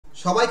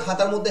সবাই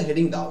খাতার মধ্যে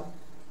হেডিং দাও,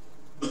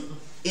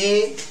 a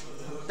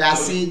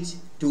passage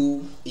to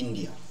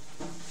India,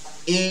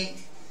 a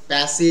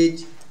passage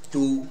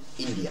to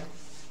India.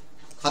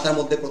 খাতার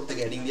মধ্যে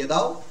প্রত্যেকে হেডিং দিয়ে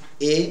দাও,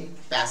 এ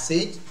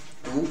প্যাসেজ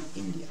টু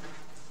ইন্ডিয়া।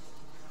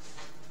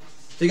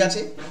 ঠিক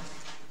আছে,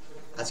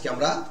 আজকে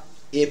আমরা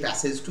এ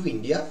প্যাসেজ টু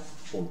ইন্ডিয়া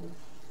পড়ব।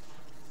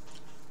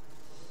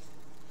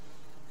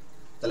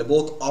 তাহলে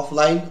বোথ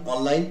অফলাইন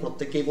অনলাইন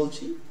প্রত্যেককেই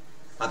বলছি,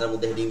 খাতার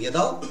মধ্যে হেডিং দিয়ে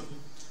দাও,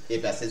 এ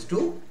প্যাসেজ টু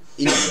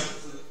ইন্ডিয়া।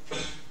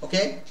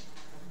 ওকে,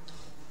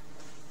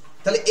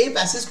 তাহলে এ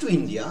প্যাসেজ টু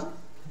ইন্ডিয়া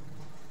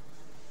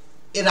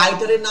এ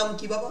রাইটারের নাম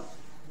কি বাবা?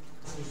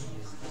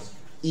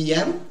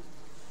 E.M.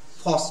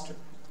 ফস্টার।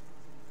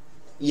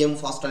 E.M.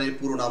 ফস্টারের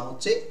পুরো নাম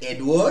হচ্ছে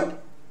Edward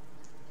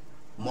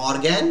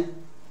Morgan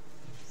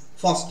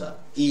foster,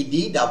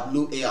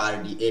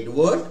 EDWARD,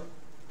 Edward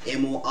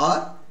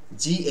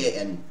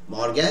MORGAN,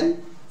 Morgan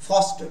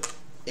foster,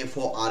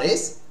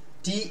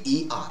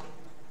 FORSTER।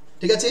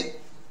 ঠিক আছে,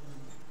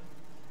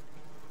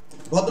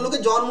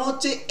 ভদ্রলোকের জন্ম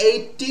হচ্ছে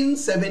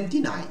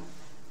 1879,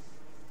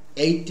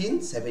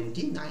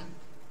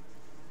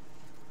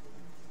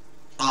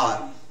 আর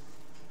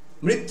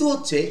মৃত্যু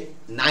হচ্ছে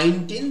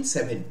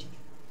 1970,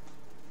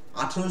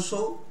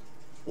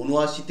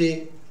 1879-তে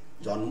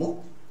জন্ম,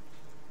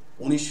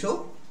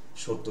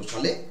 1970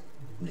 সালে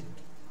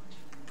মৃত্যু।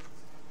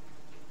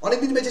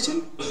 অনেকদিন বেঁচেছেন,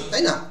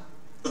 তাই না?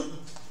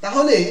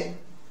 তাহলে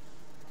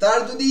তার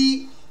যদি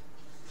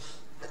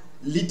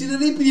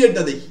লিটারারি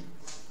পিরিয়ডটা দেখি,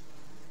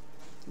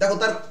 দেখো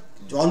তার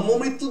জন্ম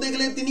মৃত্যু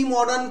দেখলে তিনি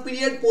modern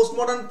period, post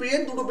modern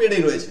period দুটো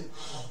পিরিয়ডেই রয়েছে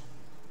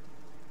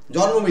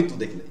জন্ম মৃত্যু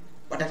দেখলে।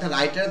 বাট একটা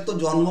রাইটারের তো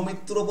জন্ম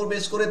মৃত্যুর উপর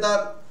বেশ করে তার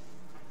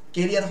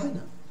ক্যারিয়ার হয়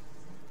না,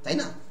 তাই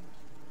না?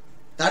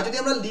 তার যদি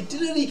আমরা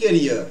লিটারারি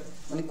ক্যারিয়ার,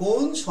 মানে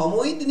কোন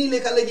সময় তিনি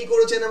লেখালেখি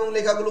করেছেন এবং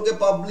লেখাগুলোকে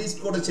পাবলিশ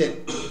করেছেন,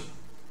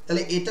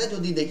 তাহলে এটা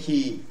যদি দেখি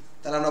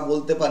তাহলে আমরা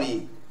বলতে পারি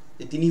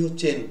যে তিনি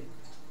হচ্ছেন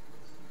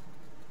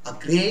a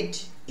great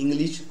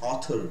English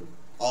author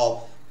of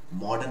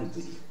modern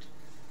period.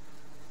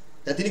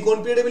 তা তিনি কোন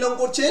পিরিয়ডে বিলং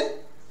করছেন?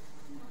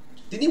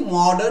 তিনি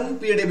মডার্ন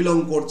পিরিয়ডে বিলং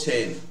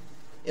করছেন,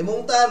 এবং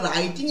তার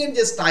রাইটিং এর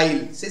যে স্টাইল,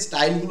 সেই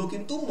স্টাইলগুলো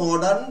কিন্তু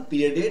মডার্ন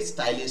পিরিয়ডের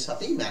স্টাইলের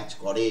সাথেই ম্যাচ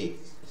করে।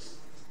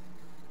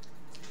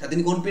 তা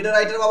তিনি কোন পিরিয়ডের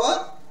রাইটার বাবা?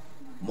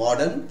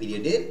 মডার্ন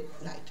পিরিয়ডের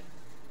রাইটার।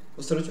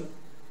 বুঝতে পেরেছো?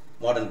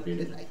 মডার্ন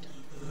পিরিয়ডের রাইটার।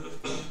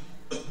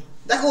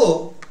 দেখো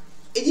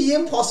এই যে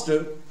E.M. ফস্টার,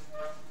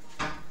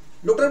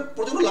 লোকটার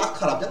প্রচন্ড লাক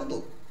খারাপ, জানো তো?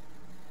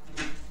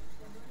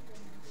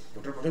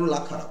 লোকটার প্রচন্ড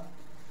লাক খারাপ।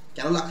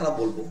 কেন লাক খারাপ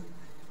বলবো?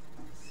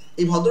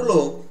 এই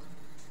ভদ্রলোক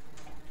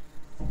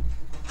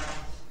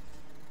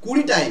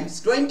 20 টাইমস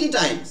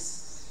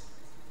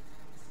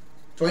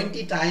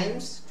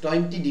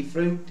 20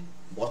 ডিফারেন্ট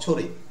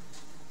বছরে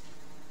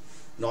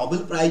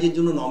নোবেল প্রাইজের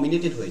জন্য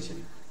নমিনেটেড হয়েছেন,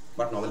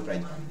 বাট নোবেল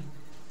প্রাইজ পাননি।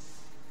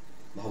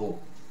 ভাবো,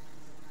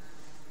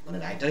 মানে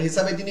রাইটার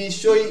হিসাবে তিনি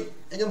নিশ্চয়ই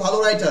একজন ভালো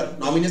রাইটার,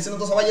 নমিনেশনে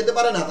তো সবাই যেতে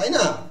পারে না, তাই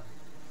না?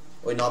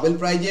 ওই নোবেল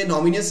প্রাইজে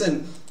নমিনেশন,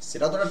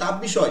 সেটা তো একটা টাফ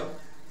বিষয়।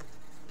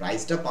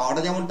 প্রাইজটা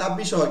পাওয়াটা যেমন টাফ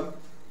বিষয়,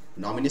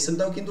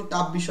 নমিনেশনটাও কিন্তু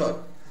টাফ বিষয়।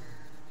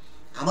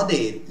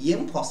 আমাদের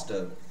E.M.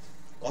 ফস্টার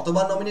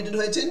কতবার নমিনেটেড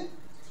হয়েছেন?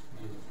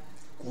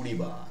 20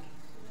 বার।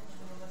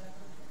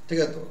 ঠিক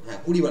আছে তো? হ্যাঁ,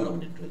 20 বার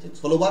নমিনেটেড হয়েছেন।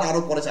 16 বার, আরো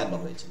পরে 4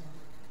 বার হয়েছে।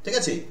 ঠিক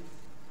আছে,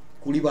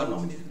 20 বার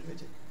নমিনেটেড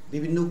হয়েছে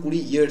বিভিন্ন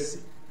 20 ইয়ার্সে,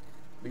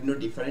 বিভিন্ন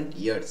ডিফারেন্ট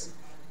ইয়ার্স,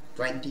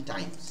 20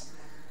 টাইমস।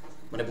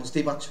 মানে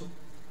বুঝতেই পারছো,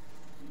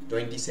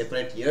 20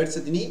 সেপারেট ইয়ার্সে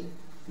তিনি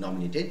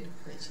নমিনেটেড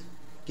হয়েছেন।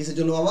 কিসের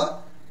জন্য বাবা?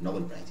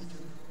 নোবেল প্রাইজের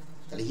জন্য।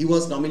 তাহলে হি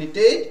ওয়াজ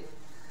nominated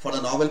for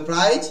the Nobel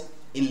prize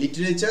in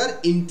literature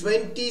in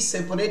 20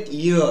 separate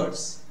years.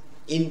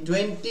 In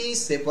 20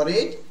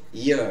 separate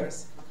years,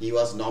 he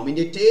was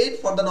nominated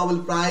for the Nobel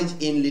Prize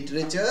in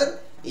literature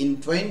in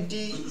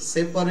 20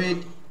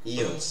 separate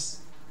years.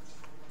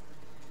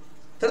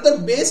 তার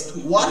বেস্ট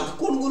ওয়ার্ক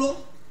কোনগুলো?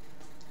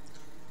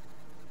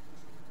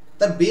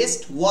 তার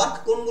বেস্ট ওয়ার্ক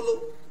কোনগুলো?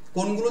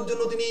 কোনগুলোর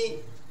জন্য তিনি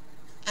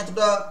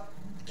এতটা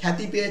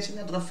খ্যাতি পেয়েছেন,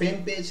 এতটা ফেম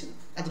পেয়েছেন,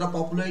 এতটা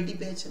পপুলারিটি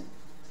পেয়েছেন?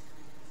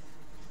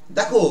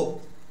 দেখো,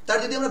 তার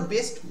যদি আমরা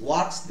বেস্ট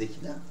ওয়ার্কস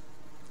দেখি না,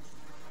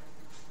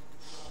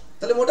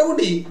 তাহলে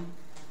মোটামুটি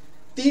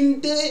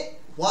 3টে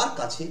ওয়ার্ক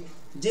আছে,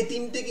 যে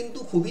 3টে কিন্তু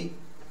খুবই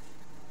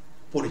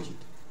পরিচিত।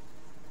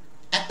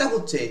 একটা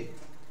হচ্ছে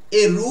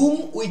এ room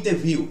with a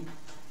view,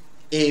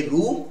 A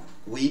room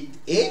with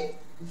a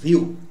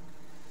view,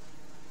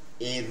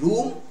 A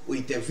room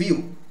with a view.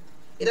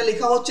 এটা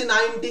লেখা হচ্ছে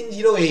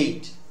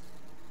 1908।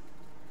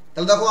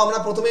 তাহলে দেখো, আমরা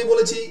প্রথমেই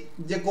বলেছি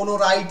যে কোন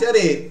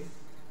রাইটারের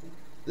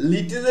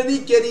লিটারারি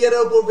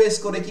ক্যারিয়ারের উপর বেস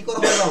করে কি করা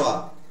হয় বাবা?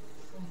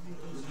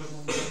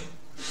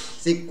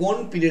 সে কোন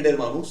পিরিয়ডের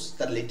মানুষ,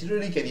 তার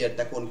লিটারারি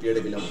ক্যারিয়ারটা কোন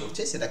পিরিয়ডে বিলং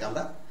করছে, সেটাকে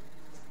আমরা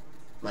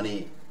মানে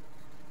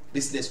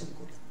বিশ্লেষণ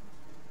করি।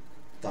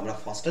 তো আমরা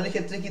ফস্টারের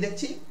ক্ষেত্রে কি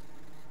দেখছি,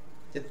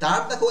 যে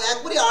তার দেখো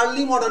একবারে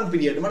আর্লি মডার্ন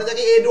পিরিয়ড, মানে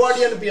যাকে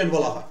এডওয়ার্ডিয়ান পিরিয়ড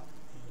বলা হয়,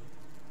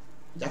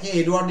 যাকে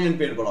এডওয়ার্ডিয়ান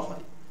পিরিয়ড বলা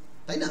হয়,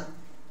 তাই না?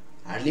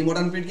 আর্লি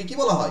মডার্ন পিরিয়ডকে কি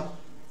বলা হয়?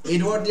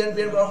 এডওয়ার্ডিয়ান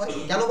পিরিয়ড বলা হয়।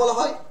 কেন বলা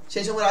হয়?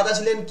 সেই সময় রাজা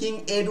ছিলেন কিং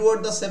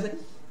এডওয়ার্ড দ্য 7।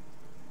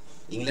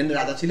 ইংল্যান্ডের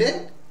রাজা ছিলেন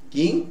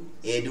কিং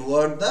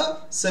এডওয়ার্ড দ্য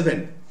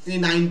সেভেন্থ। তিনি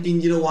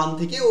 1901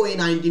 থেকে ওই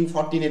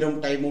 1914 এরকম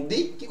টাইম অবধি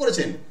কি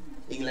করেছেন,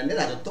 ইংল্যান্ডে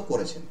রাজত্ব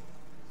করেছেন।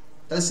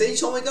 তাহলে সেই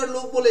সময়কার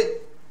লোক বলে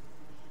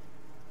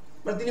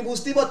মানে তিনি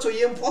বুঝতেই পারছো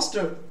এম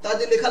ফস্টার তার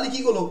যে লেখালেখি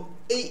গুলো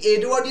এই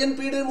এডওয়ার্ডিয়ান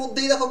পিরিয়ডের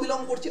মধ্যেই দেখো বিলং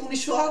করছে,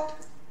 1908,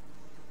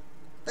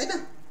 তাই না?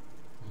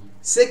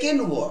 সেকেন্ড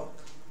ওয়ার্ক,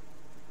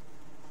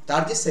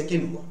 তার যে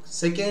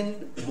সেকেন্ড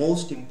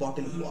মোস্ট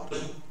ইম্পর্টেন্ট ওয়ার্ক,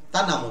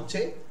 তার নাম হচ্ছে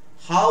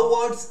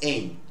হাওয়ার্ডস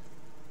and,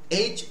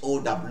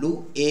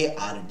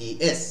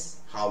 HOWARDS,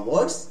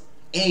 হাওয়ার্ডস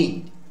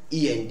and,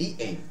 END,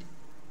 and.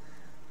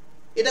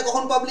 এটা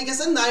কখন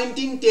পাবলিকেশন?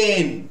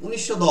 1910,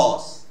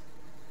 1910।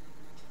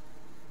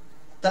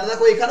 তাহলে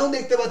দেখো এখানেও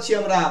দেখতে পাচ্ছি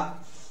আমরা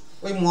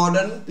ওই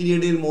মডার্ন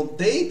পিরিয়ডের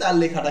মধ্যেই তার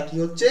লেখাটা কি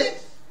হচ্ছে,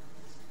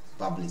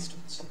 পাবলিশড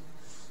হচ্ছে,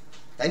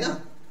 তাই না?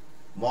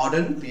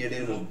 মডার্ন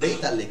পিরিয়ডের মধ্যেই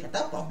তার লেখাটা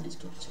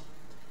পাবলিশড হচ্ছে।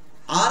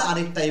 আর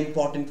আরেকটা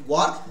ইম্পর্টেন্ট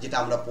ওয়ার্ক যেটা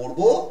আমরা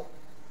পড়বো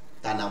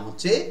তার নাম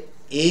হচ্ছে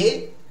এ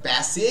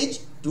প্যাসেজ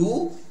টু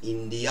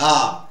ইন্ডিয়া,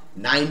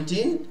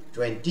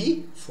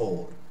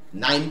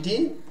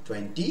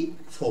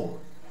 1924।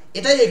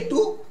 এটাই একটু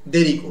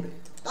দেরি করে,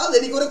 তাও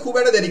দেরি করে, খুব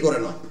একটা দেরি করে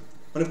নয়,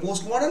 মানে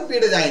পোস্ট মডার্ন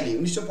পিরিয়ডে যায়নি,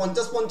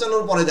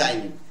 1950-55 পরে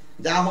যায়নি,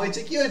 যা হয়েছে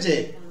কি হয়েছে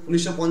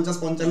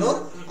 1950-55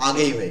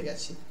 আগেই হয়ে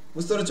গেছে,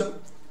 বুঝতে পেরেছ?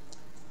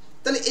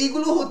 তাহলে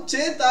এইগুলো হচ্ছে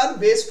তার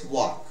বেস্ট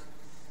ওয়ার্ক।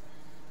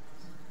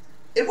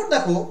 এরপর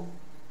দেখো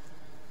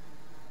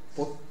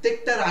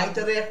প্রত্যেকটা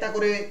রাইটারের একটা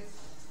করে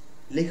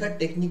লেখার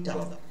টেকনিকটা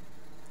আলাদা।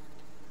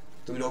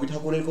 তুমি রবি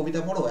ঠাকুরের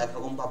কবিতা পড়ো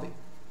একরকম পাবে,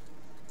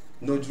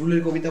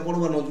 নজরুলের কবিতা পড়ো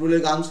বা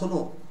নজরুলের গান শোনো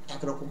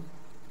একরকম,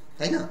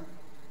 তাই না?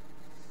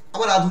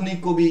 আবার আধুনিক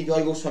কবি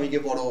জয় গোস্বামীকে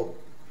পড়ো,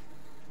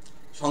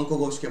 শঙ্খ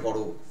ঘোষকে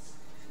পড়ো,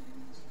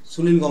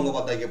 সুনীল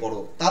গঙ্গোপাধ্যায়কে পড়ো,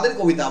 তাদের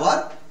কবিতা আবার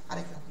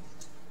আরেক রকম।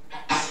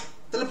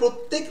 তাহলে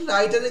প্রত্যেক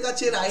রাইটারের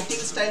কাছে রাইটিং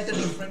স্টাইলটা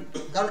ডিফারেন্ট,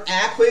 কারণ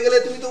এক হয়ে গেলে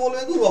তুমি তো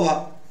বলবে দূর বাবা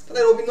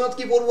তাহলে রবীন্দ্রনাথ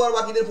কি পড়বো আর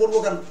বাকিদের পড়বো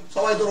কেন,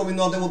 সবাই তো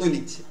রবীন্দ্রনাথের মতোই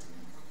লিখছে,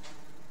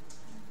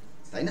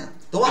 তাই না?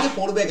 তোমাকে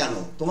পড়বে কেন,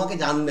 তোমাকে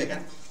জানবে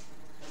কেন,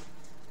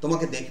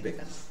 তোমাকে দেখবে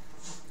কেন,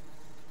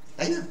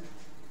 তাই না?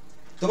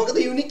 তোমাকে তো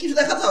ইউনিক কিছু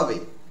দেখাতে হবে,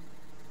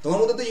 তোমার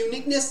মধ্যে তো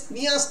ইউনিকনেস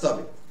নিয়ে আসতে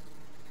হবে।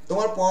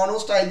 তোমার পড়ানো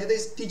স্টাইল যদি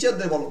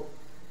টিচারদের বলো,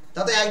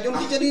 তাতে একজন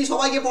টিচারই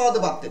সবাইকে পড়াতে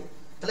পারতেন,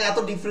 তাহলে এত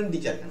ডিফারেন্ট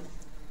টিচার কেন?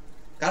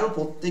 কারণ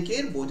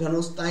প্রত্যেকের বোঝানো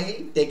স্টাইল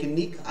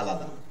টেকনিক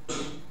আলাদা।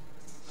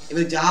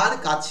 এবার যার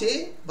কাছে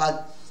বা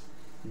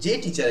যে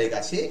টিচারের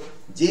কাছে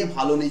যে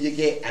ভালো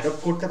নিজেকে অ্যাডপ্ট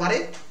করতে পারে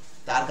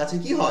তার কাছে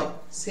কি হয়,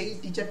 সেই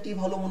টিচারটি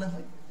ভালো মনে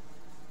হয়,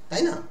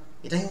 তাই না?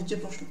 এটাই হচ্ছে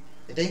প্রশ্ন,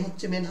 এটাই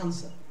হচ্ছে মেন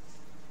আনসার।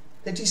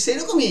 ঠিক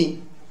সেরকমই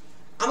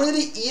আমরা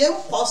যদি এম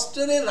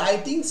ফস্টারের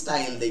রাইটিং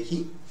স্টাইল দেখি,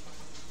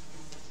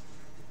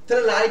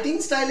 তাহলে রাইটিং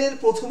স্টাইলের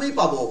প্রথমেই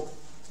পাবো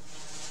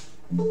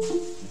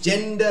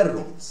জেন্ডার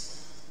রোলস।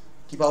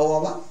 কি পাবো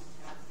বাবা?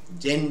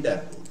 Gender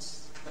Rolle's.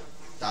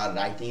 তার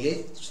রাইটিং এ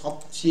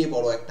সবচেয়ে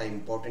বড় একটা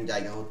ইম্পর্টেন্ট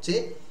জায়গা হচ্ছে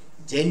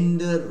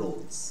জেন্ডার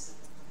রোলস।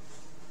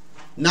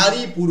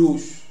 নারী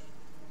পুরুষ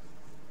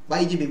বা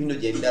এই যে বিভিন্ন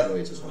জেন্ডার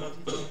রয়েছে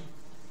সমাজে,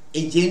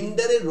 এই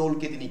জেন্ডারের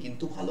রোলকে তিনি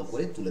কিন্তু ভালো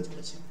করে তুলে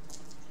ধরেছেন।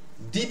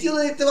 দ্বিতীয়ত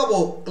দেখতে পাবো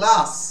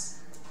ক্লাস,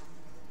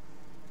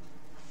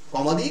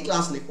 কমা দিয়ে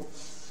ক্লাস লেখো,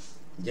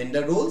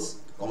 জেন্ডার রোলস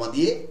কমা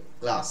দিয়ে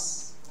ক্লাস।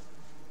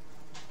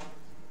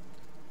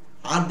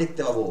 আর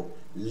দেখতে পাবো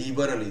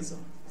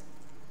লিবারালিজম,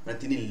 মানে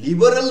তিনি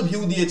লিবারাল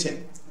ভিউ দিয়েছেন।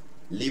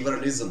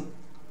 Liberalism,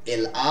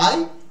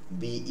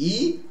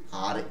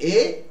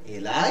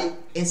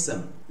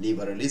 LIBERALISM,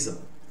 liberalism.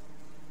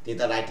 তিনি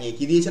তার রাইটিং এ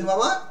কি দিয়েছেন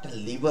বাবা? একটা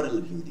লিবারাল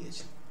ভিউ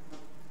দিয়েছেন।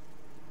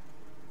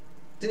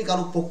 তিনি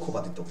কারো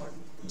পক্ষপাতিত্ব করেন,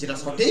 যেটা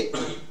সঠিক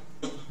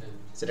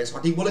সেটাকে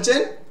সঠিক বলেছেন,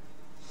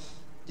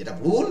 যেটা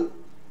ভুল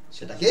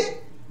সেটাকে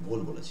ভুল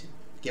বলেছেন।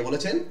 কে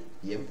বলেছেন?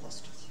 M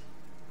Forster.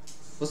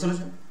 বুঝতে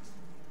পেরেছেন?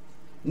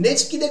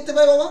 নেক্সট কি দেখতে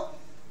পাই বাবা?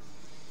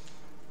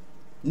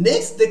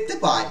 নেক্সট দেখতে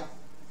পাই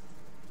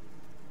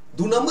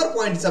 2 নম্বর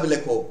পয়েন্ট হিসাবে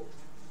লেখো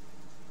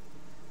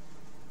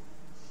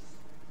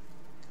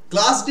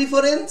class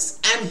difference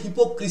and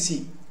hypocrisy.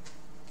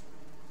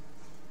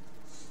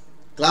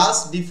 Class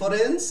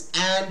difference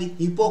and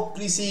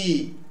hypocrisy.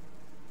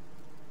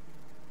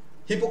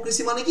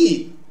 Hypocrisy মানে কি?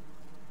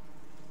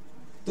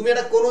 তুমি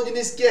একটা কোনো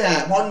জিনিসকে,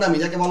 হ্যাঁ ভণ্ডামি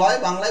যাকে বলা হয়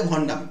বাংলায়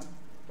ভণ্ডামি,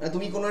 মানে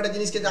তুমি কোনো একটা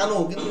জিনিসকে জানো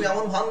কিন্তু তুমি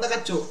এমন ভান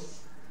দেখাচ্ছ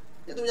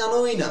যে তুমি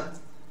জানোই না।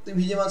 তুমি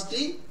ভিজে মাছটি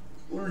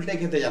উল্টে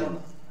খেতে জানো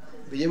না,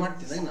 ভিজে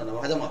মাছটি তাই না,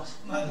 ভাজা মাছ,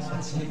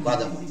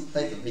 ভাজা মাছ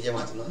তাই তো, ভিজে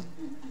মাছ নয়।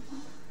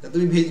 তা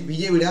তুমি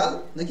ভিজে বিড়াল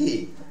নাকি?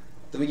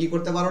 তুমি কি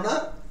করতে পারো না?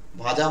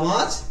 ভাজা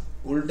মাছ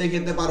উল্টে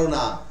খেতে পারো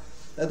না।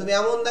 তা তুমি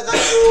এমন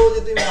দেখাচ্ছ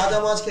যে তুমি ভাজা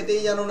মাছ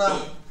খেতেই জানো না,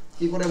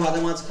 কি করে ভাজা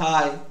মাছ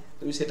খায়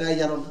তুমি সেটাই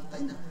জানো না,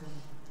 তাই না?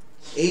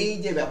 এই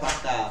যে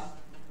ব্যাপারটা,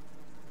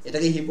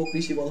 এটাকে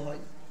হিপোক্রিসি বলা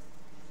হয়,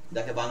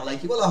 যাকে বাংলায়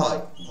কি বলা হয়?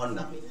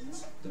 ভণ্ডামি।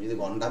 তুমি যদি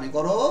ভণ্ডামি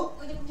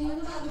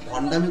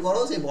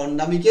করো সেই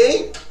ভণ্ডামিকেই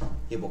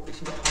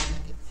হিপোক্রিসি বলা হয়।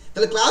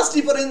 তাহলে ক্লাস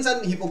ডিফারেন্স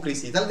এন্ড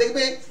হিপোক্রিসি, তাহলে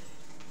দেখবে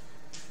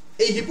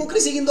এই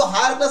হিপোক্রিসি কিন্তু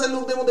হায়ার ক্লাসের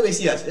লোকদের মধ্যে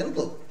বেশি আছে, জানো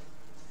তো?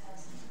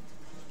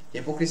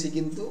 হিপোক্রিসি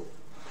কিন্তু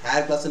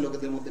হায়ার ক্লাসের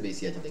লোকেদের মধ্যে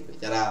বেশি আছে দেখবে,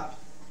 যারা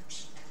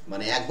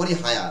মানে একবারই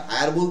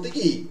হায়ার বলতে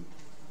কি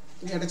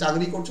তুমি একটা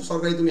চাকরি করছো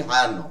সরকারি, তুমি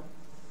হায়ার নাও,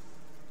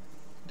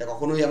 এটা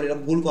কখনোই আমি, এটা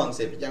ভুল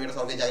কনসেপ্ট যে আমি একটা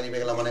সরকারি চাকরি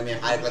পেয়ে গেলাম মানে আমি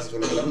হায়ার ক্লাসে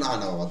চলে গেলাম। না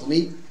না বাবা, তুমি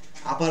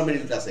আপার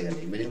মিডিল ক্লাসে গেলে,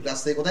 মিডিল ক্লাস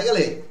থেকে কোথায়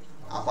গেলে?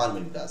 আপার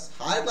মিডিল ক্লাস।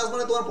 হায়ার ক্লাস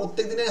মানে তোমার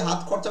প্রত্যেক দিনে হাত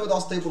খরচা হবে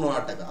 10 থেকে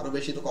 15,000 টাকা, আরো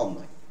বেশি তো কম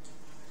নয়,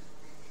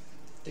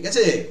 ঠিক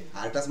আছে?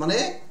 হায়ার ক্লাস মানে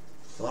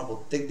তোমার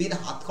প্রত্যেক দিন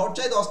হাত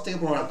খরচায় 10 থেকে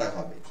 15,000 টাকা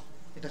হবে,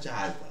 এটা হচ্ছে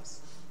হায়ার ক্লাস।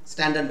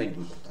 স্ট্যান্ডার্ড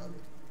মেনটেন করতে হবে,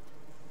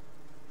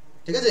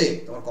 ঠিক আছে?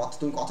 তোমার কথা,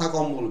 তুমি কথা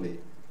কম বলবে,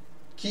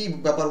 কি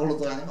ব্যাপার বলো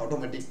তো?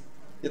 অটোমেটিক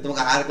যে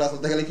তোমাকে হায়ার ক্লাস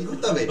হতে গেলে কি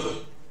করতে হবে?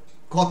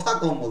 কথা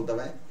কম বলতে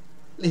হবে।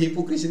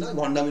 হিপোক্রিসি নয়,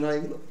 ভণ্ডামি নয়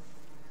এগুলো।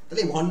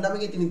 তাহলে এই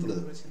ভণ্ডামিকে তিনি তুলে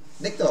ধরেছেন।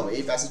 দেখতে হবে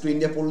এই প্যাসেজ টু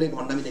ইন্ডিয়া পড়লে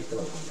ভণ্ডামি দেখতে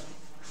পাবে।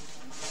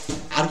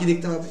 আর কি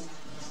দেখতে পাবে?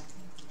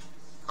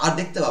 আর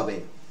দেখতে পাবে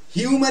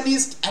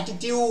হিউম্যানিস্ট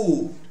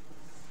অ্যাটিটিউড।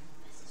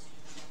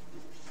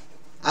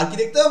 আর কি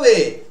দেখতে হবে?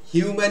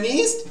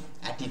 Humanist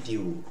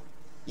attitude.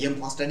 এম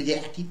ফস্টারের যে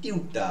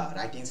অ্যাটিটিউডটা,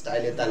 রাইটিং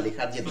স্টাইলে তার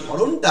লেখার যে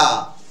ধরনটা,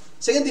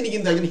 সেখানে তিনি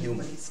কিন্তু একজন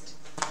হিউম্যানিস্ট।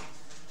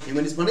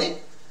 হিউম্যানিস্ট মানে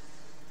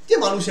যে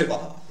মানুষের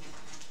কথা ভাবে,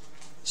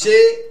 সে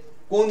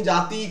কোন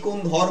জাতি, কোন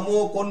ধর্ম,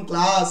 কোন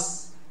ক্লাস,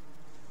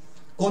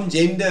 কোন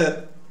জেন্ডার,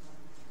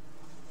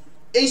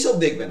 এইসব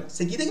দেখবে না।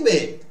 সে কি দেখবে?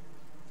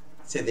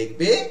 সে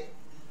দেখবে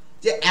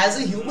যে অ্যাজ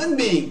এ হিউম্যান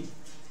বিইং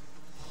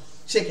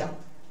সে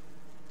কেমন।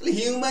 তাহলে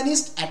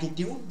হিউম্যানিস্ট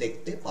অ্যাটিটিউড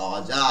দেখতে পাওয়া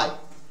যায়।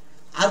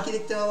 আর কি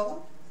দেখতে পাওয়া?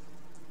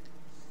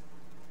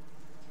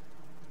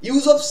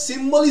 Use of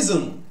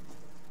symbolism.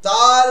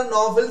 তার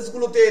নভেলস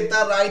গুলোতে,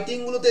 তার রাইটিং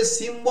গুলোতে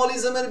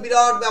সিম্বলিজমের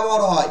বিরাট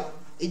ব্যবহার হয়।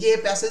 এই যে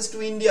প্যাসেজ টু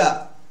ইন্ডিয়া,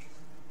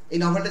 এই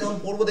নভেলটা যখন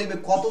পড়বো দেখবে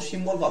কত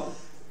সিম্বল পাবো।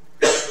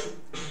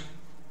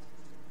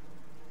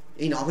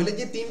 এই নভেলের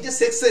যে তিনটে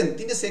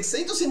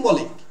সেকশনই তো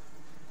সিম্বলিক।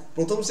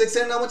 প্রথম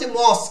সেকশনের নাম হচ্ছে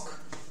মস্ক,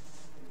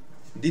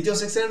 দ্বিতীয়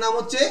সেকশনের নাম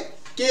হচ্ছে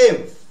কেভ,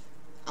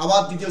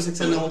 আবার তৃতীয়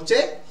সেকশনের নাম হচ্ছে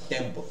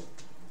টেম্পল।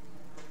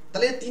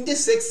 তাহলে তিনটে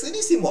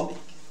সেকশনই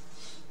সিম্বলিক।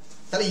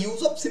 তাহলে ইউজ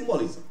অফ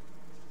সিম্বলিজম,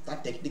 তার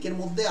টেকনিকের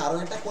মধ্যে আরো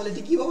একটা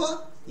কোয়ালিটি কি বাবা?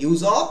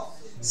 ইউজ অফ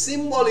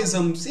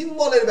সিম্বলিজম,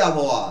 সিম্বলের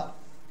ব্যবহার।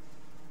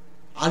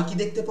 আর কি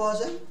দেখতে পাওয়া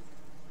যায়?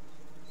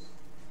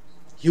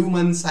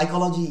 Human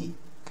psychology.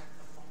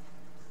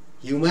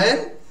 Human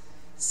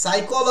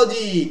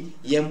psychology,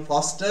 M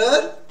Forster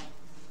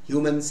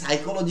human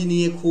psychology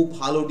নিয়ে খুব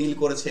ভালো ডিল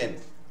করেছেন।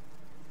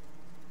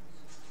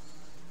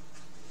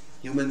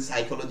 হিউম্যান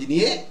সাইকোলজি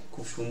নিয়ে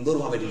খুব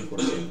সুন্দরভাবে ডিল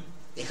করেছেন।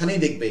 এখানেই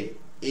দেখবে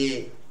এ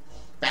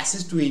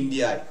প্যাসেজ টু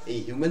ইন্ডিয়ায় এই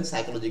হিউম্যান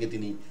সাইকোলজিকে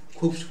তিনি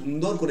খুব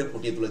সুন্দর করে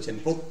ফুটিয়ে তুলেছেন।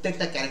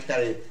 প্রত্যেকটা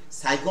ক্যারেক্টারের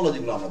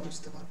সাইকোলজিগুলো আমরা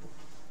বুঝতে পারবো।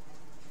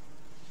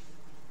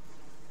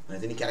 মানে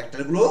তিনি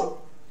ক্যারেক্টারগুলো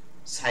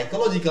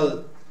সাইকোলজিক্যাল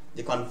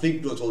যে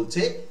কনফ্লিক্টগুলো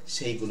চলছে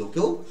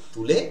সেইগুলোকেও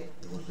তুলে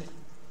ধরবেন।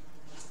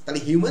 তাহলে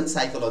হিউম্যান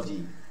সাইকোলজি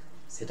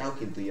সেটাও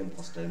কিন্তু এম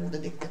ফস্টারের মধ্যে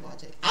দেখতে পাওয়া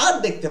যায়। আর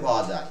দেখতে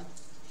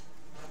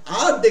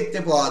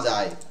পাওয়া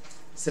যায়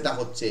সেটা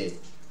হচ্ছে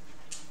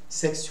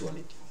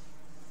সেক্সুয়ালিটি।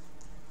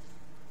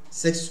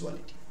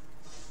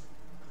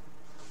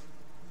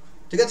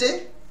 ঠিক আছে?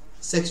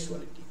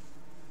 সেক্সুয়ালিটি।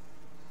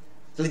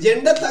 তাহলে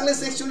জেন্ডার থাকলে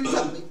সেক্সুয়ালিটি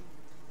থাকবে।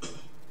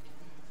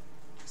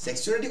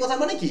 সেক্সুয়ালিটি কথা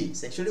মানে কি?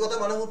 সেক্সুয়ালিটি কথা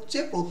মানে হচ্ছে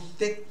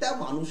প্রত্যেকটা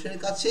মানুষের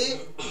কাছে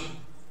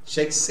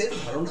সেক্সের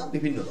ধারণা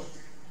বিভিন্ন রকম।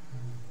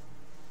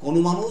 কোন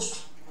মানুষ,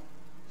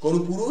 কোন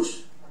পুরুষ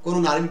কোন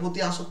নারীর প্রতি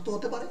আসক্ত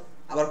হতে পারে,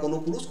 আবার কোন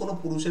পুরুষ কোন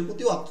পুরুষের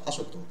প্রতিও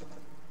আসক্ত হতে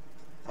পারে,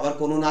 আবার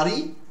কোন নারী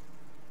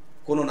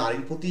কোন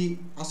নারীর প্রতি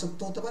আসক্ত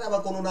হতে পারে,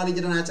 আবার কোন নারী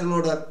যেটা ন্যাচারাল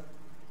অর্ডার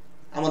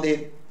আমাদের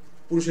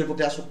পুরুষের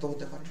প্রতি আসক্ত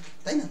হতে পারে,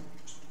 তাই না?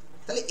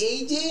 তাহলে এই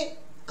যে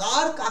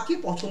কার কাকে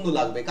পছন্দ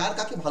লাগবে, কার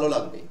কাকে ভালো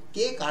লাগবে,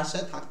 কে কার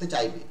সাথে থাকতে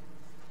চাইবে,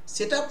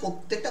 সেটা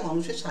প্রত্যেকটা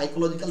মানুষের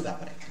সাইকোলজিক্যাল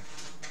ব্যাপার।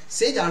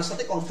 সে যার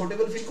সাথে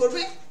কমফোর্টেবল ফিল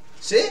করবে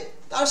সে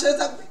তার সাথে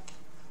থাকবে,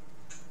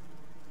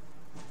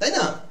 তাই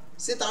না?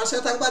 সে তার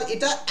সাথে থাকবে। আর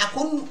এটা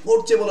এখন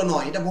ঘটছে বলে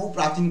নয়, এটা বহু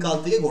প্রাচীন কাল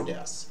থেকে ঘটে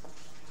আসছে।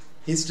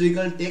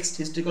 হিস্ট্রিক্যাল টেক্সট,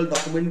 হিস্ট্রিক্যাল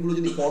ডকুমেন্টগুলো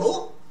যদি পড়ো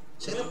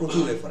সেখানে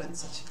প্রচুর রেফারেন্স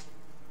আছে।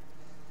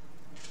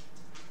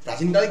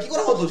 প্রাচীনকালে কি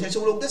করা হতো? সেই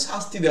সব লোকদের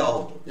শাস্তি দেওয়া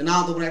হতো যে না,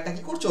 তোমরা একটা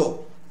কি করছো,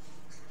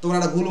 তোমরা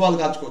একটা ভুলভাল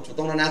কাজ করছো,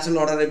 তোমরা ন্যাচারাল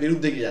অর্ডারের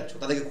বিরুদ্ধে গিয়ে যাচ্ছ।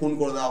 তাদেরকে খুন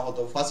করে দেওয়া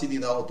হতো, ফাঁসি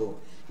দিয়ে দেওয়া হতো,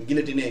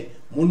 গিলেটিনে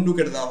মুন্ডু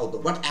কেটে দেওয়া হতো।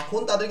 বাট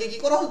এখন তাদেরকে কি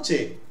করা হচ্ছে?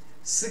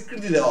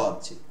 স্বীকৃতি দেওয়া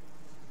হচ্ছে।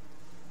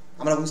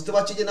 আমরা বুঝতে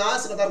পারছি যে না,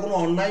 সেটা তার কোনো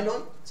অন্যায়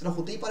নয়, সেটা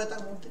হতেই পারে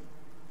তার মধ্যে।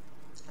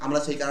 আমরা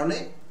সেই কারণে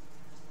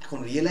এখন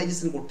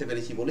রিয়েলাইজেশন করতে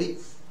পেরেছি বলেই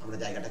আমরা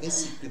জায়গাটাকে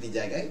স্বীকৃতির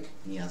জায়গায়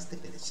নিয়ে আসতে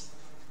পেরেছি।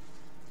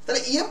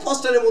 তাহলে এম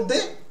ফস্টারের মধ্যে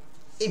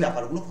এই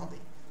ব্যাপারগুলো পাবে,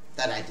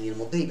 তার রাইটিং এর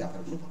মধ্যে এই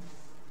ব্যাপারগুলো পাবে।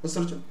 বুঝতে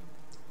পারছো?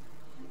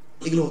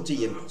 এগুলো হচ্ছে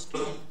এম ফস্টার।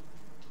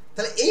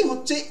 তাহলে এই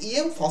হচ্ছে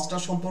এম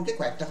ফস্টার সম্পর্কে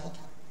কয়েকটা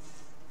কথা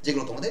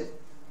যেগুলো তোমাদের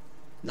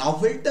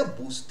নভেলটা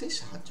বুঝতে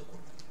সাহায্য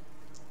করবে।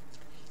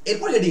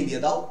 এরপর হেডিং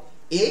দিয়ে দাও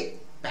এ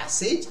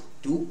প্যাসেজ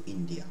টু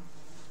ইন্ডিয়া।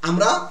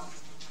 আমরা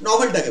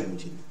নভেলটাকে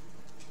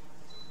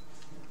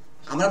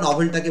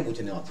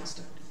বুঝে নেওয়ার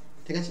চেষ্টা করি,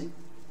 ঠিক আছে?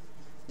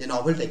 যে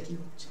নভেলটা কি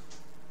হচ্ছে।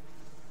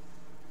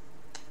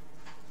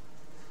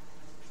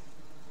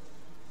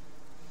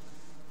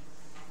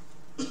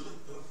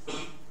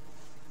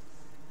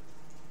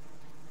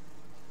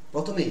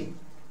 প্রথমেই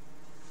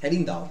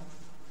হেডিং দাও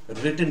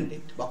রিটেন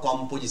ডেট বা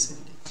কম্পোজিশন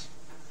ডেট।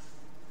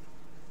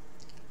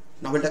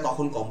 নভেলটা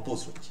কখন কম্পোজ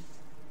হচ্ছে,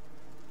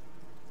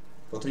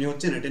 প্রথমে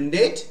হচ্ছে রিটেন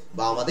ডেট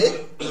বা আমাদের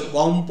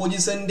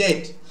কম্পোজিশন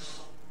ডেট,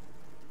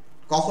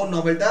 কখন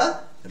নভেলটা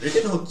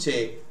রিটেন হচ্ছে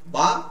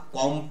বা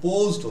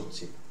কম্পোজড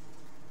হচ্ছে।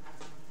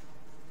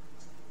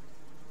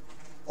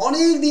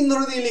 অনেক দিন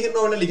ধরে তিনি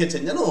নভেলটা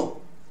লিখেছেন, জানো,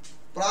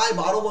 প্রায়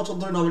 12 বছর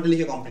ধরে নভেলটা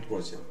লিখে কমপ্লিট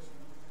করেছেন।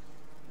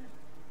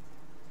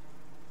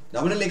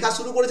 নভেলটা লেখা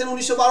শুরু করেছেন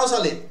 1912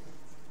 সালে,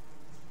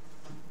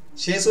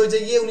 শেষ হয়েছে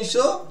গিয়ে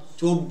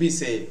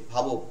 1924-এ।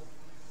 ভাবো,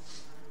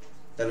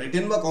 তার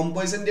রিটেন বা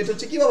কম্পোজিশন ডেট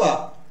হচ্ছে কি বাবা,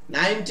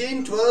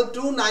 1912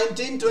 to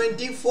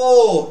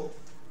 1924।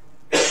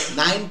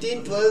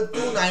 1912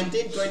 to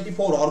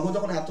 1924। অর্ঘ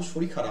যখন এত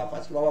শরীর খারাপ,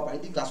 আজকে বাবা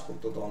বাড়িতে ক্লাস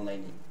করতো তো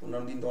অনলাইনে,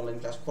 অন্যান্য দিন তো অনলাইন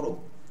ক্লাস করো,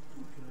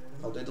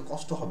 তো এত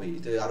কষ্ট হবে,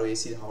 এতে আরো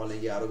এসির হাওয়া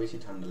লেগে আরো বেশি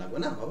ঠান্ডা লাগবে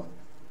না বাবা।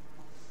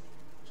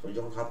 শরীর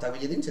যখন খারাপ থাকবে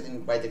যেদিন, সেদিন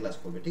বাড়িতে ক্লাস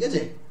করবে, ঠিক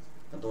আছে?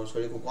 তোমার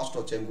শরীরে খুব কষ্ট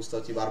হচ্ছে, আমি বুঝতে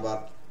পারছি, বারবার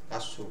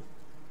কাশছো,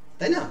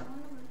 তাই না?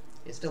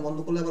 এসিটা বন্ধ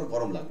করলে আবার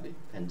গরম লাগবে,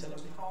 ফ্যান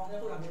চালাবে,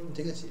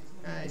 ঠিক আছে?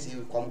 হ্যাঁ, এসি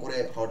কম করে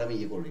হাওয়াটা আমি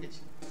করে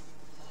রেখেছি।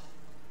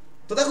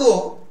 তো দেখো,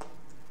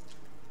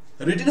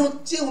 রিটেন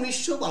হচ্ছে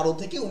 1912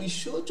 থেকে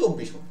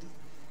 1924 অব্দি,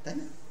 তাই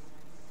না?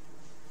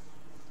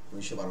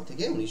 1912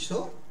 থেকে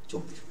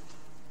 1924।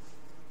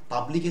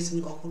 পাবলিকেশন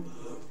কখন?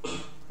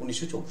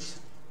 1924।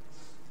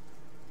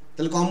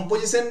 তাহলে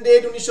কম্পোজিশন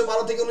ডেট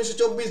 1912 থেকে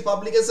 1924,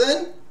 পাবলিকেশন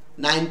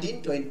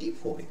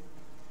 1924।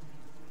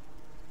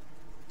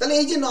 তাহলে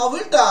এই যে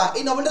নভেলটা,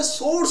 এই নভেলটার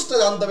সোর্সটা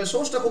জানতে হবে,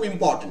 সোর্সটা খুব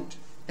important.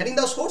 Heading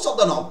the source of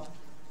the novel.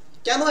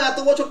 কেন এত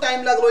বছর টাইম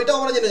লাগলো, এটাও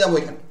আমরা জেনে যাবো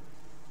এখানে।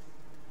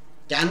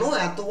 কেন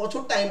এত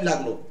বছর টাইম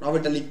লাগলো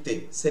নভেলটা লিখতে,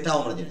 সেটাও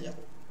আমরা জেনে যাব।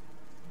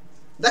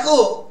 দেখো,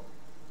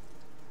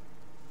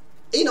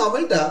 এই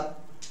নভেলটা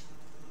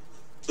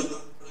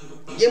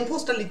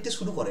m.forster লিখতে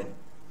শুরু করেন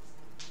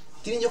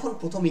তিনি যখন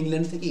প্রথম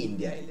ইংল্যান্ড থেকে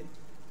ইন্ডিয়া এলেন।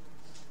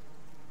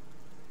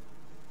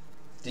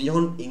 তিনি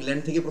যখন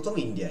ইংল্যান্ড থেকে প্রথম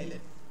ইন্ডিয়া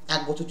এলেন,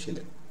 1 বছর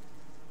ছিলেন,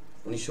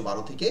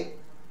 1912 থেকে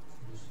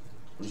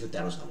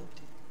 1913 সাল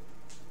অবধি,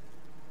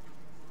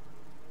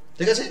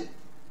 ঠিক আছে?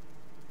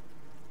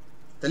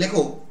 তাহলে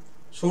লেখো,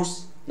 সোর্স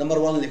নাম্বার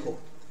 1 লেখো,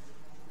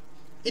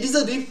 it is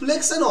a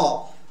reflection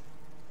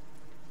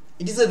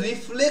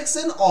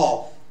of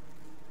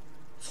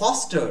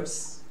Forster's,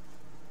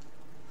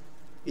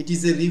 it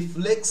is a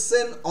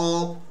reflection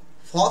of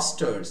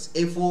Forster's,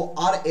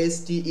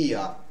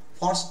 F-O-R-S-T-E-R,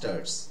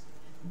 Forster's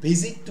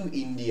visit to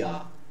India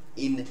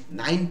in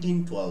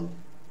 1912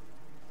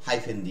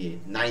 hyphen দিয়ে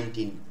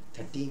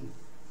 1913।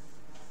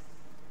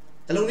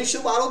 তাহলে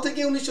 1912 থেকে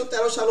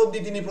 1913 সাল অবধি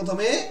তিনি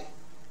প্রথমে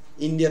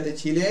ইন্ডিয়াতে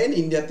ছিলেন,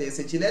 ইন্ডিয়াতে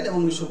এসেছিলেন, এবং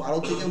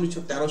 1912 থেকে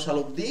 1913 সাল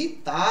অবধি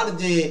তার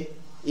যে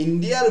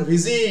ইন্ডিয়ার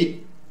ভিজিট,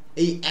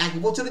 এই 1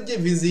 বছরের যে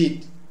ভিজিট,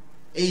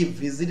 এই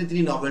ভিজিটে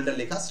তিনি নভেলটা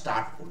লেখা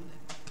স্টার্ট করলেন।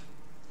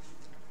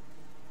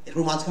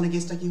 এরপর মাঝখানে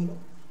কেসটা কি হলো,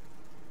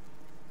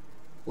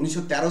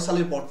 1913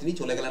 সালের পর তিনি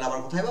চলে গেলেন আবার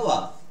কোথায় বাবা,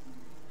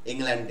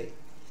 ইংল্যান্ডে।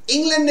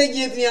 ইংল্যান্ডে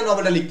গিয়ে তিনি আর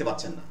নভেলটা লিখতে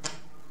পারছেন না।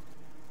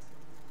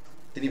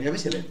 তিনি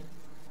ভেবেছিলেন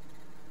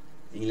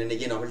ইংল্যান্ডে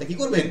গিয়ে নভেলটা কি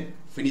করবেন,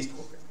 ফিনিশ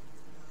করবেন,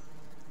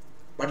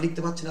 বাট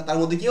লিখতে পারছেন না। তার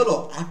মধ্যে কি হলো,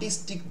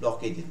 আর্টিস্টিক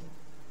ব্লকেজ এলো।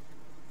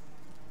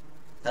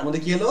 তার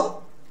মধ্যে কি হলো,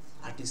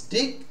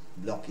 আর্টিস্টিক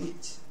ব্লকেজ।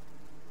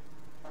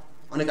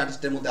 অনেক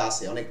আর্টিস্টের মধ্যে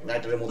আসে, অনেক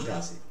রাইটারের মধ্যে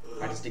আসে,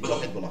 আর্টিস্টিক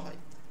ব্লকেজ বলা হয়।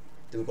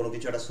 তুমি কোনো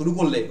কিছু একটা শুরু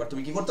করলে, বাট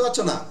তুমি কি করতে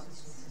পারছো না,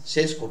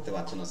 শেষ করতে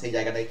পারছো না, সেই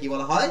জায়গাটাকে কি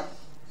বলা হয়,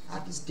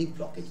 আর্টিস্টিক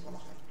ব্লকেজ বলা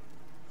হয়।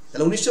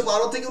 তাহলে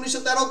 1912 থেকে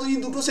 1913 তিনি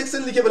দুটো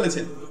সেকশন লিখে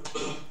ফেলেছেন,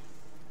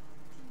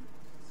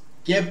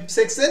 কেভ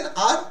সেকশন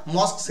আর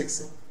মস্ক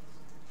সেকশন।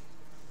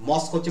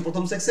 মস্ক হচ্ছে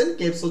প্রথম সেকশন,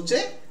 কেভস হচ্ছে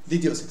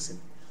দ্বিতীয় সেকশন।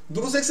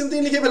 দুটো সেকশন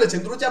তিনি লিখে ফেলেছেন,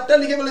 দুটো চ্যাপ্টার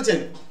লিখে ফেলেছেন,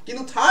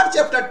 কিন্তু থার্ড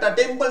চ্যাপ্টারটা,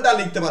 টেম্পলটা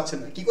লিখতে পারছেন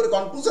না। কি করে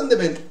কনক্লুশন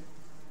দেবেন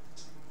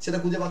সেটা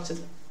খুঁজে পাচ্ছেন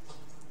না।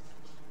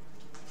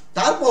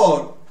 তারপর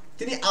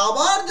তিনি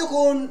আবার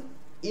যখন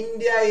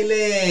ইন্ডিয়া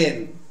এলেন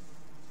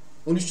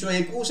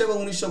 1921 এবং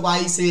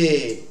 1922-এ,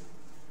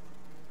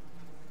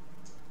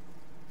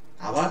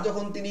 আবার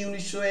যখন তিনি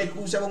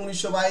 1921 এবং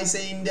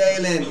 1922-এ ইন্ডিয়া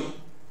এলেন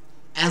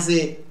অ্যাজ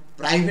এ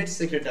প্রাইভেট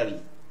সেক্রেটারি,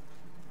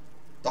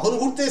 তখন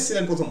ঘুরতে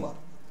এসেছিলেন প্রথমবার।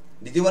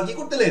 দ্বিতীয়বার কি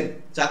করতেলেন,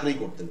 চাকরি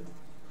করতেলেন,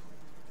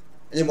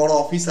 এই যে বড়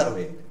অফিসার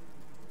হয়ে গেলেন,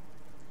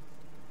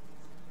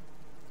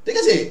 ঠিক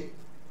আছে?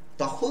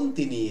 তখন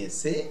তিনি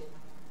এসে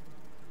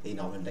এই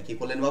নভেলটা কি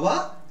করলেন বাবা,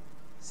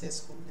 শেষ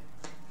করলেন।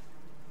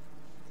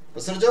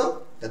 বুঝতে পেরেছো?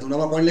 তা 2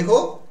 নম্বর পয়েন্ট লেখো,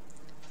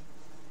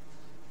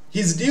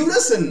 his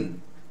duration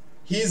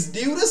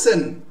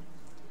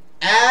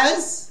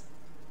as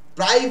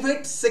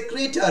private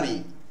secretary,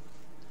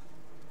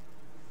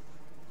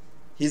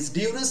 his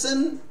duration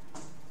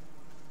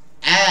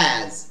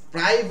as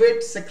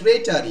private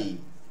secretary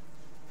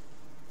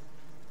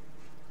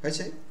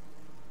হয়েছে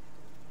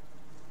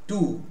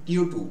 2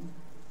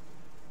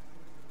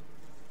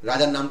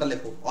 রাজার নামটা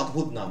লেখো,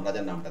 অদ্ভুত নাম,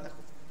 রাজার নামটা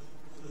দেখো,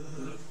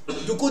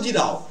 টুকোজি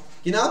রাও।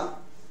 কি নাম,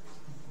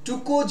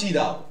 টুকোজি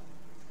রাও,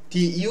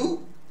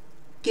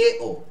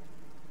 TUKO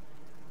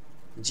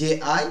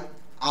JIRAO,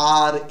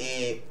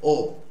 RAO,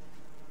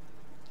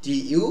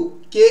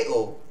 TUKOJIRAO,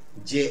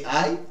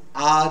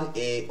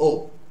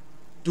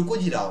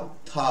 টুকোজিরাও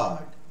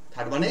third.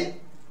 Third মানে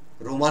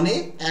রোমানে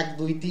 1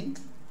 2 3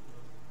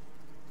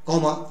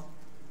 comma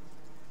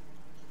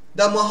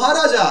the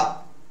Maharaja,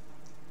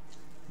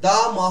 the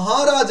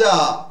Maharaja,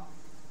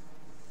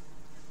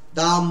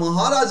 the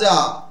Maharaja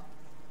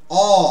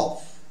of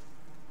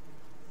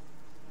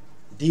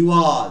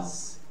ডিওয়াজ,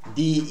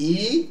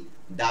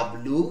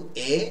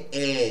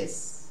 DEWAS,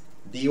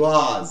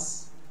 ডিওয়াজ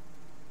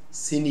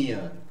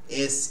senior,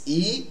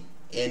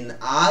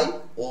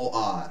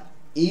 SENIOR,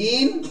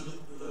 in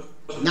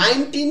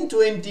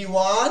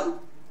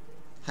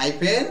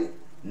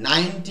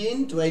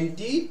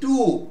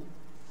 1921-1922,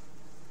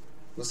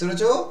 বুঝতে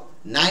পেরেছো?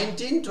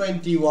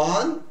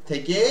 1921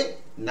 থেকে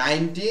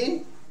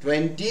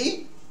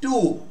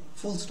 1922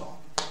 ফুল স্টপ।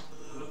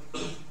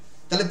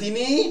 তাহলে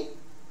তিনি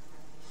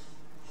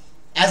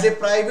অ্যাজ এ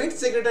প্রাইভেট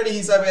সেক্রেটারি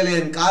হিসাবে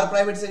এলেন। Car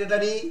private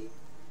secretary?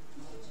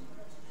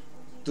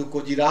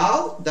 তুকোজিরাও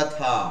the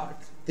third.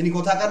 তিনি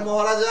কোথাকার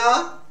মহারাজা?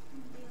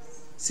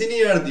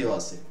 সিনিয়র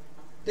দিওয়াসে,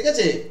 ঠিক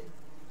আছে?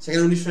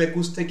 সেখানে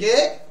 1921 থেকে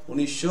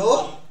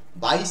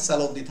 1922 সাল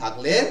অবধি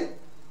থাকলেন।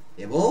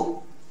 এবং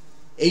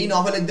এই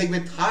নভেলের দেখবে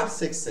থার্ড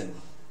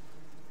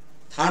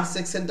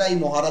সেকশনটা এই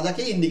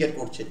মহারাজাকে ইন্ডিকেট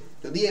করছে।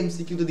 যদি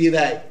এমসিকিউ তো দিয়ে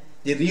দেয়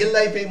যে রিয়েল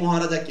লাইফে এই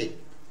মহারাজাকে,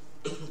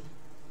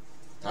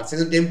 থার্ড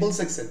সেকশন টেম্পল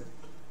সেকশন।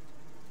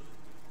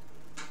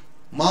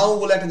 মাও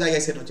বলে একটা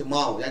জায়গায় সেট হচ্ছে।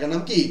 মাও জায়গার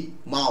নাম কি?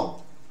 মাও।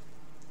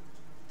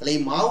 তাহলে এই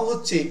মাও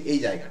হচ্ছে এই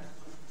জায়গাটা,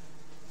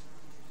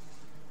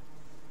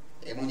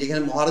 এবং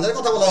যেখানে মহারাজার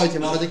কথা বলা হয়েছে,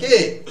 মহারাজা কে?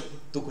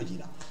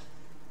 তুকোজিরাও।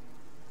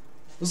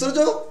 বুঝতে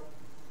পেরেছো?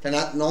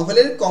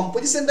 নভেলের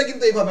কম্পোজিশনটা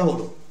কিন্তু এইভাবে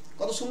হলো।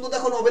 কত সুন্দর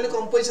দেখো, নভেলের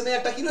কম্পোজিশনে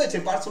একটা কি রয়েছে?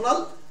 পার্সোনাল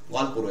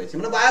গল্প রয়েছে,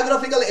 মানে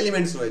বায়োগ্রাফিক্যাল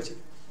এলিমেন্টস রয়েছে।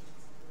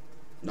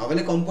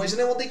 নভেলের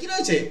কম্পোজিশনের মধ্যে কি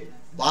রয়েছে?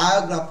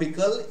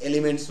 বায়োগ্রাফিক্যাল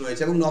এলিমেন্টস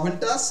রয়েছে, এবং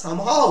নভেলটা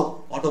সামহাউ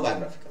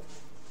অটোবায়োগ্রাফিক্যাল।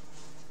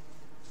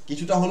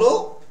 কিছুটা হলো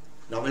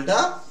নভেলটা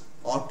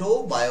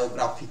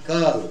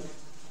অটোবায়োগ্রাফিক্যাল।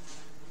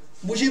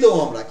 বুঝিয়ে দেবো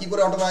আমরা কি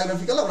করে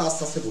অটোবায়োগ্রাফিক্যাল, আমরা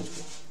আস্তে আস্তে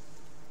বুঝবো।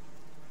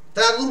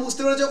 তাই এখন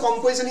বুঝতে পেরেছো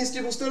কম্পোজিশন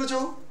হিস্ট্রি, বুঝতে পেরেছো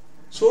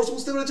সোর্স,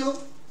 বুঝতে পেরেছো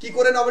কি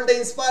করে নভেলটা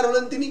ইন্সপায়ার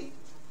হলেন তিনি।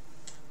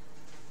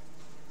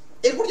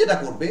 এরপর যেটা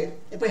করবে,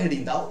 এরপর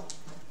হেডিং দাও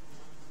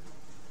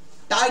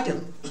title,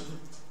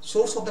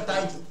 source of the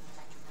title.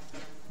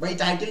 বা এই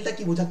টাইটেলটা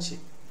কি বোঝাচ্ছে,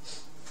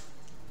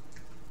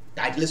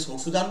 টাইটেলের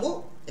সোর্সও জানবো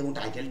এবং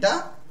টাইটেলটা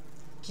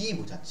কি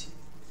বোঝাচ্ছে।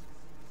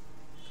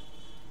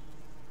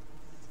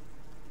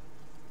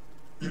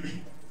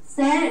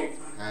 স্যার,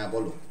 হ্যাঁ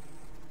বলো।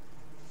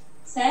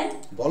 স্যার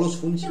বলো,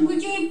 শুনছি।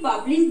 मुझे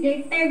পাবলিশ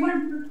ডেটটা একবার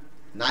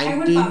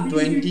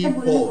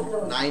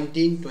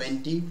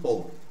 1924।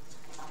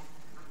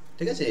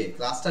 ঠিক আছে?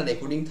 ক্লাসটা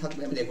রেকর্ডিং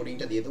থাকবে, আমি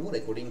রেকর্ডিংটা দিয়ে দেবো।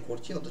 রেকর্ডিং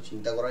করছি, অত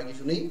চিন্তা করার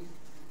কিছু নেই।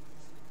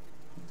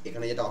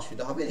 এখানে যেটা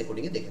অসুবিধা হবে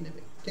রেকর্ডিং এ দেখে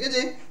নেবে, ঠিক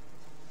আছে?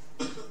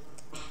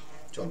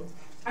 চলো,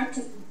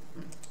 আচ্ছা।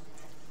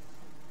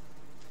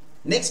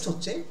 নেক্সট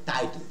হচ্ছে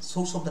title,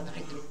 source of the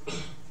title.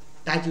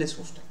 টাইটেলের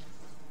সোর্সটা কি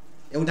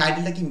এবং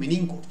টাইটেলটা কি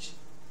মিনিং করছে।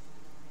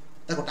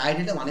 দেখো,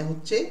 টাইটেলটা মানে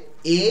হচ্ছে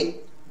a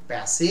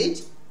passage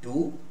to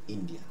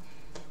India.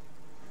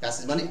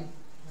 Passage মানে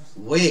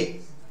ওয়ে,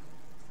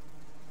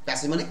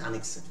 প্যাসেজ মানে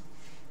connection.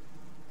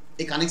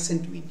 A connection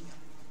to India,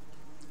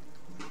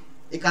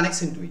 A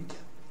connection to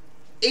India.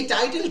 এই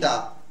টাইটেলটা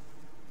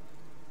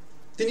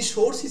তিনি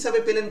সোর্স হিসাবে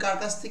পেলেন কার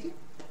কাছ থেকে?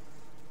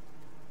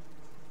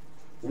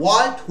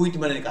 ওয়াল্ট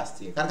হুইটম্যানের কাছ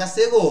থেকে। কার কাছ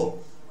থেকে গো?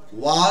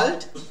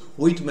 Walt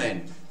Whitman.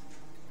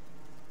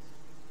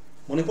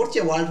 মনে পড়ছে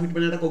ওয়াল্ট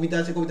হুইটম্যানের একটা কবিতা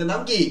আছে, কবিতার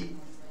নাম কি?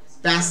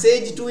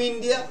 Passage to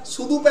India.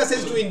 শুধু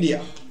passage to India.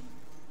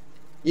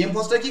 M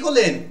Forster কি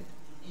করলেন?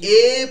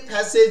 এ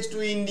প্যাসেজ টু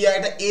ইন্ডিয়া,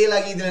 এটা এ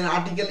লাগিয়ে দিলেন,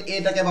 আর্টিকেল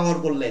এটাকে ব্যবহার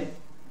করলেন।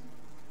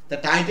 তা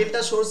টাইটেলটা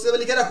সোর্স হিসেবে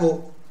লিখে রাখো,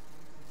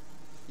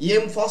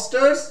 M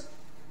Faustus,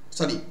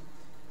 sorry,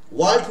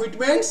 Walt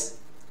হুইটম্যানস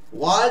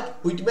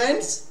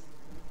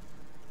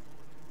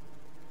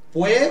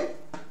poem,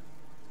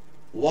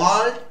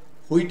 Walt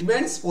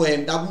হুইটম্যানস poem,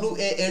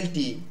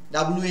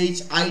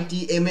 WALT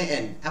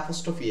WHITMAN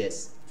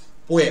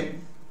poem.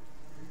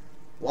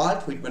 Walt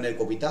হুইটম্যানের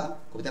কবিতা,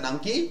 কবিতার নাম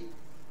কি?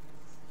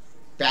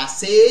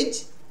 Passage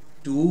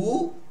to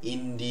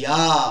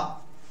India.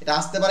 এটা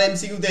আসতে পারে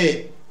এমসিকিউতে,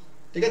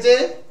 ঠিক আছে?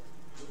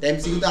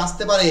 এমসিকিউতে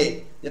আসতে পারে,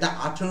 যেটা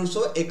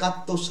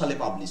 1871 সালে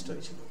পাবলিশড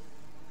হয়েছিল।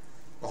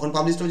 কখন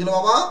পাবলিশড হয়েছিল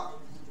বাবা?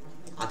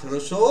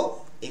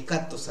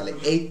 1871 সালে,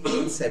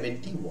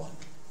 1871।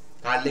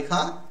 কার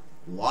লেখা?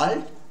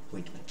 Walt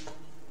Whitman.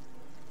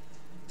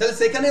 তাহলে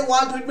সেখানে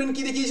ওয়াল্ট হুইটম্যান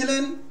কি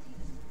দেখিয়েছিলেন?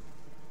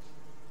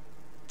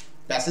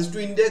 প্যাসেজ টু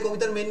ইন্ডিয়া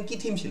কবিতার মেন কি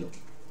থিম ছিল?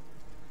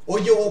 ওই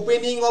যে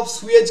ওপেনিং অফ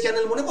সুয়েজ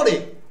ক্যানেল, মনে পড়ে?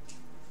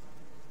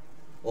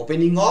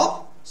 Opening of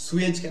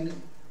Suez cancel,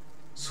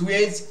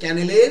 Suez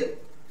ক্যানেলের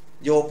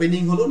যে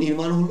ওপেনিং হলো,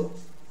 নির্মাণ হলো।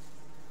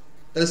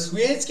 তাহলে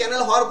সুয়েজ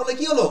ক্যানেল হওয়ার ফলে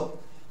কি হলো?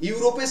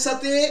 ইউরোপের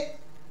সাথে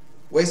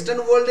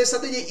ওয়েস্টার্ন ওয়ার্ল্ডের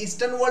সাথে যে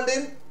ইস্টার্ন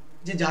ওয়ার্ল্ডের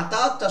যে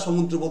যাতায়াতটা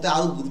সমুদ্রপথে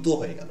আরো দ্রুত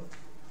হয়ে গেল,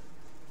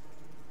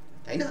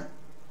 তাই না?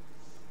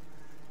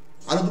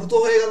 আরো দ্রুত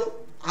হয়ে গেল,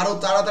 আরো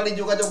তাড়াতাড়ি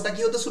যোগাযোগটা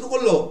কি হতে শুরু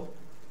করলো।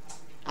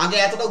 আগে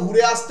এতটা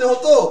ঘুরে আসতে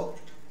হতো,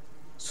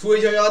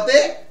 সুয়েজ হওয়াতে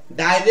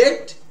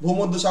ডাইরেক্ট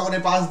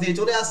ভূমধ্যসাগরের পাশ দিয়ে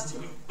চলে আসছে,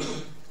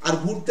 আর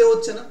ঘুরতে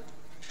হচ্ছে না।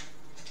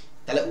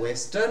 তাহলে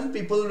ওয়েস্টার্ন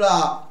পিপলরা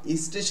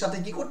ইস্টের সাথে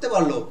কি করতে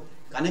পারলো,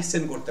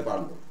 কানেকশন করতে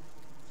পারলো,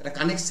 এটা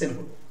কানেকশন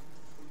হলো।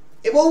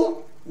 এবং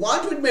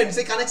ওয়ার্ল্ড হুইটম্যান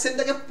সেই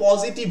কানেকশনটাকে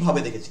পজিটিভ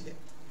ভাবে দেখেছিলেন।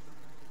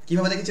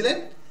 কিভাবে দেখেছিলেন,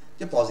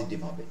 যে পজিটিভ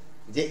ভাবে,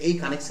 যে এই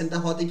কানেকশনটা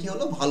হওয়াতে কি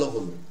হলো, ভালো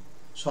হলো,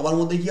 সবার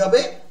মধ্যে কি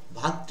হবে,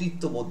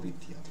 ভ্রাতৃত্ববোধ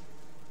বৃদ্ধি হবে,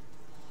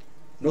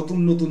 নতুন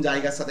নতুন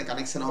জায়গার সাথে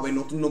কানেকশন হবে,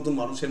 নতুন নতুন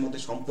মানুষের মধ্যে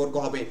সম্পর্ক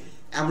হবে,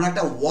 আমরা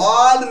একটা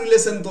ওয়ার্ল্ড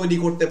রিলেশন তৈরি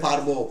করতে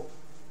পারবো।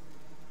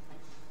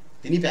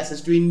 তিনি প্যাসেজ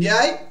টু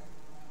ইন্ডিয়ায়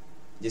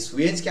যে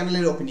সুয়েজ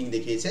ক্যানেলের ওপেনিং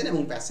দেখিয়েছেন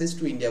এবং প্যাসেজ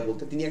টু ইন্ডিয়া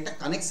বলতে তিনি একটা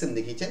কানেকশন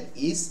দেখিয়েছেন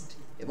ইস্ট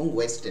এবং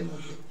ওয়েস্টের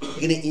মধ্যে।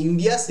 এখানে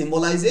ইন্ডিয়া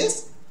সিম্বলাইজেস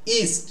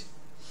ইস্ট।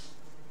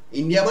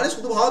 ইন্ডিয়া মানে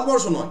শুধু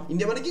ভারতবর্ষ নয়,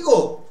 ইন্ডিয়া মানে কি গো,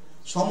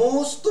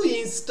 সমস্ত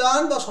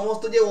ইস্টার্ন বা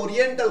সমস্ত যে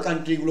ওরিয়েন্টাল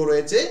কান্ট্রিগুলো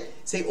রয়েছে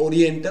সেই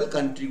ওরিয়েন্টাল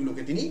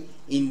কান্ট্রিগুলোকে তিনি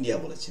ইন্ডিয়া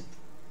বলেছেন।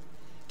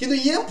 কিন্তু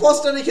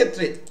ফস্টারের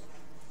ক্ষেত্রে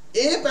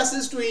এ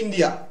প্যাসেজ টু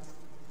ইন্ডিয়া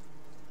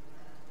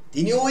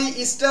তিনি ওই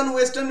ইস্টার্ন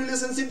ওয়েস্টার্ন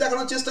রিলেশনশিপ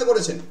দেখানোর চেষ্টা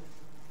করেছেন।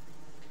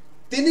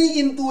 তিনি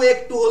কিন্তু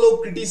একটু হলেও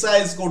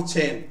ক্রিটিসাইজ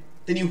করছেন,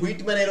 তিনি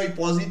হুইটম্যানের ওই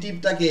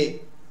পজিটিভটাকে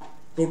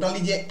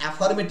টোটালি যে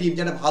অ্যাফার্মেটিভ,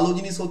 যেটা ভালো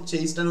জিনিস হচ্ছে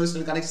ইস্টার্ন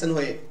ওয়েস্টার্ন কানেকশন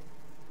হয়ে,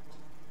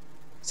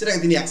 সেটাকে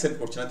তিনি অ্যাকসেপ্ট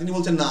করছেন না। তিনি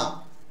বলছেন না,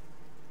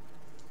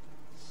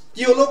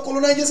 কি হলো,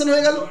 কলোনাইজেশন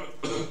হয়ে গেল।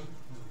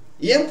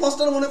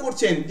 ফস্টার মনে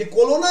করছেন যে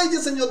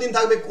কলোনাইজেশন যতদিন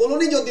থাকবে,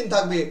 কলোনি যতদিন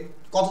থাকবে,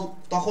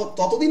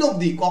 ততদিন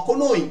অবধি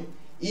কখনোই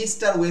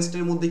ইস্ট আর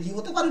ওয়েস্টের মধ্যে কি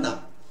হতে পারে না,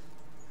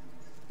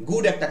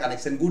 গুড একটা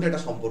কানেকশন, গুড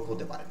একটা সম্পর্ক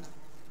হতে পারে না।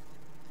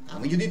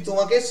 আমি যদি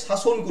তোমাকে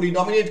শাসন করি,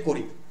 ডমিনেট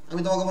করি,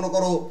 আমি তোমাকে মনে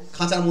করো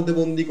খাঁচার মধ্যে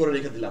বন্দি করে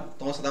রেখে দিলাম,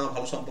 তোমার সাথে আমার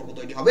ভালো সম্পর্ক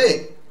তৈরি হবে,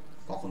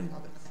 কখনোই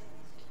হবে না।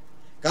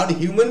 কারণ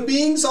হিউম্যান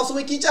বিইং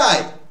সবসময় কি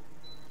চায়,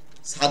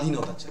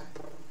 স্বাধীনতা চায়।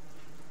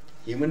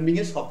 হিউম্যান বিইং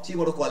এর সবচেয়ে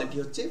বড় কোয়ালিটি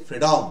হচ্ছে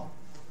ফ্রিডম।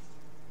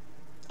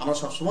 আমরা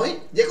সবসময়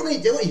যে কোনো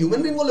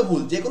হিউম্যান বিইং বলে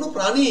ভুল, যে কোনো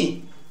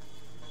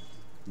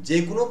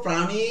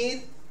প্রাণীর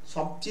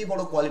সবচেয়ে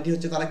বড় কোয়ালিটি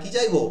হচ্ছে তারা কি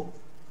চাইবো,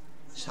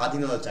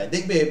 স্বাধীনতা চায়।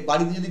 দেখবে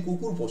বাড়িতে যদি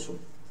কুকুর পোষো,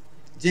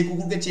 যে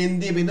কুকুরকে চেন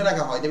দিয়ে বেঁধে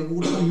রাখা হয়, দেখবে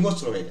কুকুরটা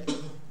হিংস্র হয়ে যায়,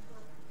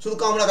 শুধু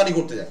কামড়াকানি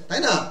করতে যায়, তাই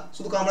না,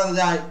 শুধু কামড়াতে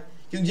যায়।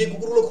 কিন্তু যে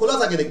কুকুরগুলো খোলা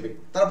থাকে দেখবে,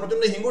 তারা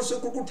প্রচন্ড হিংস্র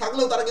কুকুর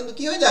থাকলেও তারা কিন্তু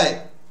কি হয়ে যায়,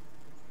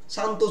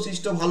 শান্ত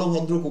শিষ্ট ভালো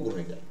ভদ্র কুকুর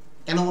হয়ে যায়।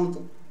 কেন বলতো,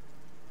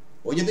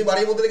 ওই যে তুমি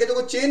বাড়ির মধ্যে রেখেছো,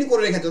 চেন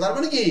করে রেখেছো, তার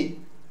মানে কি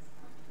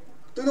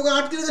তুমি তোকে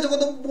আটকে রেখেছো,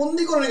 কত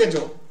বন্দি করে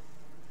রেখেছো।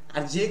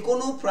 আর যে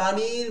কোনো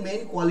প্রাণীর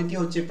মেইন কোয়ালিটি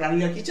হচ্ছে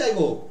প্রাণীরা কি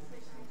চাইবো,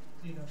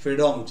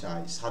 ফ্রিডম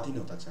চায়,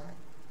 স্বাধীনতা চায়,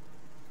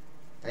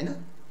 তাই না।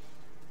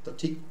 তো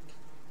ঠিক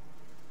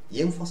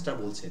ফস্টার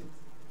বলছেন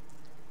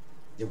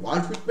যে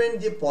ওয়ার্ল্ড হুইটম্যান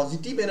যে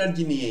পজিটিভ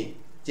এনার্জি নিয়ে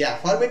যে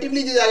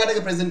অ্যাফার্মেটিভলি যে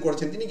জায়গাটাকে প্রেজেন্ট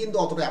করেছেন, তিনি কিন্তু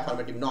অতটা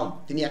অ্যাফার্মেটিভ নন।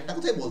 তিনি একটা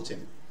কথাই বলছেন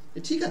যে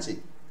ঠিক আছে,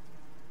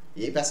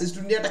 এই প্যাসেজ টু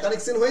ইন্ডিয়া একটা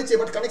কানেকশন হয়েছে,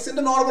 বাট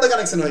কানেকশনটা নড়বড়ে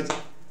কানেকশন হয়েছে,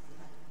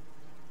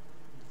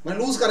 মানে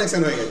লুজ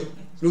কানেকশন হয়ে গেছে।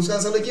 লুজ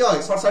কানেকশন হলে কি হয়,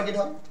 শর্ট সার্কিট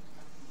হয়।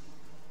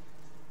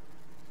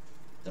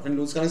 যখন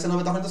লুজ কানেকশন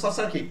হবে তখন তো শর্ট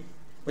সার্কিট।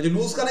 বলছে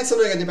লুজ কানেকশন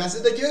হয়ে গেছে,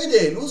 প্যাসেজটা কি হয়ে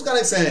গেছে, লুজ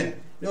কানেকশন,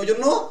 ওই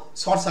জন্য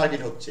শর্ট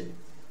সার্কিট হচ্ছে।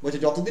 বলছে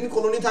যতদিন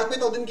কলোনি থাকবে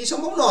ততদিন কি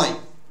সম্ভব নয়,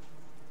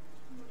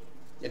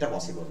 এটা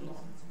পসিবল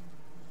নয়।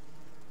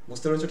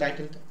 বুঝতে পেরেছো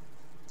টাইটেলটা,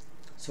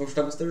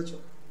 সোর্সটা বুঝতে পেরেছো।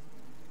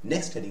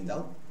 নেক্সট হেডিং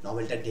দাও,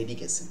 নভেলটা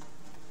ডেডিকেশন।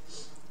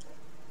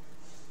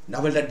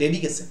 নভেলটা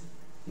ডেডিকেশন,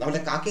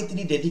 নভেলটা কাকে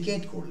তিনি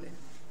ডেডিকেট করলেন,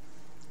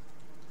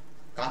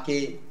 কাকে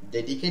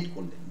ডেডিকেট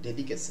করলেন,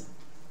 ডেডিকেশন।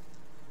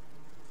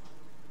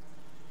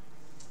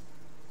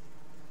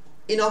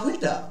 এই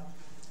নভেলটা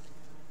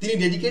তিনি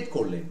ডেডিকেট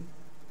করলেন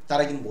তার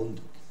একজন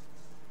বন্ধু,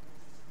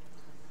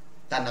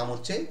 তার নাম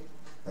হচ্ছে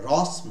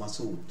রস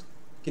মাসুদ।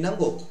 কি নাম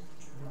গো,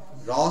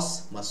 রস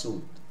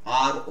মাসুদ,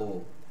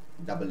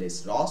 ROSS,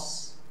 রস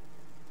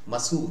মাসুদ,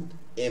 MASOOD,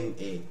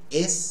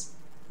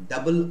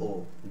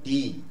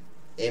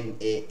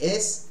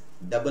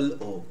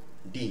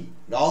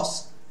 রস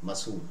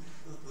মাসুদ।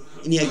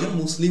 ইনি একজন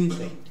মুসলিম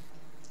ফ্রেন্ড,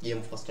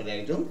 ফস্টারের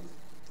একজন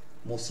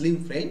মুসলিম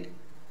ফ্রেন্ড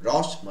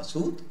রস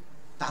মাসুদ,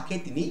 তাকে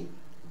তিনি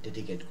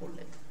ডেডিকেট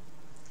করলেন।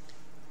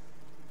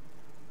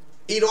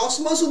 এই রস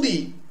মাসুদি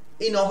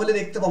এই নভেলে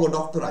দেখতে পাবো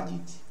ডক্টর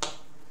আজিজ।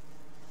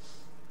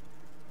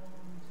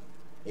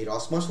 এই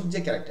রস মাসুদ যে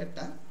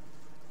ক্যারেক্টারটা,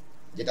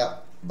 যেটা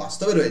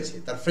বাস্তবে রয়েছে,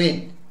 তার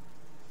ফ্রেন্ড,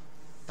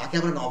 তাকে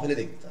আমরা নভেলে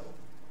দেখতে পাবো।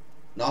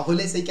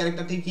 নভেলে সেই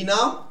ক্যারেক্টারটির কি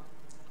নাম,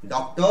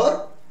 ডক্টর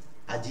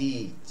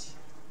আজিজ।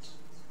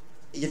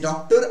 এই যে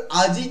ডক্টর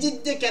আজিজের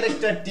যে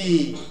ক্যারেক্টারটি,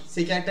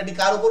 সেই ক্যারেক্টারটি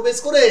কার উপর বেস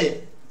করে,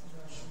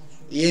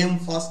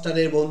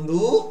 ফস্টারের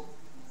বন্ধু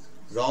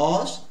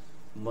রস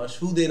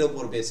মাসুদের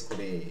উপর বেস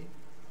করে।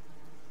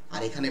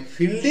 আর এখানে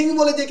ফিল্ডিং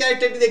বলে যে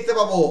ক্যারেক্টারটি দেখতে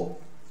পাবো,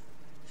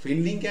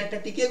 ফিল্ডিং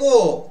ক্যারেক্টারটি কে গো,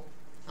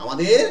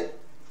 আমাদের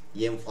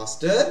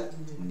ফস্টার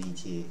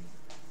নিজে।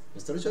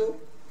 বুঝতে পেরেছো,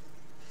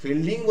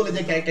 ফিল্ডিং বলে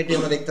যে ক্যারেক্টারটি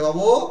আমরা দেখতে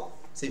পাবো,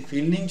 সেই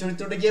ফিল্ডিং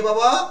চরিত্রটা কে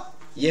বাবা,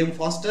 এম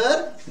ফস্টার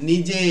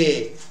নিজে।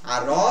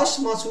 আর রস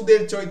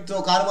মাসুদের চরিত্র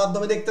কার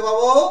মাধ্যমে দেখতে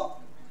পাবো?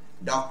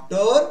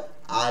 ডক্টর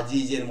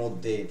আজিজের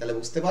মধ্যে। তাহলে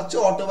বুঝতে পারছো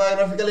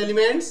অটোবায়োগ্রাফিক্যাল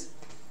এলিমেন্টস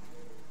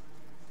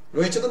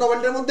রয়েছে তো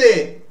নভেলটার মধ্যে।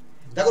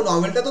 দেখো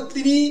নভেলটা তো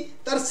তিনি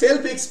তার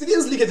সেলফ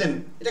এক্সপিরিয়েন্স লিখেছেন,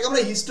 এটাকে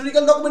আমরা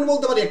হিস্টোরিক্যাল ডকুমেন্ট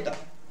বলতে পারি একটা।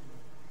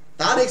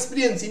 তার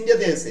এক্সপিরিয়েন্স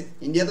ইন্ডিয়াতে এসে,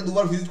 ইন্ডিয়াতে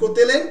দুবার ভিজিট করতে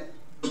এলেন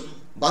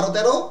 12,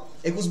 13,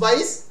 21,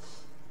 22।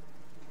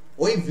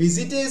 ওই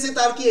ভিজিটে এসে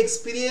তার কি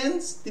এক্সপিরিয়েন্স,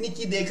 তিনি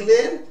কি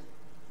দেখলেন,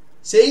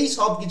 সেই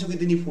সব কিছুকে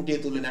তিনি ফুটিয়ে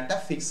তুললেন একটা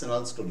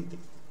ফিকশনাল স্টোরিতে।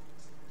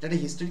 এটা একটা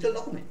হিস্টোরিক্যাল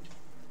ডকুমেন্ট।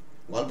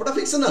 গল্পটা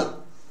ফিকশনাল,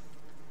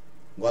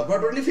 গল্পটা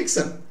টোটালি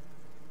ফিকশন,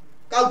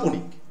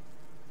 কাল্পনিক,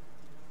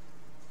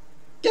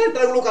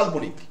 ক্যারেক্টারগুলো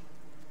কাল্পনিক,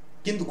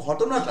 কিন্তু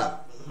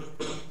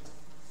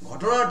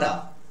ঘটনাটা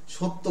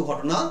সত্য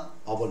ঘটনা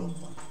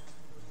অবলম্বন,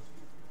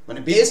 মানে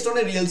based on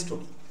a real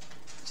story.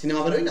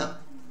 Cinema বেরোয় না,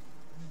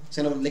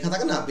 সিনেমা লেখা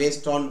থাকে না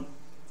বেসড অন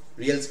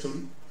রিয়েল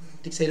স্টোরি,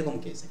 ঠিক সেই রকম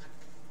কেস এখানে।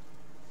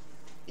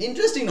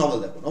 Interesting novel.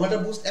 দেখো নভেলটা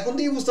এখন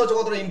থেকেই বুঝতে পারছো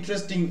কতটা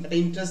ইন্টারেস্টিং, একটা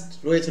ইন্টারেস্ট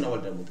রয়েছে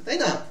নভেলটার মধ্যে, তাই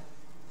না?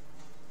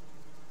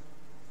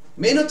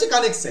 মেন হচ্ছে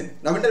কানেকশন।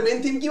 নভেলটার মেন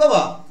থিম কি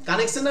বাবা?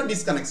 কানেকশন আর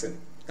ডিসকানেকশন,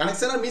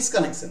 কানেকশন আর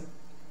মিসকানেকশন,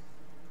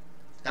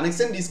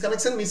 কানেকশন,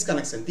 ডিসকানেকশন,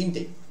 মিসকানেকশন,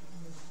 তিনটে।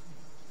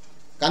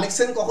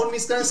 কানেকশন কখন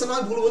মিসকানেকশন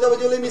হয়? ভুল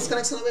বোঝাবুঝি হলে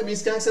মিসকানেকশন হবে,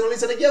 মিসকানেকশন হলে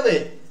সেটা কি হবে?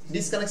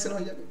 ডিসকানেকশন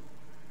হয়ে যাবে।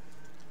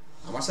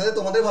 আমার সাথে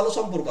তোমাদের ভালো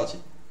সম্পর্ক আছে,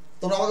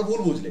 তোমরা আমাকে ভুল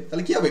বুঝলে,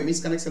 তাহলে কি হবে?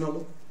 মিসকানেকশন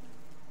হলো।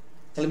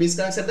 তাহলে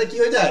মিসকানেকশনটা কি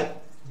হয়ে যায়?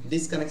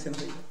 ডিসকানেকশন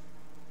হয়ে যায়,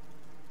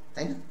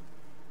 তাই না?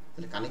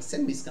 তাহলে কানেকশন,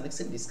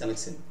 মিসকানেকশন,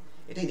 ডিসকানেকশন,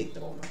 এটাই দেখতে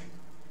পাবো না,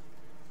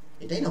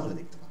 এটাই না হলে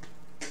দেখতে পাবো।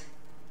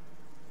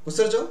 বুঝতে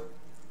পেরেছো?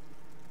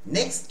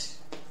 নেক্সট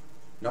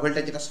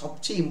নভেলটা যেটা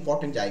সবচেয়ে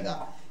ইম্পর্টেন্ট জায়গা,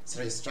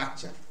 সেটা হচ্ছে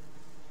স্ট্রাকচার।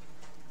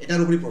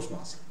 এটার উপরই প্রশ্ন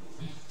আসে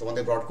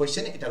তোমাদের ব্রড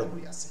কোয়েশ্চেন, এটার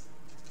উপরই আসে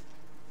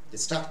যে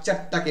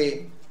স্ট্রাকচারটাকে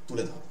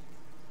তুলে ধরো।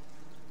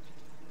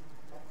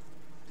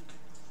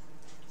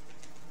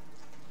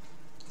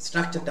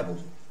 স্ট্রাকচারটা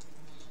বুঝো।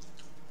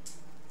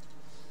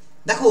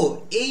 দেখো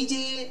এই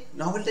যে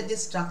নভেলটার যে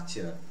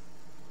স্ট্রাকচার,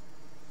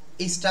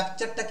 এই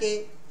স্ট্রাকচারটাকে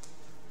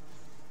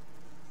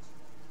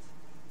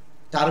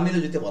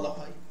টার্মিনোলজিতে বলা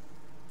হয়,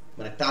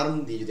 মানে টার্ম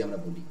দিয়ে যদি আমরা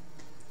বলি,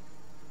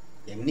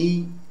 এমনি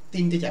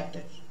 3টে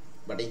চ্যাপ্টার,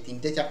 বাট এই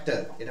 3টে চ্যাপ্টার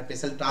এটা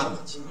স্পেশাল টার্ম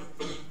আছে,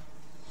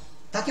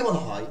 তাকে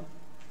বলা হয়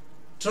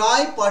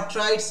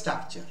ট্রাইপার্ট্রাইড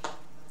স্ট্রাকচার।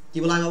 কি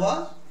বলা হয় বাবা?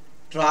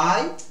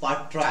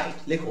 ট্রাইপার্ট্রাইড।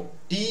 লেখো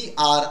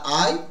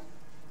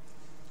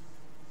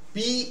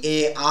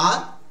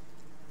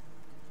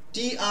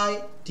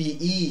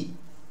TRIPARTITE,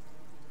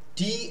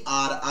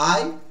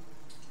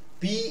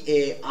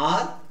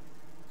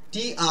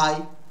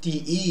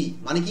 TRIPARTITE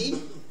মানে কি?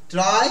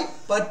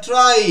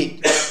 ট্রাইপার্ট্রাইড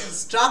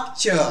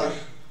স্ট্রাকচার।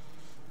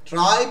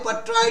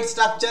 ট্রাইপার্ট্রাইড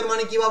স্ট্রাকচার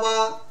মানে কি বাবা?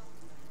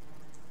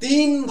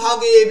 3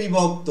 ভাগে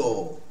বিভক্ত।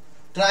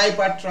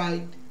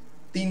 ট্রাইপার্ট্রাইড,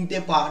 3টে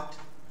পার্ট।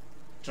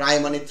 ট্রাই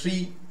মানে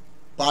 3,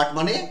 পার্ট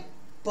মানে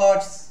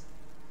পার্টস।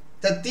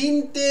 তা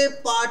 3টে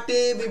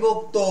পার্টে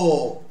বিভক্ত।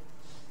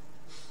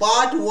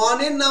 পার্ট 1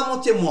 এর নাম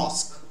হচ্ছে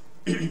মস্ক।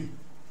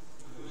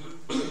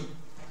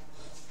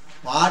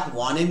 পার্ট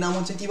 1 এর নাম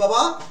হচ্ছে কি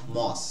বাবা?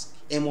 মস্ক,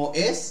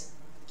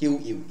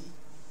 MOSQUE।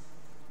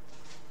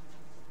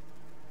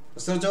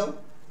 বুঝতে পেরেছো?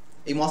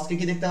 এই মস্কে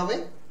কি দেখতে হবে?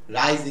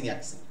 Rising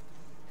action.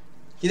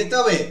 কি দেখতে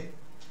হবে?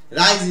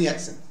 Rising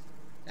action.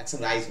 অ্যাকশন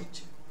রাইজ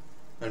হচ্ছে,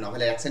 মানে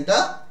নভেলের অ্যাকশনটা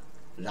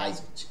রাইজ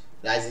হচ্ছে,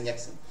 রাইজিং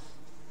অ্যাকশন।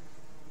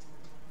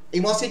 এই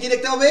মস্কে কি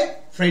দেখতে হবে?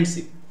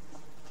 ফ্রেন্ডশিপ।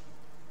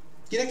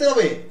 কি দেখতে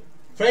হবে?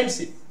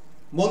 ফ্রেন্ডশিপ।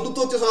 বন্ধুত্ব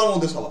হচ্ছে সবার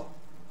মধ্যে, সবার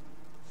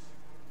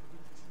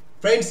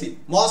ফ্রেন্ডশিপ।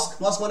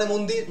 মস্ক মানে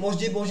মন্দির,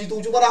 মসজিদ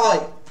উঁচু করা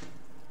হয়,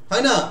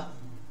 হয় না?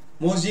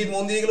 মসজিদ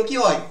মন্দির এগুলো কি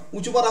হয়?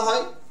 উঁচু করা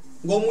হয়,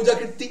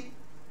 গৌমুজাকৃতি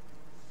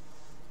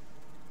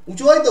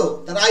উঁচু হয় তো।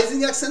 Rising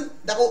action.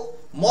 দেখো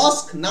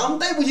মস্ক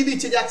নামটাই বুঝিয়ে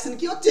দিচ্ছে যে অ্যাকশন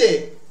কি হচ্ছে?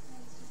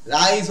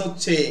 রাইজ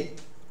হচ্ছে।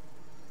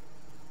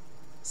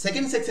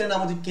 সেকেন্ড সেকশনের নাম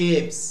হচ্ছে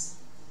কেভস।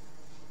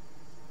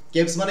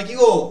 কেভস মানে কি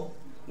গো?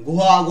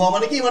 গুহা। গুহা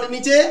মানে কি? মানে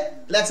নিচে।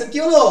 অ্যাকশন কি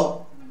হলো?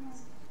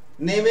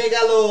 নেমে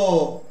গেল।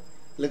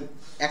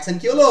 অ্যাকশন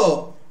কি হলো?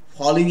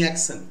 Falling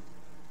action.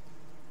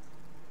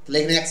 তাহলে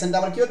এখানে অ্যাকশনটা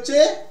আবার কি হচ্ছে?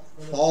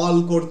 ফল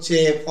করছে,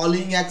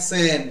 ফলিং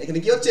অ্যাকশন। এখানে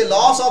কি হচ্ছে?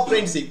 Loss of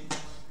friendship.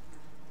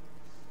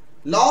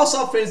 Loss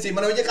of friendship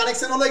মানে ওই যে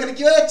কানেকশন হলো, এখানে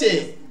কি হয়ে যাচ্ছে?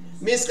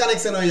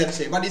 মিসকানেকশন হয়ে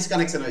যাচ্ছে বা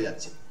ডিসকানেকশন হয়ে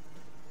যাচ্ছে।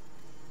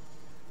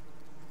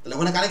 তাহলে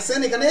ওখানে কানেকশন,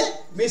 এখানে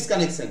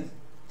মিসকানেকশন।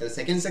 তাহলে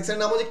সেকেন্ড সেকশনের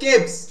নাম হচ্ছে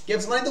কেভস।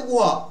 কেভস মানে তো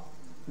গুহা,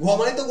 গুহা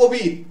মানে তো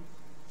গভীর,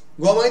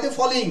 গুহা মানে তো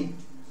ফলিং।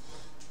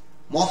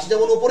 মস্ক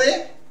যেমন উপরে,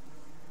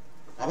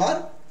 আবার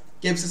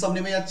কেভসে সব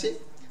নেমে যাচ্ছে।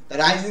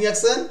 Rising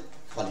action,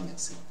 falling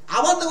action.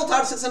 আবার দেখো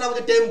থার্ড সেকশন নাম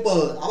হচ্ছে টেম্পল।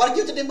 আবার কি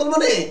হচ্ছে? টেম্পল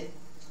মানে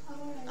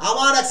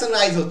আবার অ্যাকশন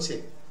রাইজ হচ্ছে।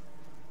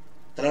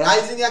 তাহলে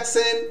রাইজিং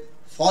অ্যাকশন,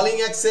 ফলিং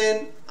অ্যাকশন,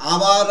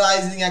 আবার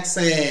রাইজিং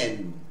অ্যাকশন।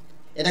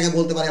 এটাকে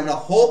বলতে পারি আমরা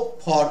হোপ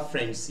ফর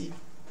ফ্রেন্ডশিপ।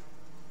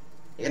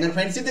 এখানে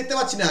ফ্রেন্ডশিপ দেখতে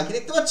পাচ্ছি না, কি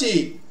দেখতে পাচ্ছি?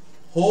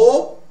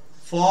 Hope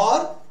for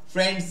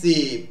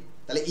friendship.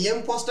 তাহলে এম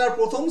ফস্টার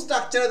প্রথম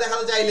স্ট্রাকচারে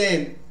দেখাতে চাইলেন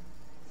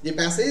যে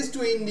প্যাসেজ টু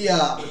ইন্ডিয়া,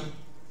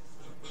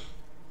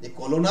 যে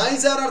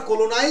কলোনাইজার আর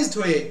কলোনাইজড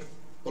হয়ে,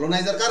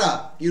 কলোনাইজার কারা?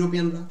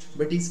 ইউরোপিয়ানরা,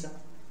 ব্রিটিশরা।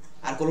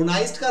 আর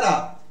কলোনাইজড কারা?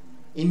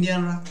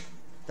 ইন্ডিয়ানরা।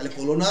 তাহলে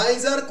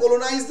কলোনাইজার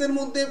কলোনাইজদের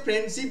মধ্যে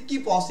ফ্রেন্ডশিপ কি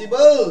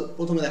পসিবল?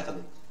 প্রথমে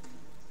দেখাবে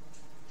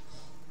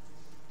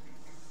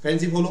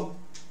ফ্রেন্ডশিপ হলো।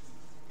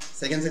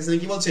 সেকেন্ড সেকশনে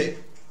কি বলছে?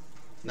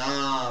 না,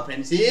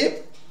 ফ্রেন্ডশিপ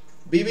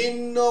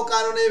বিভিন্ন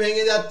কারণে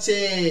ভেঙে যাচ্ছে।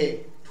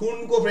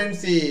 ঠুনকো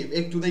ফ্রেন্ডশিপ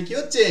একটুতে কি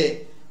হচ্ছে?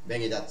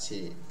 ভেঙে যাচ্ছে।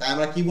 তাই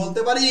আমরা কি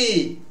বলতে পারি?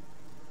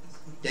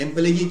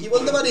 টেম্পলে গিয়ে কি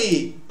বলতে পারি?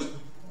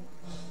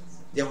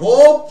 যে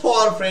হোপ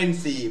ফর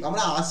ফ্রেন্ডশিপ,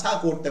 আমরা আশা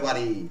করতে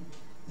পারি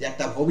যে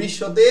একটা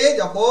ভবিষ্যতে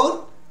যখন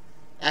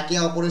একে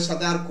অপরের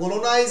সাথে আর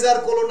কলোনাইজার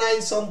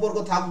কলোনাইজ সম্পর্ক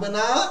থাকবে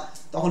না,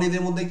 তখন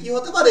এদের মধ্যে কি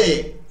হতে পারে?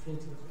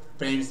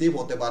 ফ্রেন্ডশিপ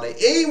হতে পারে।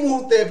 এই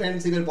মুহূর্তে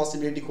ফ্রেন্ডশিপের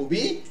পসিবিলিটি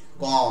খুবই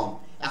কম।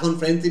 এখন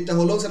ফ্রেন্ডশিপটা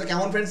হলো, সেটা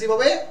কেমন ফ্রেন্ডশিপ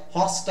হবে?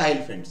 হস্টাইল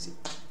ফ্রেন্ডশিপ,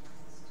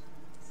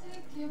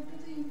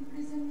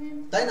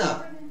 তাই না?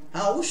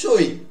 হ্যাঁ,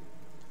 অবশ্যই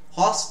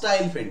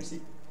হস্টাইল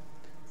ফ্রেন্ডশিপ,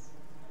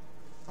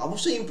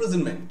 অবশ্যই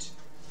ইমপ্রিজনমেন্ট,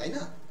 তাই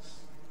না?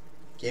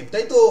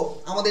 কেপটাই তো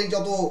আমাদের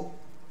যত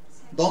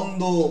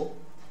দ্বন্দ্ব,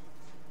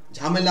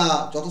 ঝামেলা,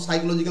 যত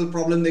সাইকোলজিক্যাল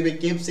প্রবলেম দেখবে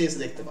কেপসে এসে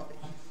দেখতে পাবে।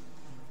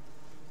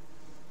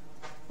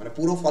 মানে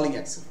পুরো ফলিং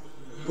অ্যাকশন,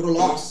 পুরো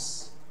লস,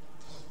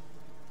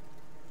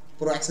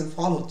 পুরো অ্যাকশন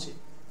ফল হচ্ছে,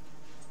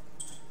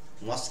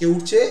 মস্কে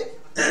উঠছে,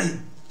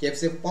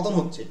 কেপসে পতন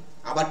হচ্ছে,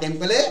 আবার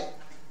টেম্পলে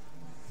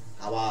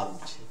আবার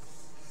উঠছে।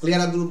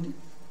 ক্লিয়ার? আর অব্দি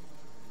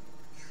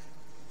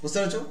বুঝতে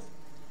পেরেছো?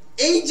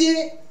 এই যে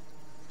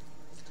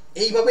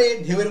এইভাবে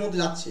ঢেউয়ের মধ্যে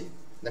যাচ্ছে,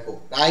 দেখো,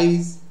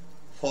 রাইজ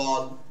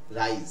ফল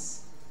রাইজ।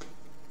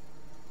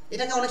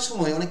 এটাকে অনেক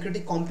সময় অনেক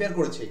ক্রিটিক কম্পেয়ার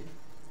করেছে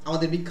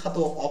আমাদের বিখ্যাত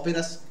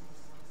অপেরা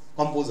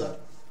কম্পোজার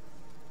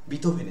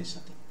বিথোভেনের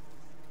সাথে।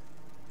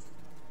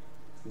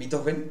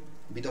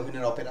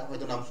 বিথোভেনের অপেরা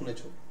হয়তো নাম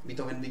শুনেছো।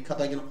 বিথোভেন বিখ্যাত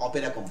একজন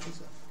অপেরা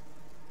কম্পোজার।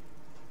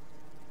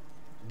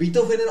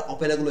 বিথোভেনের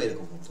অপেরাগুলো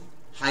এরকম হতো,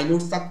 হাই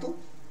নোটস থাকতো,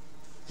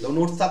 লো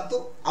নোটস থাকতো,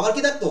 আবার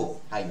কি থাকতো?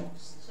 High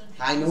notes.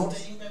 High notes,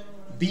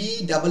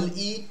 BEETHOVEN,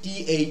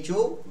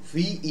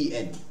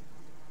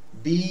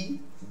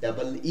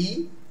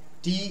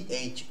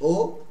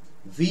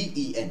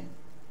 BEETHOVEN,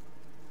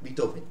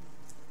 Beethoven.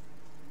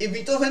 এই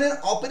বিথোভেনের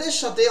অপেরার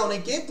সাথে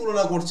অনেকে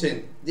তুলনা করছেন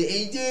যে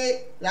এই যে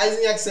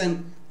rising action,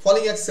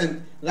 falling action,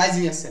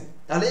 rising action,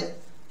 তাহলে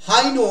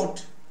হাই নোট,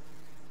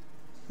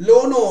 লো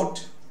নোট,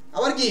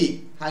 আবার কি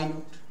হাই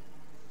নোট,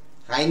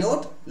 হাই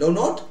নোট, লো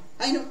নোট,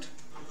 হাই নোট।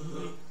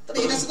 তাহলে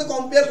এটার সাথে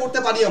কম্পেয়ার করতে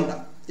পারি আমরা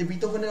যে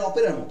বিথোভেনের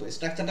অপেরার মতো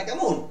স্ট্রাকচারটা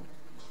কেমন?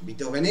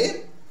 বিথোভেনের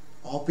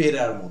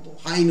অপেরার মতো,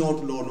 high note,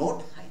 low note,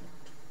 high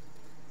note.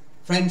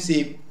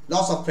 Friendship,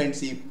 loss of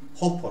friendship,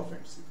 hope for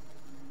friendship,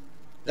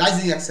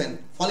 rising action,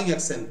 falling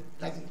action,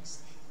 rising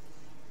action,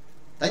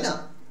 তাই না?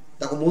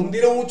 দেখো,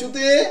 মন্দিরও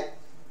উঁচুতে,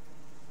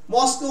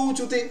 মস্কো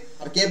উঁচুতে,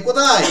 আর কেপ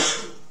কোথায়?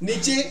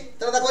 নিচে।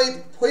 তাহলে দেখো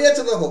হয়ে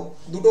যাচ্ছে, দেখো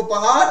দুটো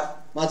পাহাড়,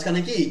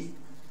 মাঝখানে কি?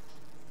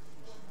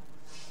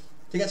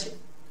 ঠিক আছে,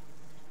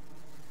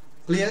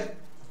 clear?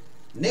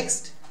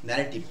 Next,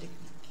 narrative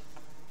technique,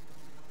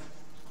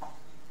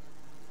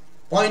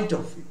 point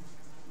of view.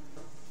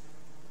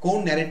 কোন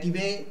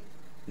ন্যারেটিভে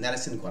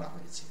ন্যারেশন করা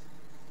হয়েছে,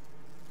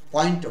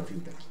 পয়েন্ট অফ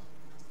ভিউটা কি?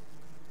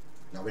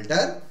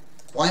 নভেলটার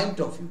পয়েন্ট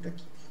অফ ভিউটা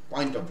কি?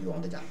 পয়েন্ট অফ ভিউ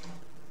আমাদের জানতে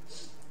হবে।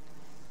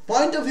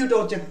 পয়েন্ট অফ ভিউটা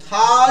হচ্ছে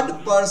থার্ড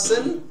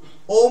পারসন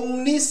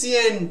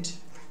ওমনিসিয়েন্ট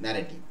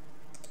ন্যারেটিভ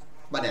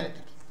বা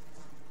ন্যারেটর।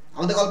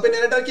 আমাদের গল্পের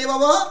ন্যারেটর কে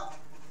বাবা?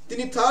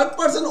 তিনি থার্ড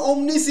পারসন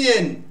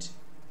ওমনিসিয়েন্ট,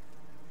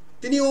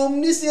 তিনি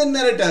ওমনিসিয়েন্ট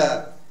ন্যারেটর।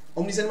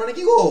 ওমনিসিয়েন্ট মানে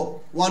কি গো?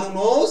 One who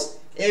knows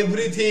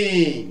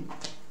everything,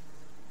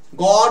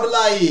 god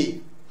like,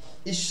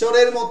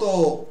 ঈশ্বরের মতো,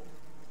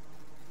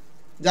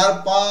 যার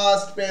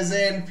পাস্ট,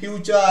 প্রেজেন্ট,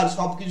 ফিউচার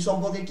সবকিছু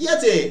সম্পর্কে কি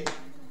আছে?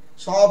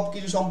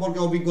 সবকিছু সম্পর্কে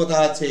অভিজ্ঞতা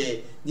আছে,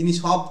 যিনি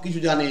সবকিছু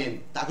জানেন,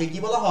 তাকে কি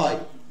বলা হয়?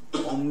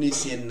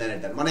 অমনিসিয়েন্ট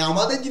ন্যারেটর। মানে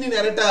আমাদের যিনি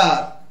ন্যারেটর,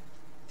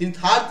 তিনি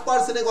থার্ড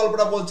পারসনে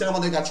গল্পটা বলছেন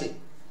আমাদের কাছে,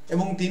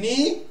 এবং তিনি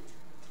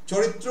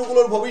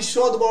চরিত্রগুলোর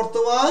ভবিষ্যৎ,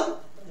 বর্তমান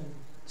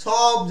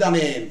সব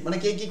জানেন। মানে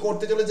কে কি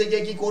করতে চলেছে, কে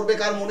কি করবে,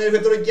 কার মনের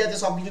ভেতরে কি আছে,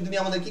 সবকিছু তিনি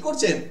আমাদের কি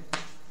করছেন?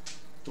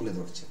 তুলে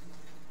ধরছেন।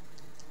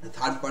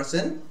 Third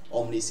person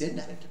অমনিসিয়েন্ট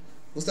narrator.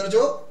 বুঝতে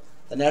পেরেছো?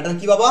 ন্যারেটর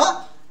কি বাবা?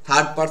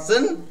 থার্ড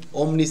পারসন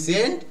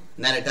অমনিসিয়েন্ট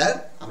ন্যারেটর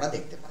আমরা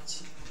দেখতে পাচ্ছি।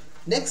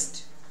 নেক্সট,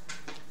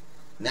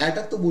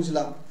 ন্যারেটর তো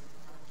বুঝলাম।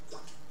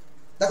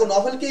 দেখো,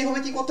 নভেলকে এইভাবে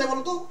কি করতে হয়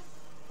বলতো?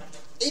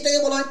 এইটাকে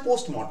বলা হয়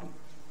পোস্টমর্টম।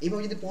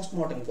 এইভাবে যদি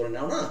পোস্টমর্টম করে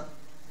নাও না,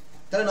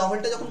 তাহলে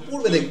নভেলটা যখন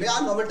পড়বে দেখবে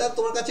আর নভেলটা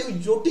তোমার কাছে ওই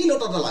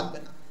জটিলতাটা লাগবে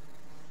না।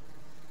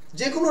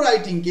 যে কোনো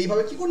রাইটিংকে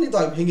এইভাবে কি করে নিতে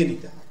হয়? ভেঙে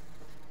নিতে হয়।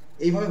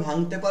 এইভাবে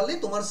ভাঙতে পারলে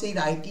তোমার সেই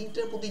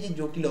রাইটিংটার প্রতি যে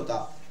জটিলতা,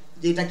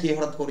 যে এটা কে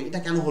হঠাৎ করে, এটা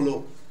কেন হলো,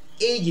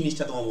 এই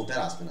জিনিসটা তোমার মধ্যে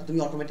আর আসবে না। তুমি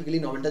অটোমেটিক্যালি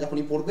নভেলটা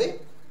যখনই পড়বে,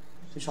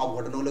 সব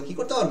ঘটনাগুলো কি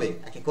করতে পারবে?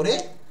 একে করে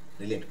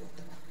রিলেট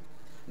করতে পারবে।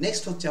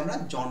 নেক্সট হচ্ছে আমরা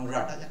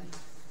জনরাটা জানি।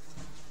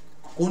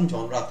 কোন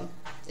জনরাতে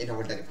এই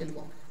নভেলটাকে ফেলবো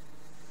আমরা?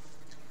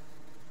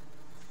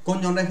 কোন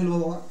জনরায় ফেলবো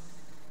বাবা?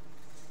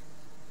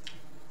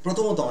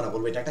 প্রথমত আমরা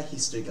বলবো এটা একটা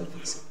হিস্টোরিক্যাল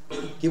ফিকশন।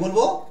 কি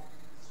বলবো?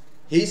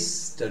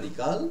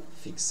 Historical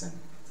fiction.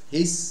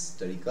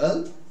 হিস্টোরিক্যাল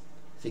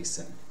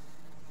ফিকশন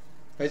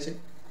হয়েছে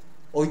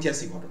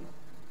ঐতিহাসিক ঘটনা।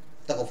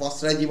 দেখো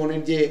ফস্টারের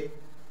জীবনের যে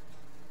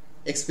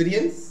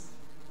এক্সপিরিয়েন্স,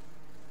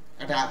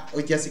 একটা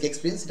ঐতিহাসিক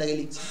এক্সপিরিয়েন্স, এটাকে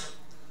লিখছে।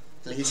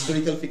 তাহলে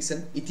হিস্টোরিক্যাল ফিকশন।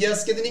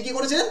 ইতিহাসকে তিনি কি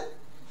করেছেন?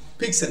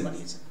 ফিকশন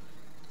বানিয়েছেন।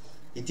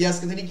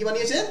 ইতিহাসকে তিনি কি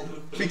বানিয়েছেন?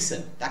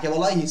 ফিকশন। তাকে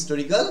বলা হয়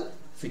হিস্টোরিক্যাল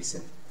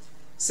ফিকশন।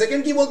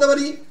 সেকেন্ড কি বলতে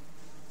পারি?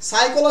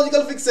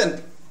 Psychological fiction.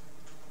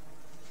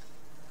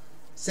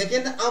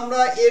 সেকেন্ড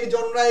আমরা এর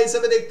জনরা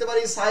হিসেবে দেখতে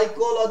পারি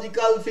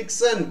সাইকোলজিক্যাল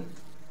ফিকশন।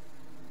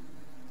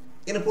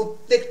 এখানে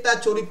প্রত্যেকটা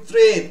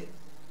চরিত্রের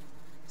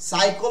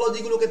সাইকোলজি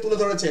গুলোকে তুলে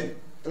ধরেছেন।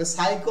 তাহলে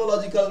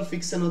সাইকোলজিক্যাল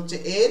ফিকশন হচ্ছে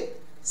এর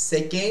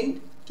সেকেন্ড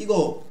কি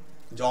গো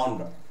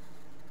জনরা।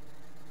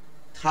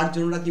 থার্ড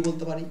জনরা কি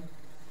বলতে পারি?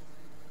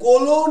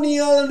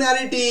 Colonial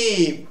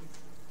narrative.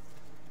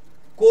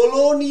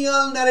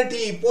 Colonial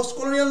narrative, post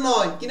colonial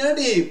নয়। কি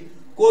ন্যারেটিভ?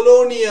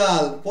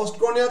 কলোনিয়াল। পোস্ট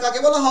কলোনিয়াল কাকে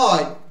বলা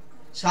হয়?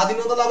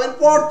 স্বাধীনতা লাভের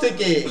পর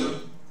থেকে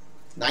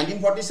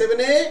 1947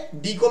 এ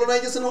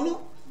ডিকলোনাইজেশন হলো,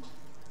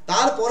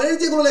 তারপরে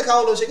যেগুলো লেখা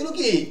হলো সেগুলো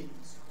কি?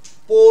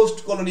 Post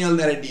colonial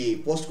narrative.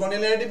 Post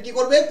colonial narrative কি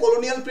করবে?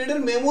 কলোনিয়াল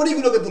পিরিয়ডের মেমোরি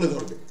গুলোকে তুলে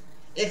ধরবে,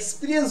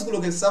 এক্সপিরিয়েন্স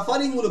গুলোকে,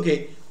 সাফারিং গুলোকে,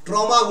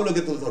 ট্রমা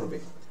গুলোকে তুলে ধরবে।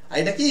 আর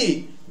এটা কি?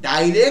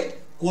 Direct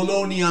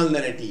colonial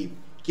narrative.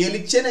 কে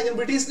লিখছেন? একজন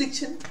ব্রিটিশ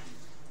লিখছেন।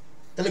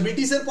 তাহলে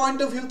ব্রিটিশের পয়েন্ট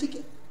অফ ভিউ থেকে,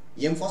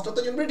 এম ফস্টার তো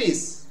একজন ব্রিটিশ,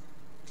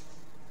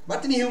 বাট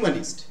তিনি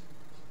হিউম্যানিস্ট।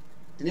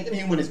 তিনি একজন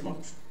হিউম্যানিস্ট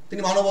মানুষ,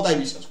 তিনি মানবতায়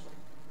বিশ্বাস করেন।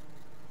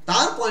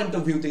 তার পয়েন্ট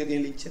অফ ভিউ থেকে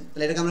তিনি লিখছেন।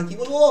 তাহলে এটাকে আমরা কি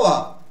বলবো বাবা?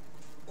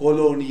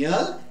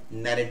 কলোনিয়াল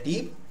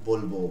ন্যারেটিভ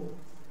বলবো।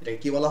 এটাকে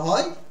কি বলা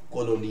হয়?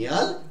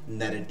 Colonial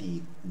narrative.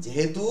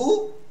 যেহেতু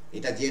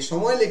এটা যে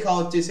সময় লেখা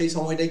হচ্ছে সেই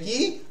সময়টা কি?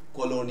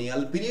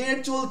 কলোনিয়াল পিরিয়ড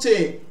চলছে।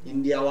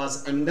 India was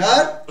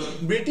under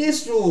British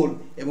rule.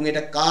 এবং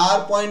এটা কার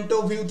পয়েন্ট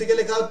অফ ভিউ থেকে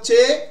লেখা হচ্ছে?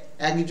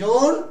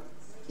 একজন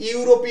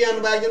ইউরোপিয়ান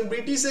বা একজন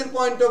ব্রিটিশের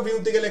পয়েন্ট অফ ভিউ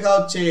থেকে লেখা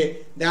হচ্ছে।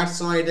 দ্যাটস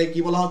ওয়াই এটা কি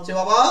বলা হচ্ছে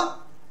বাবা?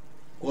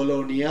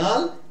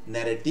 কলোনিয়াল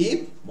ন্যারেটিভ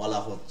বলা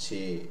হচ্ছে।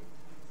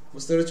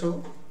 বুঝতে পেরেছো?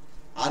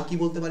 আর কি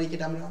বলতে পারি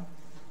এটা আমরা?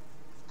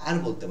 আর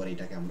বলতে পারি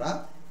এটাকে আমরা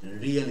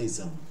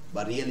রিয়েলিজম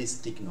বা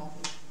রিয়েলিস্টিক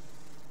নভেল,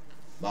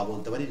 বা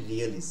বলতে পারি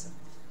রিয়েলিজম।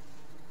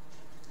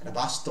 এটা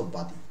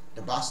বাস্তববাদী,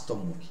 এটা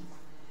বাস্তবমুখী।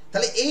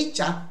 তাহলে এই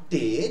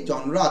চারটে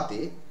জনরাতে,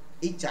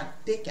 এই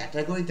চারটে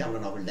ক্যাটাগরিতে আমরা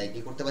নভেলটাকে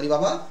কি করতে পারি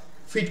বাবা?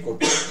 ফিট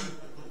করতে পারি।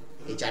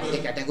 এই চারটে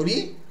ক্যাটাগরি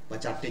বা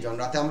চারটে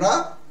জনরাতে আমরা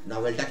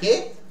নভেলটাকে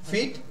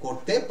ফিট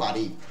করতে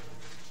পারি।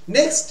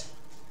 নেক্সট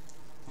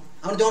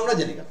আমরা জনরা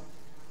জেনে গেলাম।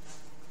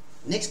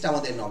 নেক্সট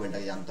আমাদের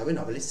নভেলটাকে জানতে হবে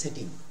নভেলের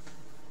সেটিং।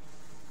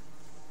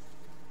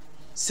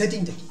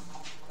 সেটিংটা কি?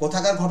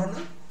 কোথাকার ঘটনা,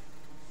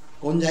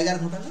 কোন জায়গার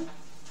ঘটনা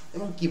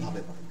এবং কিভাবে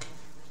ঘটনা।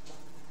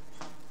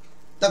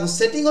 দেখো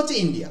সেটিং হচ্ছে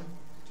ইন্ডিয়া।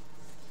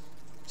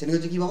 সেটিং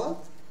হচ্ছে কি বাবা?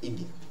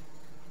 India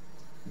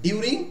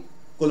during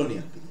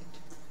colonial period.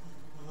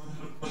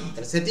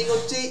 তাহলে সেটিং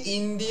হচ্ছে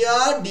ইন্ডিয়া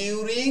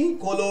ডিউরিং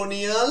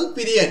কলোনিয়াল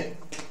পিরিয়ড।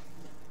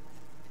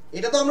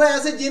 এটা তো আমরা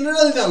অ্যাজ এ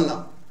জেনারেল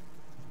জানলাম,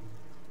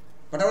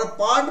 বাট আমরা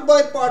পার্ট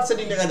বাই পার্ট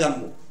সেটিংটাকে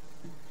জানবো।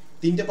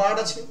 তিনটে পার্ট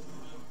আছে,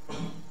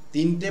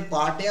 তিনটে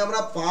পার্টে আমরা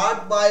পার্ট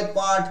বাই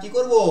পার্ট কি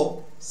করব?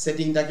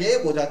 সেটিংটাকে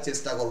বোঝার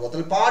চেষ্টা করব।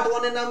 তাহলে পার্ট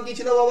 1 এর নাম কি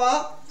ছিল বাবা?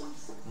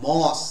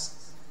 মস্ক।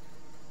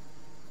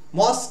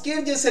 মস্কের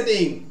যে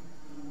সেটিং,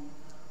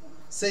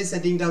 সেই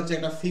সেটিংটা হচ্ছে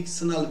একটা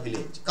ফিকশনাল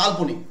ভিলেজ,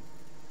 কাল্পনিক।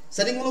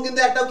 সেটিং গুলো কিন্তু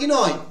একটাও কি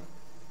নয়,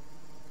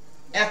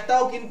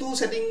 একটাও কিন্তু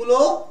সেটিং গুলো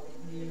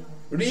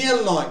রিয়েল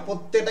নয়,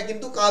 প্রত্যেকটা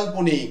কিন্তু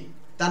কাল্পনিক।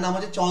 তার নাম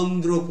হচ্ছে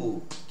চন্দ্রপুর।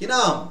 কি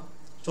নাম?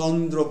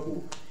 চন্দ্রপুর।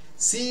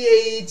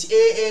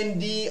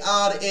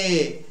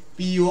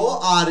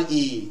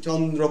 CHANDRAPORE,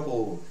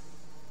 চন্দ্রপুর।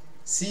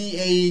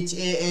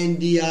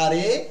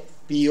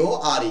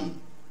 CHANDRAPORE।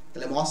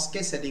 তাহলে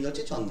মস্কের সেটিং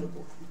হচ্ছে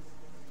চন্দ্রপুর।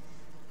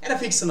 এটা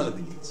ফিকশনাল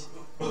ভিলেজ।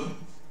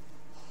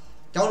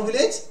 কেমন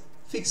ভিলেজ?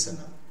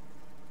 ফিকশনাল,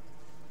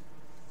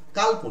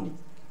 কাল্পনিক।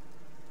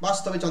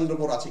 বাস্তবে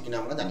চন্দ্রপুর আছে কিনা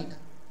আমরা জানি না,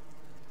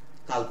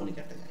 কাল্পনিক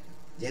একটা জায়গা।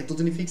 যেহেতু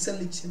তিনি ফিকশন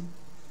লিখছেন,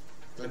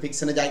 তাহলে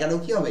ফিকশনের জায়গাটাও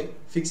কি হবে?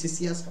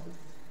 ফিক্সিসিয়াস হবে,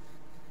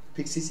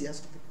 ফিক্সিসিয়াস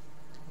হবে।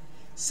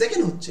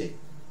 সেকেন্ড হচ্ছে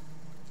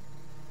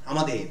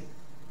আমাদের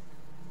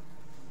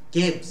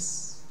কেভস।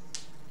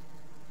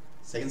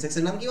 সেকেন্ড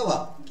সেকশনের নাম কি বাবা?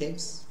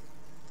 কেভস।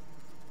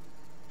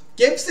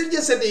 কেভসের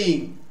যে সেটিং,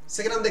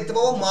 সেখানে আমরা দেখতে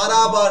পাবো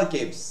মারাবার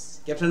কেভস।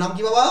 কেভসের নাম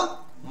কি বাবা?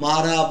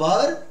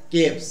 মারাবার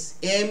caves.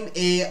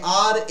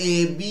 MARABAR,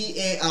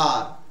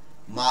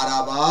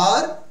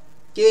 মারাবার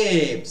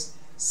caves.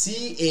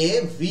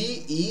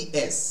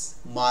 CAVES,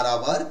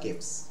 মারাবার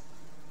caves.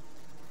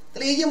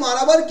 তাহলে এই যে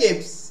মারাবার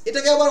কেভস,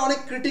 এটাকে আবার অনেক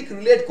ক্রিটিক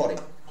রিলেট করে,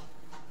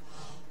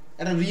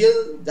 একটা রিয়েল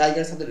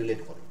জায়গার সাথে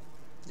রিলেট করে।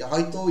 যে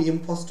হয়তো এম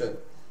ফস্টার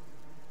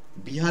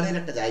বিহারের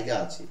একটা জায়গা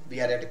আছে,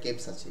 বিহারে একটা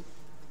কেভস আছে,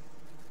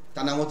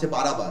 তার নাম হচ্ছে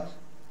বারাবার।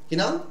 কি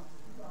নাম?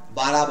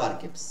 Barabar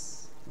caves.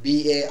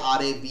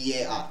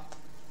 BARABAR,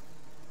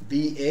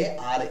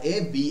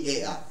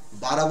 BARABAR,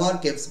 Barabar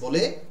caves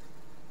বলে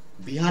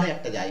বিহারে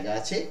একটা জায়গা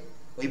আছে।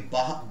 ওই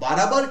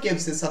বারাবার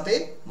কেভসের সাথে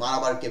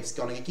মারাবার কেভসকে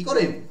অনেকে কি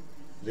করেন,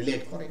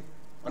 রিলেট করেন।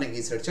 অনেক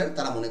রিসার্চার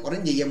তারা মনে করেন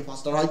যে এম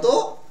ফস্টার হয়তো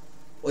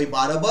ওই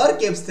বারাবার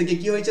কেভস থেকে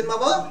কি হয়েছেন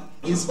বাবা,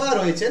 ইন্সপায়ার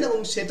হয়েছেন, এবং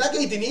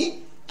সেটাকেই তিনি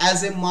অ্যাজ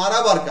এ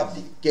মারাবার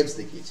কেভস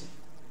দেখিয়েছেন।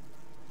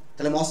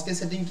 তাহলে মস্কের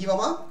সেটিং কি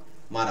বাবা,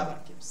 মারাবার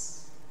কেভস।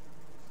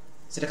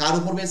 সেটা কার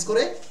উপর বেস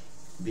করে,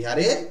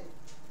 বিহারের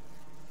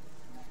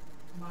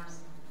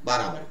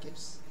বারাবার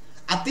কেভস।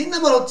 আর 3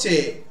 নাম্বার হচ্ছে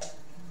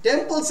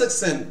টেম্পল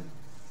সেকশন।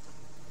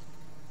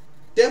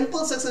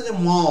 টেম্পল সেকশন যে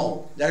মাও,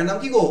 জায়গার নাম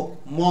কি গো,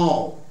 মাও,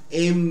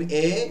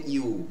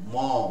 MAU,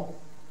 মাও।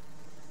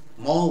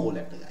 মাও বলে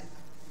একটা জায়গা,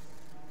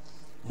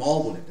 মাও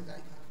বলে একটা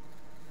জায়গা,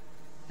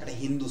 একটা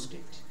হিন্দু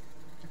স্টেট,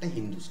 একটা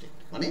হিন্দু স্টেট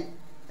মানে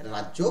একটা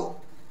রাজ্য,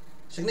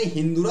 সেখানে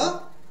হিন্দুরা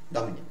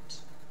ডমিনেন্ট,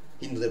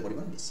 হিন্দুদের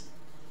পরিমাণ বেশি।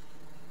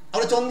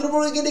 আমরা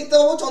চন্দ্রপুরে গিয়ে দেখতে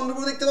পাবো,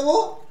 চন্দ্রপুরে দেখতে পাবো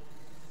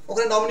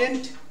ওখানে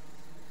ডমিনেন্ট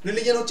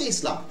রিলিজিয়ন হচ্ছে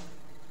ইসলাম।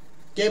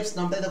 কেভস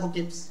নামটাই দেখো,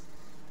 কেভস,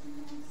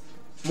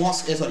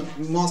 মস্ক, সরি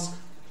মস্ক,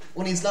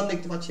 ওখানে ইসলাম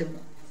দেখতে পাচ্ছি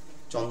আমরা।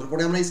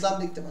 চন্দ্রপুরে আমরা ইসলাম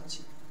দেখতে পাচ্ছি,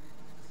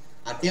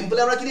 আর টেম্পলে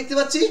আমরা কি দেখতে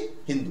পাচ্ছি,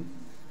 হিন্দু।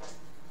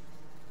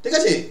 ঠিক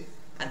আছে।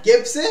 আর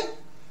কেভসে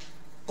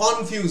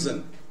কনফিউশন,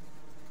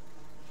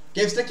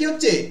 কেভসটা কি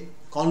হচ্ছে,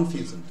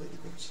 কনফিউশন তৈরি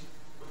করছে।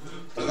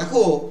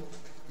 দেখো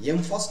এম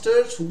ফস্টার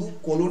শুধু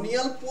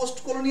কলোনিয়াল পোস্ট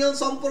কলোনিয়াল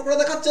সম্পর্কটা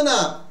দেখাচ্ছে না,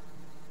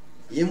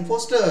 এম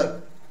ফস্টার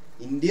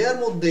ইন্ডিয়ার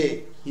মধ্যে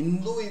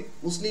হিন্দু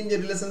মুসলিম যে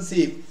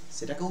রিলেশনশিপ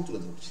সেটাকেও তুলে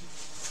ধরছে।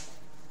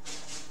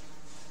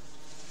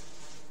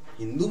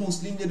 হিন্দু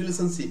মুসলিম যে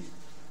রিলেশনশিপ,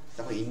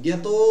 দেখো ইন্ডিয়া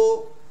তো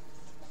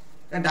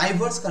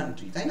ডাইভার্স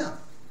কান্ট্রি, তাই না,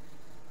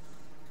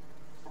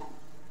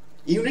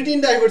 ইউনিটি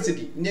ইন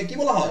ডাইভার্সিটি, ইন্ডিয়া কি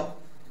বলা হয়,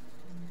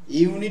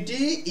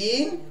 ইউনিটি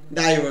ইন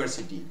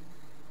ডাইভার্সিটি।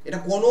 এটা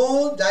কোনো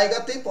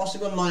জায়গাতেই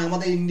পসিবল নয়,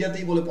 আমাদের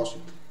ইন্ডিয়াতেই বলে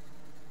পসিবল,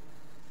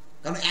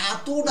 কারণ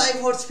এত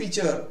ডাইভার্স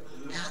ফিচার,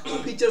 এত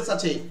ফিচার্স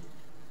আছে।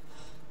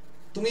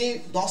 তুমি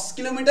 10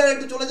 কিলোমিটার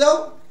একটু চলে যাও,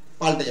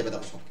 পাল্টে যাবে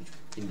দেখো সবকিছু।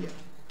 ইন্ডিয়া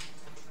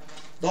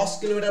 10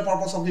 কিলোমিটার পর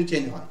পর সবকিছু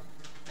চেঞ্জ হয়,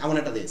 এমন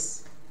একটা দেশ।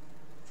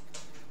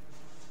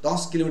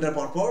 10 কিলোমিটার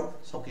পর পর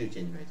সবকিছু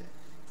চেঞ্জ হয়ে যায়।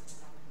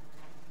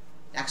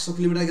 100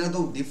 কিলোমিটার গেলে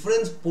তো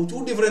ডিফারেন্স,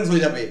 প্রচুর ডিফারেন্স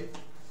হয়ে যাবে।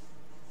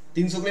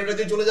 300 কিলোমিটার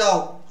যদি চলে যাও,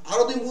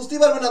 আরো তুমি বুঝতেই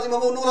পারবে না, তুমি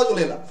ভাবো অন্য কোথাও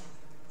চলে এলাম।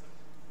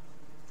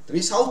 তুমি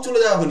সাউথ চলে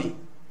যাও এখনই,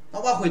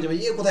 অবাক হয়ে যাবে,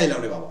 কোথায় এলাম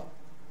রে বাবা,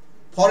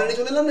 ফরেনে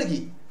চলে এলাম নাকি,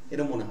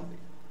 এরকম মনে হবে।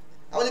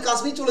 আবার যদি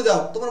কাশ্মীর চলে যাও,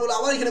 তোমার বলে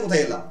আবার এখানে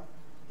কোথায় এলাম,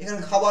 এখানে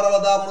খাবার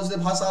আলাদা, মানুষদের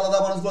ভাষা আলাদা,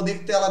 মানুষগুলো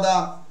দেখতে আলাদা।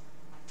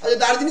 আর যদি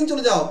দার্জিলিং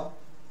চলে যাও,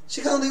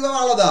 সেখানেও দেখবে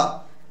আলাদা।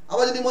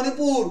 আবার যদি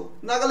মণিপুর,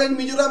 নাগাল্যান্ড,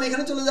 মিজোরাম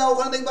এখানে চলে যাও,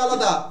 ওখানে দেখবে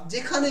আলাদা।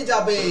 যেখানে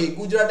যাবে,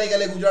 গুজরাটে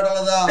গেলে গুজরাট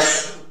আলাদা,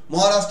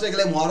 মহারাষ্ট্রে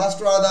গেলে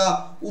মহারাষ্ট্র আলাদা,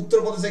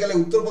 উত্তরপ্রদেশে গেলে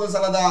উত্তরপ্রদেশ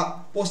আলাদা,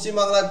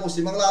 পশ্চিমবাংলায়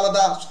পশ্চিমবাংলা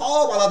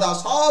আলাদা,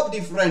 সব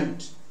ডিফারেন্ট,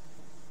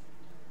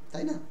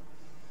 তাই না।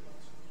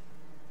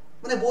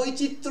 মানে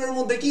বৈচিত্র্যের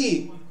মধ্যে কি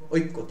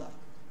ঐক্যতা,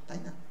 তাই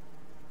না।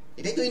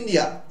 এটাই তো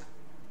ইন্ডিয়া।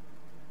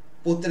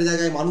 প্রত্যেক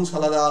জায়গায় মানুষ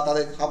আলাদা,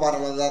 তাদের খাবার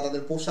আলাদা,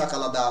 তাদের পোশাক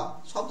আলাদা,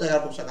 সব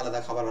জায়গার পোশাক আলাদা,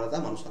 খাবার আলাদা,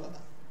 মানুষ আলাদা।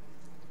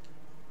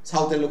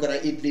 সাউথের লোকেরা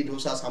ইডলি,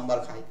 ডোসা, সাম্বার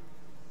খায়,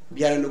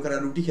 বিহারের লোকেরা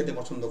রুটি খেতে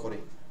পছন্দ করে,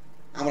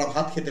 আমরা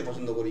ভাত খেতে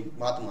পছন্দ করি,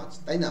 ভাত মাছ,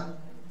 তাই না।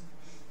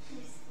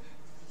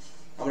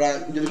 আমরা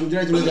যদি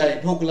গুজরাটে চলে যাই,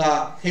 ঢোকলা,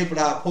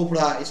 ফেপড়া,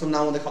 ফোফড়া, এসব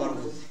নাম আমাদের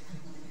খাবারগুলো,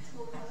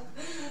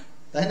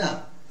 তাই না।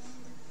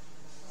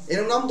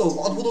 এরকম নাম তো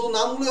অদ্ভুত,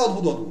 নামগুলো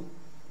অদ্ভুত অদ্ভুত,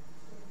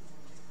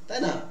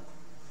 তাই না।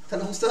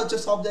 তাহলে বুঝতে পারছো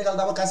সব জায়গা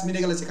আলাদা। আবার কাশ্মীরে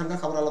গেলে সেখানকার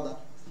খাবার আলাদা।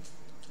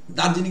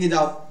 দার্জিলিংয়ে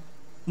যাও,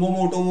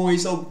 মোমো টোমো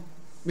এইসব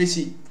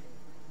বেশি,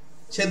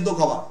 সেদ্ধ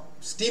খাবার,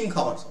 স্টিম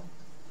খাবার, সব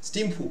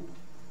স্টিম ফুড,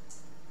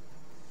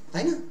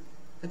 তাই না।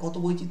 কত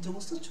বৈচিত্র্য,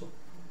 বুঝতে পারছো,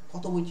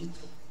 কত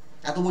বৈচিত্র্য।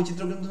 এত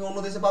বৈচিত্র্য কিন্তু তুমি অন্য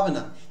দেশে পাবে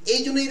না। এই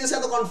জন্য এই দেশে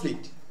এত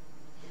কনফ্লিক্ট।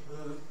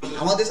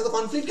 আমাদের দেশে তো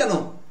কনফ্লিক্ট কেন,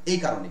 এই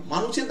কারণে।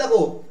 মানুষের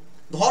দেখো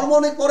ধর্ম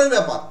অনেক পরের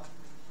ব্যাপার,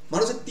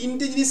 মানুষের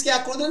 3টে জিনিসকে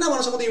এক করে দিলে না,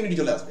 মানুষের মধ্যে ইউনিটি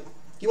চলে আসবে।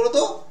 কি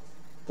বলতো,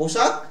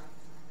 পোশাক,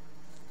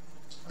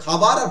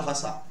 খাবার আর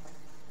ভাষা,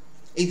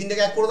 এই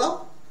 3টাকে এক করে দাও,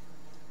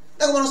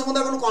 দেখো মানুষের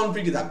মধ্যে আর কোনো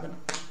কনফ্লিক্টই থাকবে না,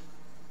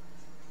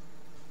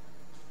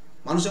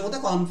 মানুষের মধ্যে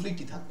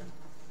কনফ্লিক্টই থাকবে না।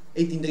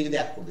 এই 3টাকে যদি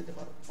এক করে দিতে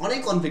পারো, অনেক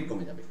কনফ্লিক্ট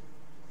কমে যাবে।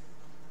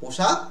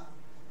 পোশাক,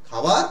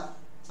 খাবার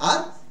আর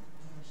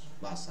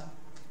ভাষা।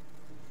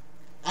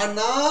 আর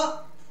না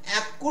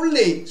এক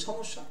করলে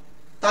সমস্যা,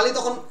 তাহলে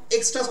তখন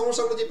এক্সট্রা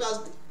সমস্যাগুলো চেপে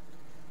আসবে।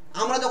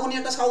 আমরা যখনই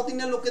একটা সাউথ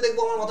ইন্ডিয়ান লোককে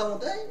দেখবো, আমার মাথার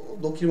মধ্যে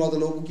দক্ষিণ ভারতের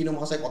লোক কিরকম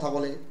ভাষায় কথা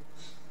বলে,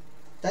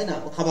 তাই না,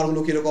 ও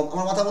খাবারগুলো কিরকম,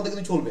 আমার মাথার মধ্যে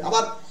কিন্তু চলবে।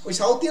 আবার ওই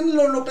সাউথ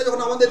ইন্ডিয়ান লোকটা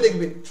যখন আমাদের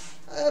দেখবে,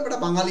 বেটা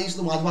বাঙালি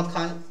শুধু মাছ ভাত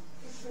খায়,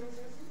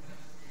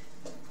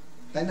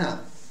 তাই না,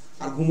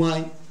 আর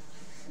ঘুমায়,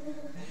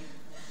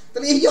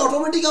 তাহলে এই যে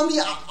অটোমেটিক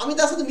আমি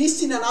তার সাথে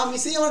মিশছি না,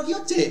 মিশেই আমার কি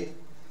হচ্ছে,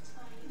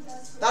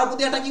 তার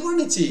প্রতি একটা কি করে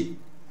নিচ্ছি,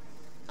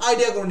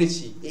 আইডিয়া করে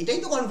নিচ্ছি। এটাই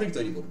তো কনফ্লিক্ট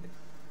তৈরি করবে।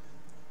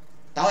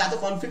 তাও এত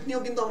কনফ্লিক্ট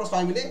নিয়েও কিন্তু আমরা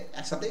সবাই মিলে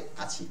একসাথে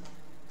আছি।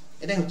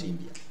 এটাই হচ্ছে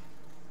ইন্ডিয়া,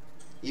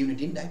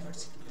 ইউনিটি ইন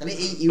ডাইভার্সিটি। তাহলে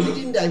এই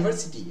ইউনিটি ইন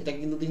ডাইভার্সিটি এটা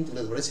কিন্তু তিনি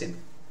তুলে ধরেছেন,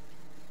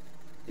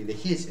 তিনি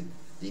দেখিয়েছেন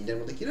যে ইন্ডিয়ার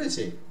মধ্যে কি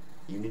রয়েছে,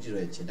 ইউনিটি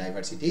রয়েছে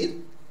ডাইভার্সিটির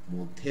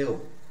মধ্যেও।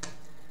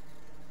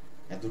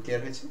 এত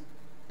ক্লিয়ার হয়েছে?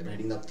 এবার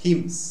হেডিং দাও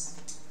থিমস।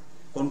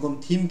 কোন কোন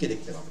থিমকে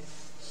দেখতে পাবে?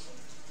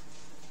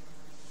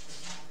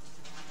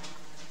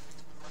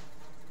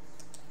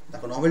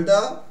 দেখো নভেলটা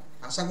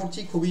আশা করছি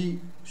খুবই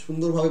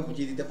সুন্দরভাবে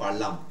বুঝিয়ে দিতে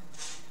পারলাম।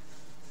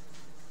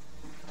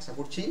 আশা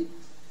করছি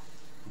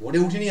বোর্ডে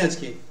উঠিনি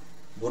আজকে,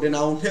 বোর্ডে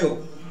না উঠেও,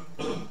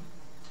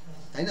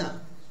 তাই না,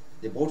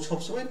 যে বোর্ড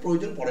সবসময়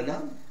প্রয়োজন পড়ে না,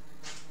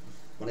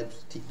 মানে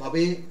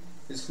ঠিকভাবে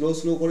স্লো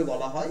স্লো করে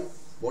বলা হয়।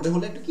 বোর্ডে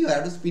হলে একটু কি হয়,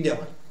 একটু স্পিডে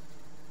হয়।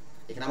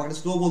 এখানে আমাকে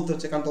স্লো বলতে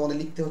হচ্ছে কারণ তোমাদের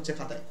লিখতে হচ্ছে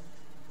খাতায়।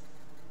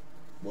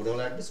 বোর্ডে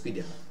হলে একটু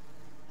স্পিডে হয়।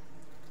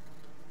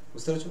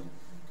 বুঝতে পেরেছো?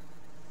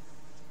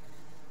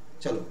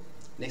 চলো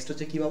নেক্সট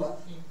হচ্ছে কি বাবা,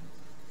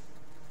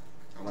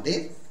 আমাদের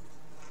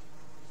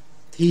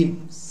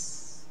থিমস।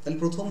 তাহলে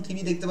প্রথম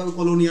থিমই দেখতে পাবে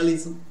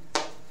কলোনিয়ালিজম।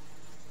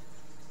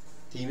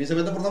 থিম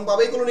হিসেবে তো প্রথম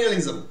পাবেই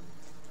কলোনিয়ালিজম।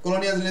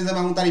 কলোনিয়ালিজম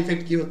এবং তার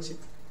ইফেক্ট কি হচ্ছে।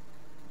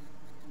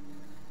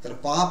 তাহলে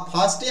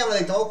ফার্স্টে আমরা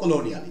দেখতে পাবো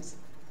কলোনিয়ালিজম,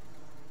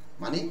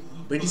 মানে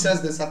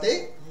ব্রিটিশার্সদের সাথে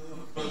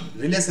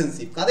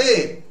রিলেশনশিপ।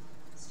 কাদের?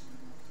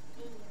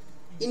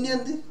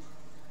 ইন্ডিয়ানদের,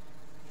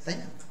 তাই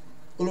না?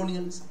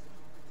 কলোনিয়ালিজম।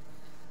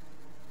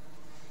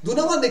 2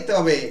 নম্বর দেখতে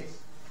পাবে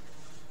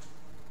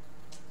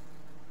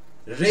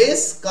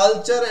race,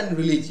 culture and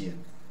religion.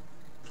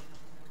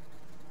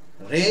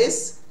 Race,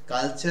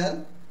 culture,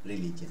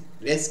 religion.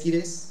 Race কি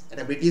রেস?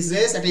 একটা ব্রিটিশ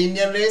রেস, একটা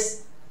ইন্ডিয়ান রেস,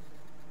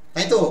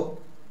 তাই তো?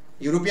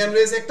 ইউরোপিয়ান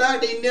রেস একটা,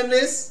 এটা Indian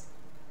race.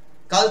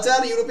 Culture,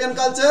 European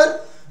culture,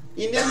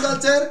 Indian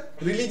culture.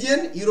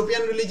 Religion,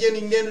 European religion,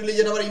 Indian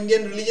religion, আবার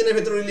ইন্ডিয়ান রিলিজিয়নের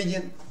ভেতরে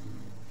রিলিজিয়ন,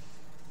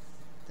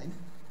 তাই না?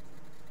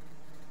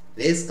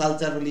 Race,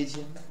 culture,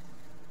 religion.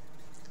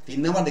 3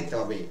 নাম্বার দেখতে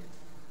পাবে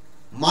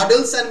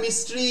models and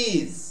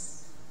mysteries.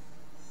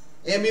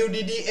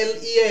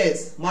 MUDDLES,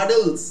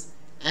 models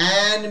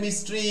and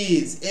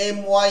mysteries.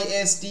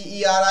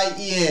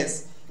 MYSTERIES।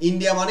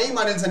 India মানেই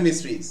মডেলস এন্ড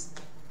মিস্ট্রিজ।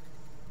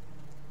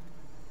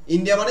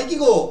 ইন্ডিয়া মানে কি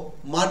গো?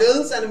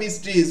 Models and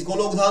mysteries,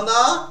 গোলক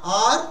ধাঁধা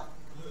আর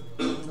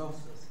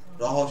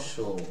রহস্য।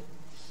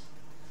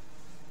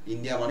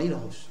 ইন্ডিয়া মানেই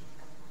রহস্য।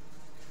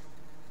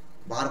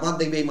 বারবার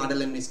দেখবে এই মডেল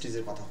এন্ড মিস্ট্রিজ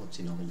এর কথা হচ্ছে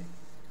নভেলে।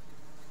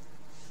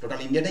 টোটাল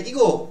ইন্ডিয়াটা কি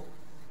গো?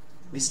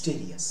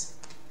 মিস্টেরিয়াস।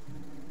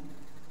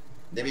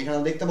 দেখবে এখানে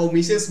দেখতে পাবো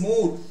মিসেস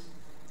মুর।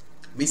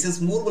 মিসেস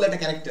মুর বলে একটা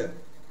ক্যারেক্টার,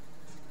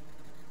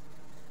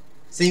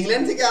 সে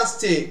ইংল্যান্ড থেকে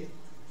আসছে।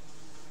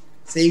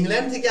 সে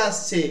ইংল্যান্ড থেকে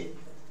আসছে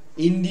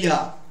ইন্ডিয়া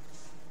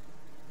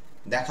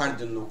দেখার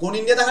জন্য। কোন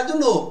ইন্ডিয়া দেখার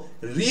জন্য?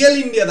 রিয়েল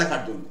ইন্ডিয়া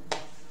দেখার জন্য।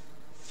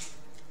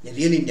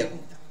 রিয়েল ইন্ডিয়া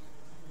কোনটা?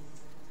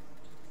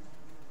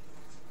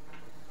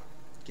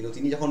 কিন্তু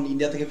তিনি যখন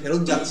ইন্ডিয়া থেকে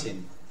ফেরত যাচ্ছেন,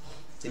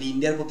 তিনি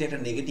ইন্ডিয়ার প্রতি একটা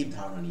নেগেটিভ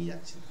ধারণা নিয়ে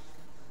যাচ্ছেন।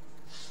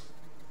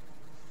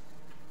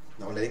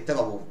 তাহলে দেখতে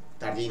পাবো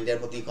তার যে ইন্ডিয়ার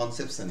প্রতি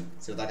কনসেপশন,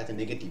 সেটা তার কাছে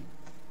নেগেটিভ।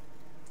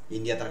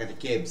 ইন্ডিয়া তার কাছে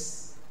কেভস।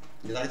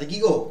 ইন্ডিয়া তার কাছে কি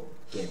গো?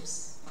 কেভস।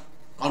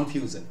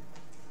 কনফিউশন।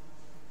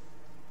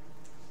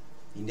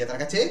 ইন্ডিয়া তার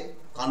কাছে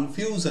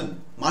কনফিউশন,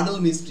 মডেল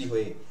মিস্ট্রি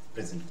হয়ে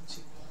প্রেজেন্ট হচ্ছে।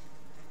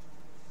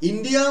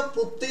 ইন্ডিয়া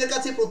প্রত্যেকের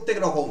কাছে প্রত্যেক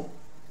রকম,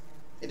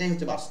 এটাই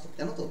হচ্ছে বাস্তব,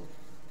 জানো তো?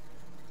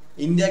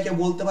 ইন্ডিয়াকে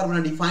বলতে পারবে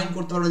না, ডিফাইন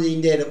করতে পারবে না যে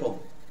ইন্ডিয়া এরকম।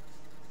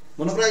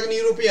 মনে করো একজন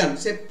ইউরোপিয়ান,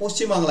 সে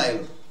পশ্চিম বাংলায়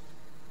এলো,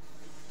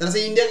 তাহলে সে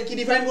ইন্ডিয়াকে কি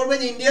ডিফাইন করবে?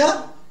 যে ইন্ডিয়া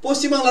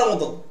পশ্চিম বাংলার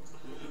মতো।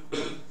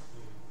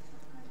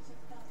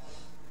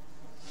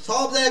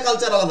 সব জায়গায়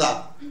কালচার আলাদা।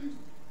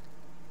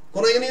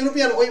 কোন একজন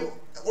ইউরোপিয়ান, ওই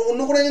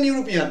অন্য কোনো একজন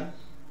ইউরোপিয়ান,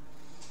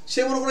 সে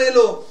মনে করে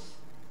এলো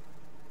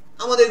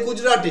আমাদের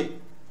গুজরাটে,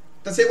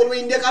 তা সে বলবে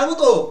ইন্ডিয়া কার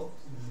মতো?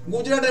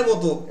 গুজরাটের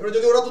মতো। এবার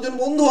যদি ওরা দুজন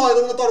বন্ধু হয়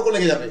তখন তর্ক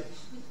লেগে যাবে।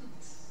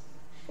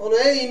 বলবে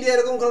এই ইন্ডিয়া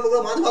এরকম করে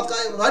লোকেরা মাছ ভাত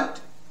খায়। ভাট,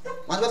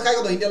 মাছ ভাত খায়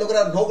কত? ইন্ডিয়া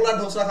লোকেরা ঢোকলা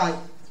ঢোসরা খায়,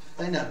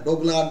 তাই না?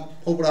 ডোকলা,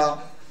 ফোপড়া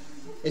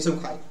এইসব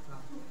খায়।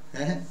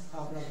 হ্যাঁ হ্যাঁ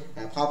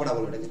হ্যাঁ, ফাপড়া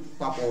বলো এটাকে,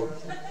 পাপড়,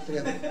 ঠিক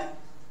আছে?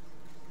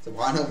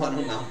 ভয়ানক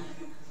ভয়ানক নাম,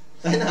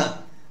 তাই না?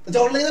 তো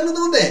ঝগড়া লেগে যাবে না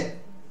তোমাদের?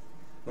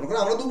 মনে করো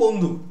আমরা 2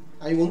 বন্ধু,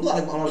 আমি বন্ধু আর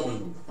আমার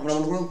বন্ধু, আমরা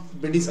মনে করো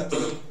ব্রিটিশ আর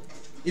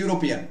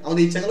ইউরোপিয়ান,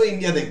 আমাদের ইচ্ছা গেল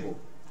ইন্ডিয়া দেখবো।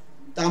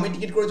 তা আমি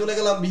টিকিট করে চলে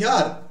গেলাম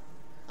বিহার,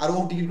 আর ও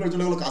টিকিট করে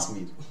চলে গেলো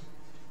কাশ্মীর।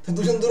 তো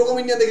দুজন দুরকম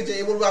ইন্ডিয়া দেখেছে।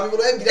 এ বলবো, আমি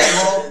বলবো এই বিরাট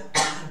গরম।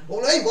 ও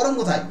বলবো এই গরম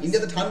কোথায়?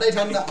 ইন্ডিয়াতে ঠান্ডাই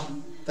ঠান্ডা,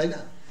 তাই না?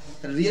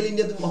 রিয়েল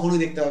ইন্ডিয়া তুমি কখনোই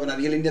দেখতে পাবে না।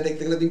 রিয়েল ইন্ডিয়া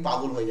দেখতে গেলে তুমি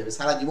পাগল হয়ে যাবে,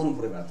 সারা জীবন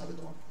ঘুরে বেড়াতে হবে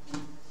তোমার,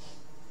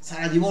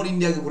 সারা জীবন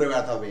ইন্ডিয়াকে ঘুরে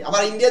বেড়াতে হবে।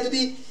 আবার ইন্ডিয়া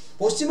যদি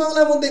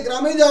পশ্চিমবাংলার মধ্যে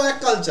গ্রামে যাও এক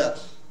কালচার,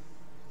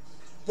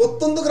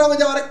 প্রত্যন্ত গ্রামে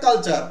যাও আরেক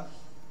কালচার,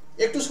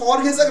 একটু শহর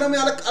ঘেঁষা গ্রামে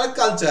আরেক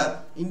কালচার।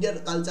 ইন্ডিয়ার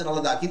কালচার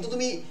আলাদা। কিন্তু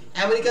তুমি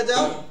আমেরিকা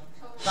যাও,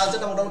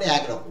 কালচারটা মোটামুটি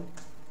একরকম।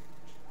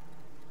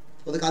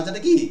 ওদের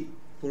কালচারটা কি?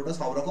 পুরোটা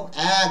সব রকম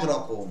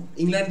একরকম।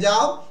 ইংল্যান্ড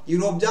যাও,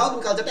 ইউরোপ যাও,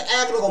 তুমি কালচারটা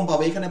একরকম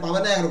পাবে। এখানে পাবে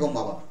না একরকম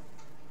পাবা।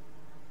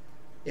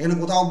 এখানে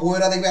কোথাও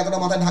বউয়েরা দেখবে এতটা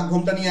মাথায় ঢাক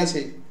ঘোমটা নিয়ে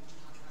আছে,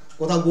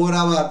 কোথাও বউয়েরা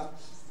আবার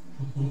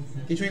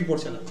কিছুই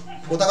পড়ছে না।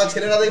 কোথাও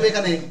ছেলেরা দেখবে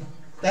এখানে,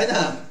 তাই না?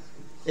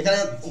 এখানে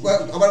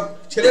আবার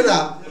ছেলেরা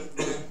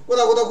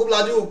কোথাও কোথাও খুব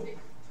লাজুক,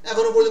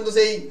 এখনো পর্যন্ত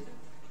সেই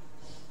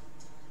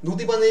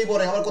ধুতি পাঞ্জাবি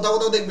পরে। আবার কোথাও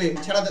কোথাও দেখবে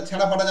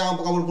ছেঁড়া ফাটা জামা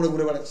কাপড় পরে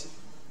ঘুরে বেড়াচ্ছে,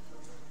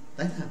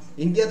 তাই না?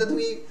 ইন্ডিয়াতে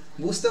তুমি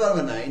বুঝতে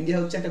পারবে না, ইন্ডিয়া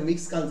হচ্ছে একটা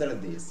মিক্স কালচারের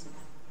দেশ।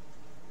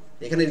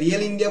 এখানে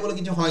রিয়েল ইন্ডিয়া বলে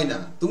কিছু হয় না।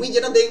 তুমি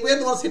যেটা দেখবে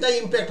তোমার সেটাই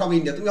ইম্প্যাক্ট হবে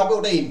ইন্ডিয়া, তুমি হবে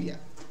ওটাই ইন্ডিয়া,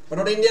 বাট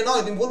ওটা ইন্ডিয়া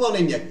নয়। তুমি ভুল ভাবো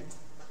ইন্ডিয়াকে,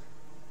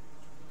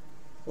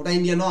 ওটা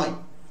ইন্ডিয়া নয়,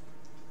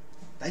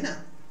 তাই না?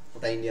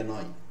 ওটা ইন্ডিয়া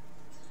নয়,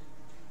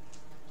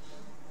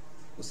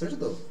 বুঝতে পেরেছো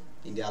তো?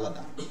 ইন্ডিয়া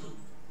আলাদা,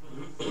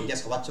 ইন্ডিয়া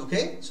সবার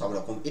চোখে সব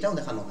রকম, এটাও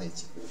দেখানো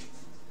হয়েছে,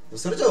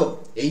 বুঝতে পেরেছো?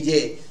 এই যে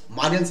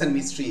মার্ডেলস অ্যান্ড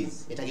মিস্ট্রিজ,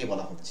 এটাকে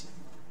বলা হচ্ছে।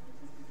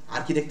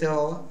 আর কি দেখতে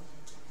পাবো?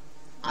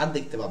 আর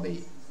দেখতে পাবে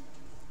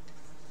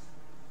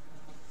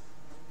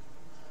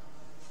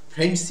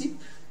friendship,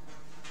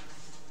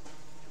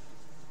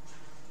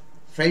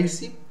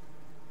 friendship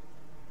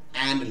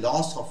and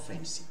loss of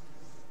friendship.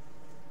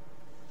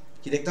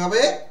 কি দেখতে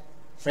হবে?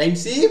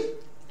 Friendship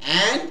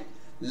and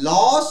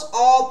loss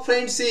of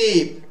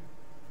friendship,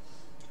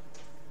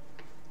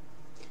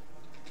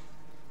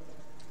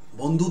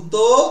 বন্ধুত্ব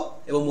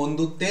এবং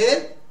বন্ধুত্বের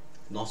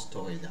নষ্ট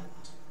হয়ে যাওয়া।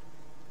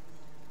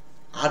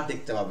 আর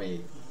দেখতে পাবে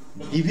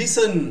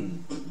division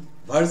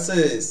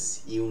versus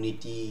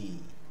unity,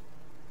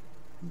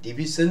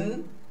 division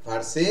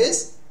versus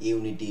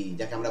unity,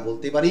 যাকে আমরা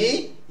বলতে পারি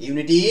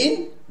ইউনিটি ইন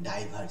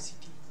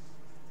ডাইভার্সিটি,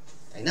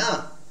 তাই না?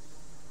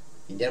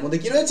 ইন্ডিয়ার মধ্যে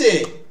কি রয়েছে?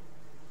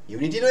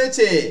 ইউনিটি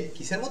রয়েছে।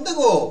 কিসের মধ্যে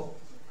গো?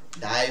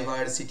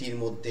 ডাইভার্সিটির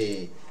মধ্যে।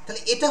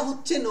 তাহলে এটা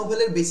হচ্ছে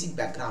নোভেলের বেসিক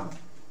ব্যাকগ্রাউন্ড।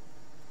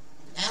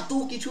 এত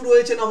কিছু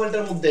রয়েছে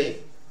নোভেলটার মধ্যে।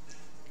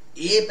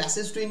 এ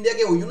প্যাসেজ টু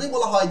ইন্ডিয়াকে ওই জন্যই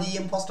বলা হয় যে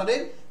এম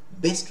ফস্টারের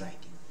বেস্ট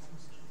রাইটিং।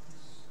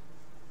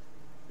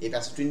 এই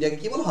প্যাসেজ টু ইন্ডিয়াকে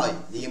কি বলা হয়?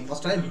 যে এম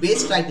ফস্টারের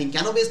বেস্ট রাইটিং।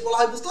 কেন বেস্ট বলা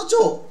হয় বুঝতে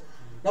পারছো?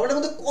 নোভেলটার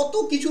মধ্যে কত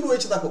কিছু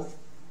রয়েছে দেখো।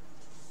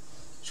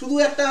 শুধু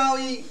একটা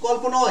ওই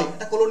গল্প নয়,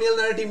 একটা কলোনিয়াল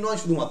ন্যারেটিভ নয়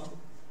শুধুমাত্র,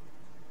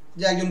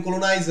 যে একজন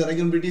কলোনাইজার,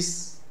 একজন ব্রিটিশ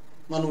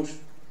মানুষ,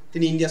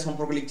 তিনি ইন্ডিয়া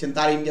সম্পর্কে লিখছেন,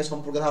 তার ইন্ডিয়া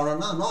সম্পর্কে ধারণা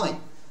না, নয়।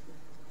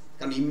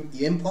 কারণ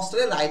এম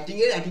ফস্টারের রাইটিং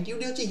এর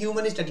অ্যাটিটিউডই হচ্ছে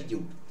হিউম্যানিস্ট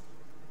অ্যাটিটিউড।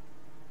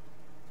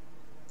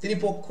 তিনি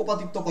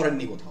পক্ষপাতিত্ব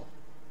করেননি কোথাও।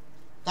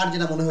 তার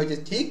যেটা মনে হয়েছে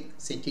ঠিক,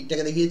 সেই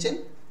ঠিকটাকে দেখিয়েছেন,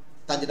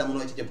 তার যেটা মনে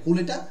হয়েছে যে ভুল,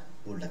 এটা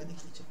ভুলটাকে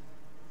দেখিয়েছেন।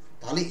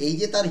 তাহলে এই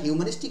যে তার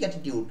হিউম্যানিস্টিক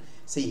অ্যাটিটিউড,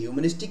 সেই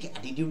হিউম্যানিস্টিক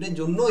অ্যাটিটিউডের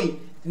জন্যই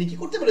তিনি কি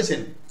করতে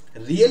পেরেছেন?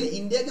 রিয়েল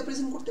ইন্ডিয়াকে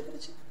প্রেজেন্ট করতে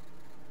পেরেছেন।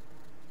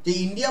 যে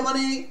ইন্ডিয়া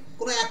মানে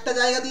কোনো একটা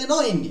জায়গা দিয়ে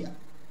নয়, ইন্ডিয়া,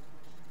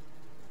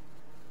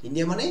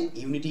 ইন্ডিয়া মানে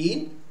ইউনিটি ইন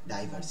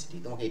ডাইভার্সিটি।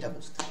 তোমাকে এটা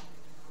বুঝতে হবে।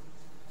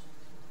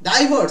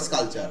 ডাইভার্স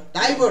কালচার,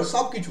 ডাইভার্স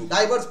সবকিছু,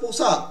 ডাইভার্স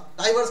পোশাক,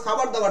 ডাইভার্স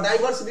খাবার দাবার,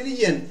 ডাইভার্স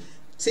রিলিজিয়ন,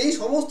 সেই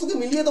সমস্তকে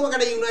মিলিয়ে তোমাকে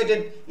একটা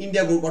ইউনাইটেড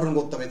ইন্ডিয়া গঠন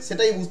করতে হবে।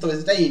 সেটাই বুঝতে হবে,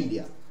 সেটাই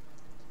ইন্ডিয়া।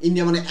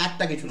 ইন্ডিয়া মানে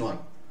একটা কিছু নয়।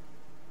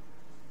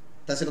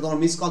 তা সেটা তোমার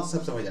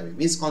মিসকনসেপশন হয়ে যাবে,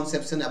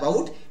 মিসকনসেপশন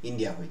অ্যাবাউট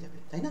ইন্ডিয়া হয়ে যাবে,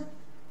 তাই না?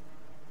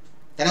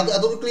 তারা তো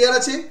এতটুকু ক্লিয়ার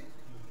আছে?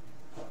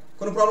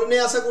 কোনো প্রবলেম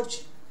নেই আশা করছি।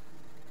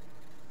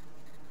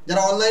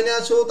 যারা অনলাইনে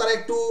আছো তারা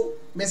একটু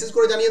মেসেজ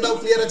করে জানিয়ে দাও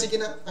ক্লিয়ার আছে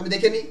কিনা, আমি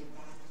দেখে নিই।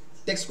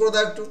 টেক্সট করে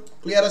দাও একটু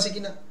ক্লিয়ার আছে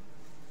কিনা।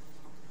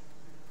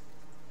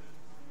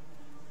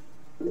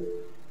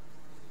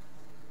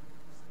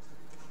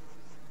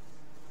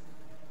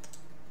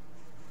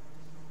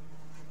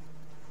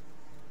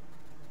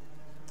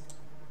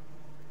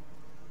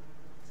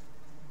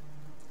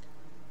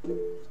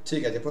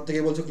 ঠিক আছে,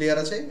 প্রত্যেকেই বলছো ক্লিয়ার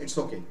আছে, ইটস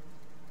ওকে।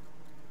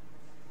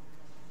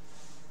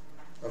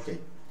 ওকে,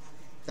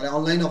 তাহলে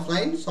অনলাইন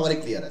অফলাইন সবারই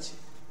ক্লিয়ার আছে।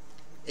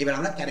 এবার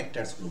আমরা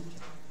ক্যারেক্টারস গুলো বুঝি।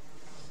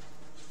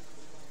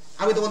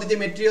 আমি তোমাদের যে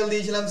মেটেরিয়াল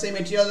দিয়েছিলাম, সেই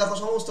মেটেরিয়াল দেখো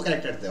সমস্ত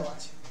ক্যারেক্টার দেওয়া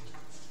আছে।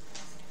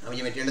 আমি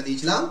যে মেটেরিয়ালটা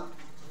দিয়েছিলাম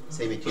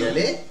সেই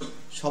মেটেরিয়ালে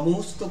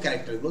সমস্ত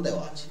ক্যারেক্টারগুলো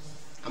দেওয়া আছে।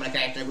 আমরা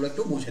ক্যারেক্টারগুলো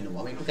একটু বুঝে নেবো।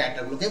 আমি একটু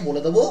ক্যারেক্টারগুলোকে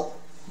বলে দেবো,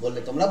 বললে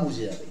তোমরা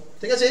বুঝে যাবে,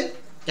 ঠিক আছে?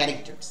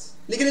 ক্যারেক্টারস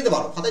লিখে নিতে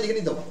পারো, খাতায় লিখে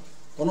নিতে পারো,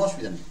 কোনো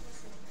অসুবিধা নেই।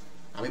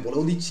 আমি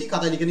বলেও দিচ্ছি,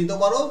 খাতায় লিখে নিতে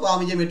পারো, বা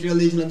আমি যে মেটেরিয়াল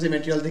দিয়েছিলাম সেই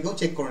মেটেরিয়াল থেকেও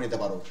চেক করে নিতে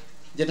পারো।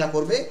 যেটা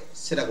করবে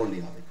সেটা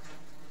করলেই হবে।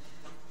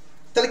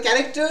 তাহলে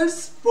ক্যারেক্টারস,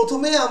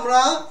 প্রথমে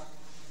আমরা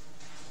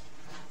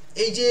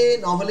এই যে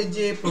নভেলের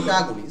যে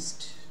প্রোটাগনিস্ট,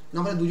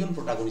 নভেলে দুজন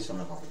প্রোটাগনিস্ট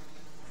আমরা পাবো।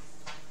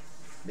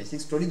 বেসিক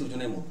স্টোরি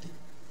দুজনের মধ্যে।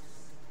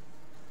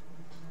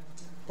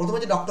 প্রথমে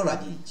যে ডক্টর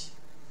আজিজ,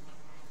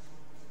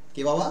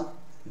 কে বাবা?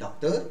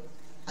 ডক্টর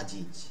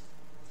আজিজ।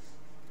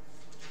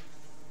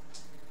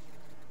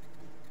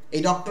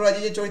 এই ডক্টর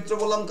আজিজের চরিত্র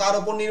বললাম কার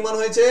ওপর নির্মাণ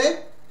হয়েছে?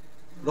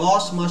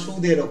 রস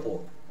মাসুদের ওপর।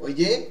 ওই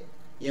যে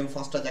এম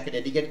ফস্টার যাকে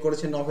ডেডিকেট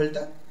করেছেন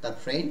নভেলটা, তার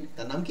ফ্রেন্ড,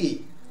 তার নাম কি?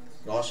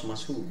 রস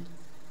মাসুদ।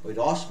 ওই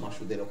রস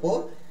মাসুদের ওপর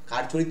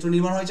কার চরিত্র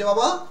নির্মাণ হয়েছে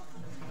বাবা?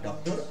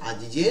 ডক্টর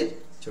আজিজের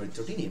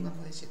চরিত্রটি নির্মাণ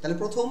হয়েছে। তাহলে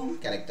প্রথম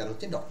ক্যারেক্টার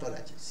হচ্ছে ডক্টর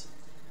আজিজ।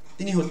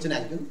 তিনি হচ্ছেন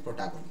একজন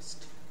প্রোটাগনিস্ট।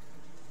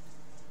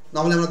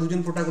 নভেলে আমরা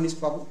দুজন প্রোটাগনিস্ট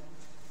পাবো।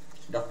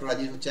 ডক্টর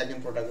আজিজ হচ্ছে একজন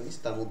প্রোটাগনিস্ট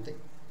তার মধ্যে।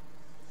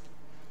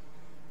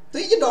 তো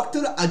এই যে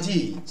ডক্টর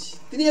আজিজ,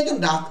 তিনি একজন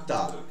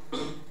ডাক্তার।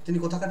 তিনি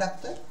কোথাকার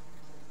ডাক্তার?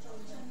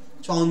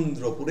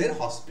 চন্দ্রপুরের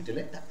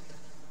হসপিটালের ডাক্তার,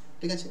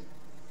 ঠিক আছে?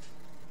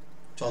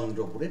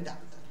 চন্দ্রপুরের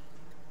ডাক্তার।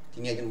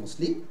 তিনি একজন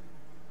মুসলিম,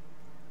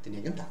 তিনি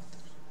একজন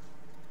ডাক্তার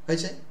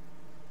হয়েছে।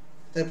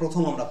 তাই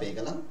প্রথম আমরা পেয়ে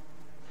গেলাম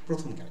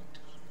প্রথম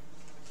ক্যারেক্টার।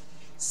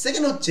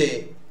 সেকেন্ড হচ্ছে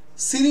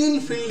Cyril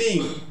fielding,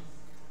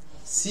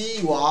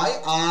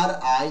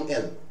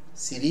 CYRIL,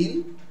 Cyril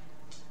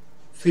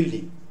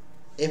fielding,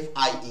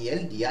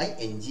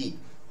 FIELDING।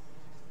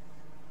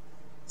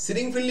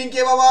 Sitting fielding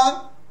কে বাবা?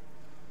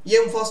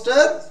 M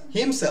Forster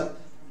himself.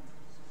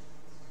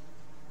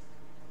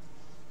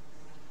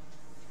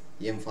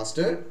 M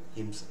Forster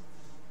himself,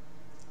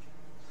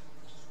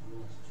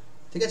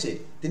 ঠিক আছে?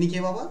 তিনি কে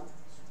বাবা?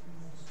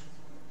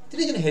 তিনি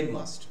একজন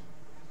হেডমাস্টার,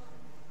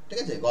 ঠিক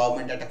আছে?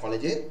 গভর্নমেন্ট একটা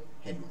কলেজের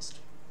হেডমাস্টার,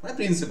 মানে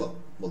প্রিন্সিপাল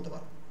বলতে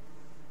পারো,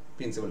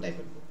 প্রিন্সিপাল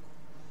টাইপের লোক,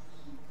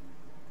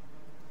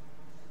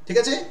 ঠিক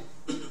আছে?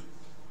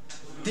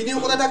 তিনিও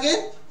কোথায় থাকেন?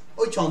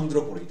 ওই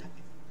চন্দ্রপুরেই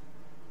থাকে।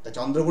 তা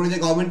চন্দ্রপুরে যে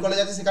গভর্নমেন্ট কলেজ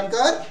আছে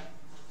সেখানকার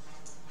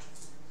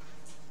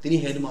তিনি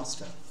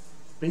হেডমাস্টার,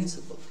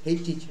 প্রিন্সিপাল, হেড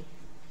টিচার।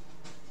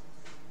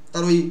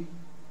 তার ওই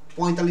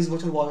 45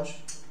 বছর বয়স।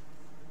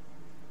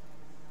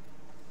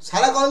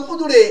 সারা গল্প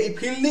জুড়ে এই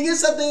ফিল্ডিং এর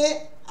সাথে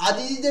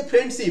আজিজ যে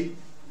ফ্রেন্ডশিপ,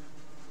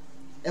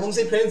 এবং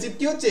সেই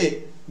ফ্রেন্ডশিপটি হচ্ছে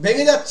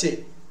ভেঙে যাচ্ছে,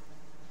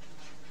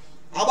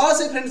 আবার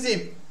সেই ফ্রেন্ডশিপ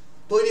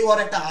তৈরি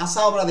হওয়ার একটা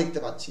আশা আমরা দেখতে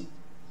পাচ্ছি।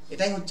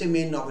 এটাই হচ্ছে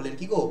মেন নভেলের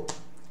কি গো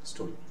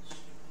story.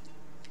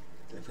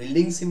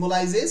 Fielding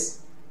symbolises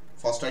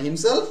foster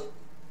himself,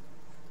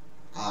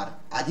 আর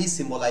আজিজ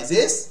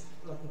সিম্বলাইজেস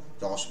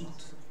রস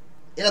মাথুর।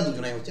 এরা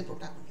দুজনাই হচ্ছে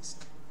প্রোটাগনিস্ট,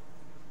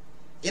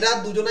 এরা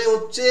দুজনাই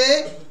হচ্ছে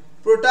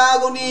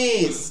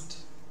প্রোটাগনিস্ট।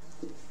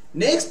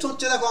 নেক্সট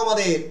হচ্ছে দেখো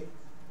আমাদের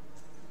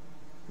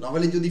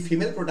নভেলে যদি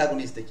ফিমেল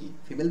প্রোটাগনিস্ট দেখি,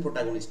 ফিমেল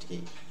প্রোটাগনিস্ট কে?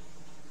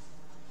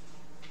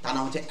 তার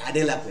নাম হচ্ছে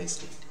অ্যাডেলা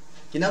কোয়েস্টেড।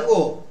 কি নাম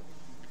গো?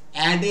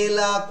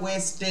 Adela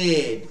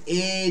কোয়েস্টেড,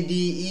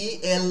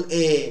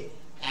 ADELA,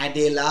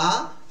 Adela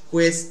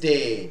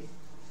কোয়েস্টেড।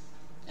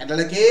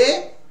 অ্যাডেলা কে?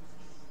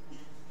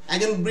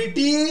 একজন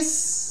ব্রিটিশ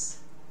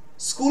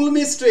স্কুল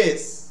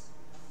মিস্ট্রেস,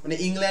 মানে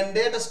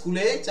ইংল্যান্ডে একটা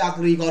স্কুলে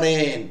চাকরি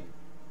করেন।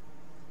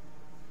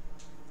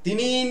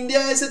 তিনি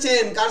ইন্ডিয়া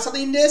এসেছেন। কার সাথে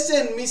ইন্ডিয়া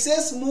এসেছেন?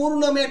 মিসেস মুর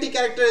নামে একটি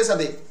ক্যারেক্টারের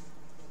সাথে,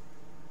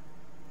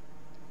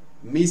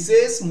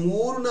 মিসেস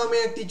মুর নামে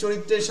একটি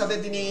চরিত্রের সাথে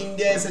তিনি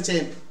ইন্ডিয়া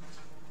এসেছেন,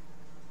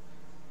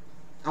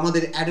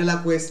 আমাদের অ্যাডেলা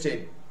কোয়েস্টেড।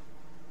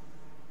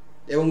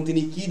 এবং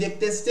তিনি কি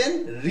দেখতে এসেছেন?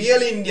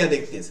 রিয়েল ইন্ডিয়া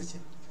দেখতে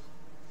এসেছেন।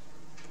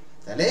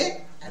 তাহলে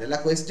অ্যাডেলা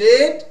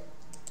কোয়েস্টেড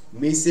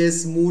মিসেস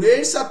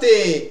মুরের সাথে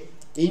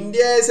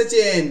ইন্ডিয়া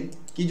এসেছেন।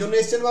 কি জন্য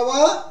এসেছেন বাবা?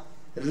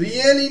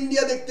 রিয়েল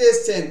ইন্ডিয়া দেখতে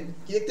এসেছেন।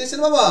 কি দেখতে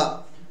এসেছেন বাবা?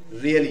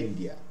 Real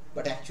India.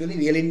 But actually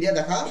real India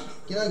দেখা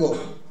কি নয় গো,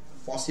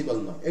 পসিবল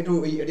নয়। একটু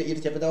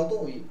এটা চেপে দাও তো,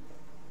 ওই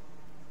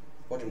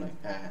ওটা নয়।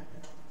 হ্যাঁ হ্যাঁ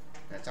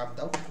হ্যাঁ, চাপ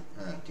দাও।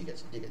 হ্যাঁ ঠিক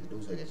আছে ঠিক আছে,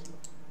 লুজ হয়ে গেছিল।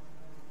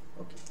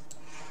 ওকে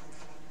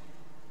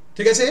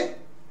ঠিক আছে,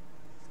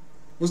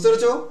 বুঝতে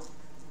পেরেছো?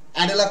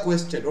 অ্যাডেলা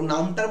কোয়েস্টেড, ওর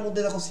নামটার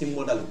মধ্যে দেখো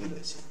সিম্বলটা লুকিয়ে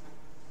রয়েছে।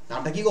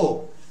 নামটা কি গো?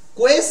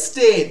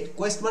 কোয়েস্টেড।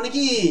 কোয়েস্ট মানে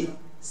কি?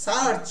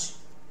 সার্চ,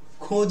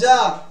 খোঁজা,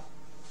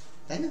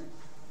 তাই না?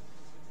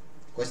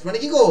 কোয়েস্ট মানে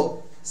কি গো?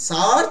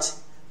 সার্চ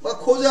বা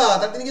খোঁজা।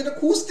 তার তিনি কি একটা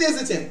খুঁজতে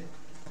এসেছেন,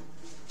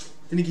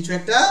 তিনি কিছু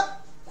একটা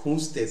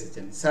খুঁজতে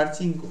এসেছেন,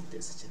 সার্চিং করতে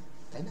এসেছেন,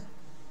 তাই না?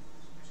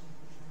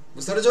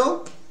 বুঝতে পেরেছো?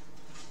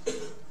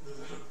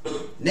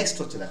 নেক্সট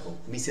হচ্ছে দেখো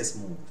মিসেস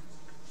মুর।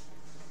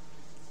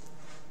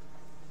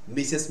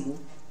 মিসেস মুর,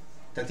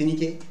 তা তিনি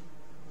কে?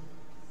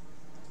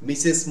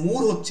 মিসেস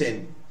মুর হচ্ছেন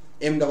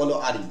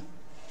MRRE।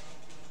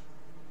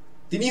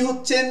 তিনি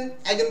হচ্ছেন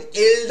একজন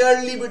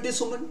এল্ডারলি ব্রিটিশ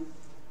ওম্যান,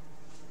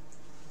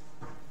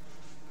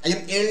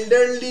 একজন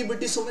এল্ডারলি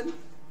ব্রিটিশ ওম্যান।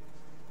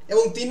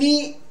 এবং তিনি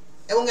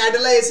এবং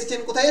অ্যাডেলা এসেছেন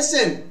কোথায়?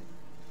 এসেছেন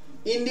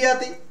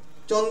ইন্ডিয়াতে,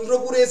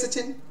 চন্দ্রপুরে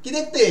এসেছেন। কি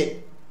দেখতে?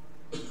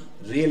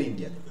 রিয়েল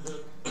ইন্ডিয়া দেখতে।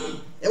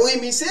 এবং এই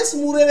মিসেস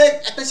মুরের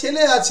একটা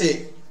ছেলে আছে,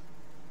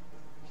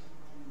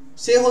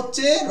 সে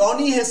হচ্ছে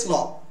রনি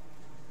হেসলপ।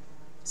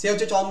 সে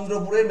হচ্ছে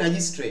চন্দ্রপুরের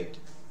ম্যাজিস্ট্রেট।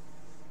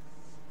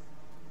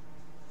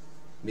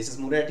 মিসেস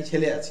মুরের একটি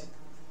ছেলে আছে,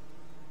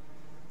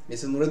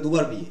 মিসেস মুরের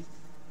দুবার বিয়ে।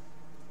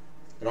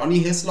 রনি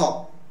হেসলপ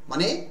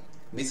মানে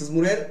মিসেস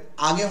মুরের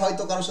আগে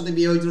হয়তো কারোর সাথে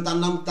বিয়ে হয়েছিল, তার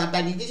নাম, তার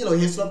টাইটেল কি ছিল?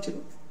 হেসলপ ছিল।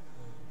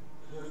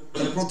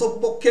 প্রথম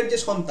পক্ষের যে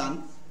সন্তান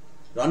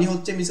রনি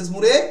হচ্ছে মিসেস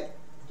মুরের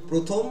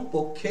প্রথম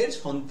পক্ষের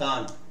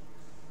সন্তান,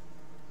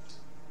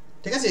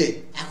 ঠিক আছে?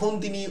 এখন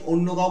তিনি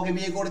অন্য কাউকে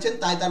বিয়ে করেছেন,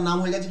 তাই তার নাম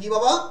হয়ে গেছে কি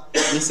বাবা?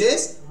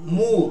 মিসেস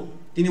মুর।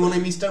 তিনি মনে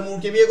হয় মিস্টার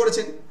মুরকে বিয়ে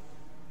করেছেন,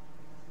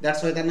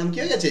 দ্যাটস ওয়াই তার নাম কি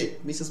হয়ে গেছে?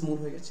 মিসেস মুর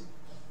হয়ে গেছে।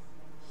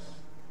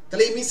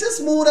 তাহলে এই মিসেস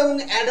মুর এবং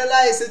অ্যাডেলা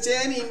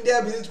এসেছেন ইন্ডিয়া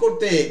ভিজিট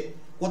করতে।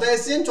 কোথায়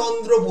এসেছেন?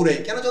 চন্দ্রপুরে।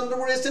 কেন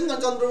চন্দ্রপুরে এসেছেন?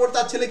 কারণ চন্দ্রপুর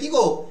তার ছেলে কি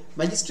গো?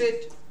 ম্যাজিস্ট্রেট।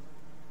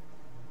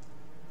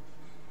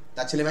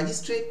 তার ছেলে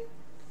ম্যাজিস্ট্রেট।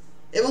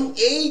 এবং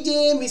এই যে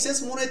মিসেস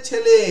মুরের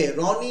ছেলে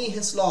রনি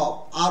হেসলপ,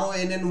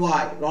 RONNY,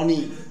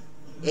 রনি,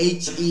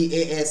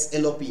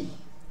 HEASLOP,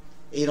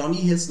 এই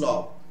রনি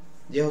হেসলপ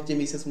যে হচ্ছে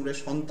মিসেস মুরের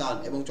সন্তান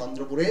এবং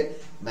চন্দ্রপুরের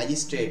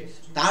ম্যাজিস্ট্রেট,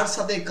 তার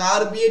সাথে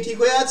কার বিয়ে ঠিক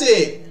হয়ে আছে?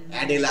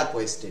 অ্যাডেলা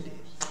কোয়েস্টেডের।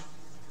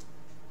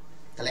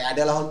 তাহলে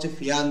অ্যাডেলা হচ্ছে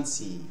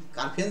ফিয়ান্সি।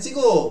 কার ফিয়ান্সি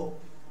গো?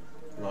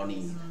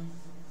 রনি।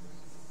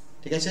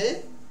 ঠিক আছে,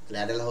 তাহলে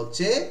অ্যাডেলা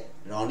হচ্ছে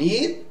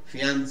রনির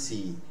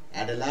ফিয়ান্সি।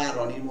 অ্যাডেলা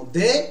রনির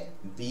মধ্যে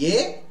বিয়ে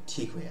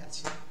ঠিক হয়ে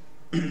আছে।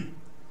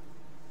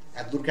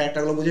 এত দূর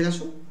ক্যারেক্টারগুলো বুঝে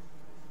গেছো?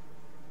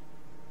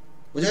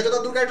 বুঝে গেছো এত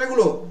দূর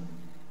ক্যারেক্টারগুলো?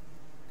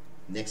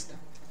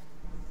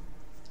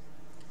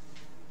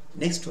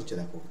 নেক্সট হচ্ছে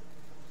দেখো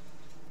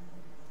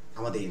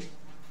আমাদের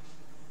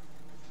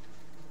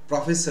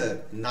প্রফেসর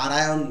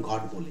নারায়ণ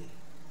গড বলে।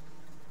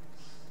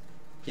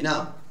 কি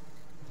নাম?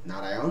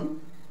 নারায়ণ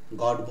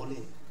গড বলে।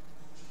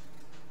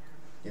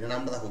 এর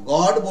নামটা দেখো,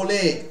 গড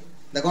বলে,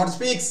 দ্য গড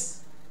স্পিক্স।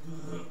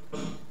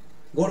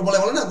 গড বলে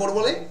বলে না, গড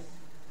বলে,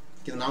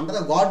 কিন্তু নামটা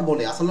তো গড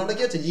বলে। আসল নামটা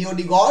কি হচ্ছে?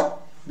 জিওডি, গড,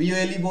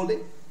 বিওএলই বলে,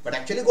 বাট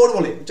অ্যাকচুয়ালি গড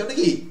বলে। উচ্চারণটা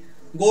কি?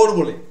 গড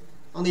বলে।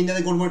 আমাদের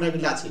ইন্ডিয়াতে গড বলে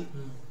টাইটেল আছে,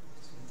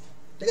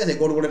 ঠিক আছে?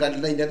 গড বলে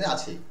টাইটেলটা ইন্ডিয়াতে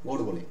আছে,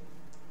 গড বলে।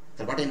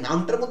 বাট এই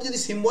নামটার মধ্যে যদি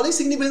সিম্বলিক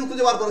সিগনিফিকেন্স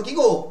খুঁজে বার করো, কি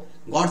গো?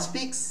 God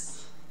speaks.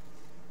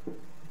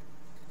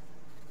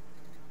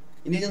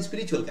 ইনি একজন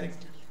স্পিরিচুয়াল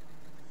ক্যারেক্টার।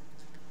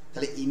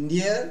 তাহলে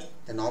ইন্ডিয়ার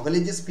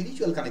নভেলের যে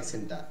স্পিরিচুয়াল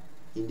কানেকশনটা,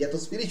 ইন্ডিয়া তো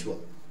স্পিরিচুয়াল,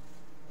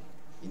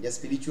 ইন্ডিয়া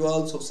স্পিরিচুয়াল,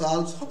 সোশ্যাল,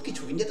 সব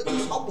কিছু ইন্ডিয়াতে তো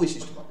সব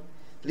বৈশিষ্ট্য পাবে।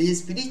 তাহলে এই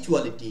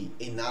স্পিরিচুয়ালিটি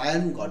এই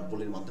নারায়ণ গড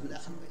বলের মাধ্যমে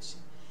দেখানো হয়েছে।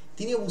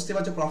 তিনিও বুঝতে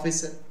পারছো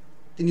প্রফেসর,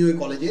 তিনি ওই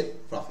কলেজের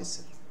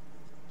প্রফেসর,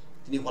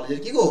 তিনি কলেজের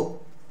কি গো?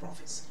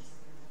 প্রফেসর।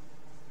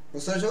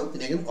 বুঝতে পারছো?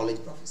 তিনি একজন কলেজ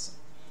প্রফেসর।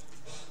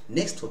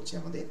 নেক্সট হচ্ছে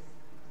আমাদের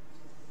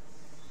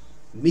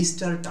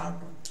মিস্টার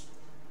টার্টন।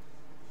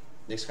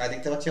 নেক্সট কাজ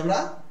দেখতে পাচ্ছি আমরা,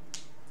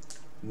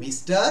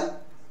 মিস্টার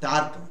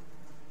টার্টন।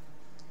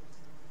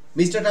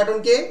 মিস্টার টার্টন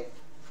কে?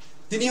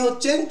 তিনি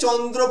হচ্ছেন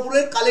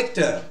চন্দ্রপুরের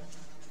কালেক্টর।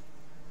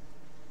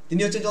 তিনি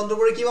হচ্ছেন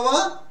চন্দ্রপুরের কি বাবা?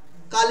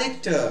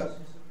 কালেক্টর,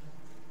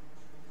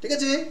 ঠিক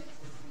আছে?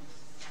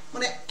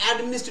 মানে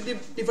অ্যাডমিনিস্ট্রেটিভ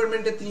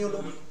ডিপার্টমেন্টের তিনি হলো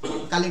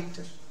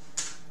কালেক্টর।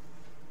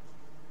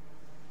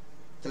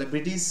 তাহলে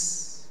ব্রিটিশ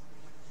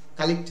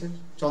কালেক্টর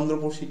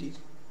চন্দ্রপুর সিটির।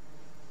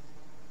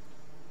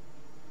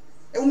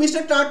 এবং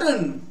মিস্টার টার্টন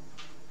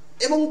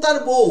এবং তার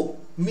বউ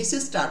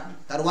মিসেস টার্টন,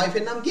 তার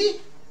ওয়াইফের নাম কি?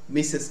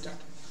 মিসেস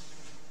টার্টন।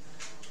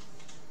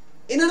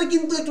 এনারা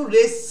কিন্তু একটু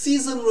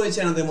রেসিজম রয়েছে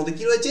এনাদের মধ্যে।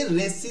 কি রয়েছে?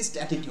 রেসিস্ট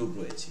অ্যাটিটিউড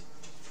রয়েছে।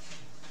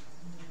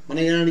 মানে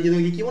এনারা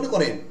নিজেদেরকে কি মনে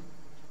করেন?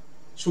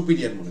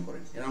 সুপিরিয়র মনে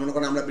করেন। এনারা মনে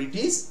করেন আমরা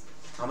ব্রিটিশ,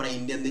 আমরা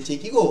ইন্ডিয়ানদের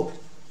চেয়ে কি গো?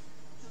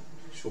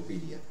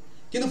 সুপিরিয়র।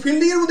 কিন্তু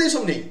ফিল্ডিং এর মধ্যে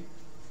এসব নেই।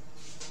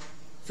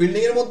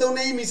 ফিল্ডিং এর মধ্যেও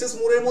নেই, মিসেস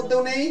মুরের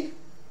মধ্যেও নেই,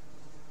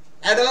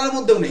 অ্যাডেলার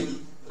মধ্যেও নেই,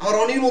 আবার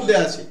রনির মধ্যে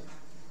আছে।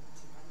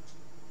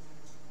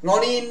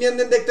 রনি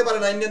ইন্ডিয়ানদের দেখতে পারে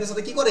না, ইন্ডিয়ানদের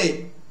সাথে কি করে?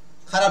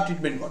 খারাপ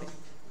ট্রিটমেন্ট করে।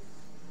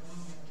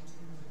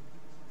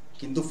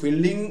 কিন্তু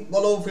ফিল্ডিং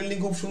বলো, ফিল্ডিং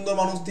খুব সুন্দর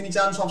মানুষ, তিনি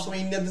চান সবসময়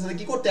ইন্ডিয়ানদের সাথে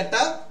কি করতে?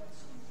 একটা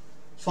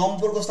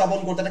সম্পর্ক স্থাপন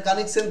করতে, একটা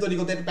কানেকশন তৈরি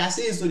করতে, একটা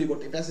প্যাসেজ তৈরি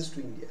করতে, প্যাসেজ টু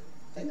ইন্ডিয়া,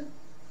 তাই না?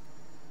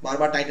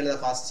 বারবার টাইটেল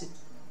দেখা আসছে।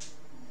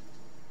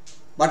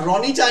 বাট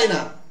রনি চায়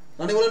না।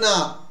 রনি বলে না,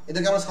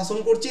 এদেরকে আমরা শাসন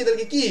করছি,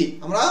 এদেরকে কি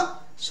আমরা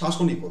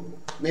শাসনই করবো,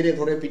 মেরে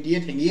ধরে পিটিয়ে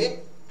ঠেঙিয়ে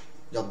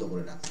জব্দ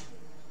করে রাখবো।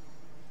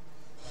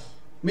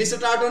 মিস্টার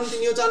টার্টন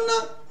তিনিও চান না,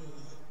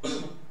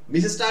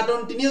 মিসেস টার্টন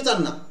তিনিও চান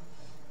না।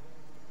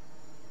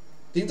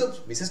 তিনি তো,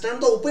 মিসেস টার্টন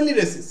তো ওপেনলি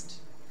রেসিস্ট,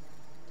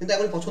 কিন্তু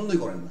এখন পছন্দই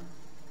করেন না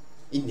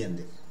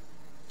ইন্ডিয়ানদের,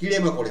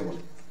 কিড়েমা করে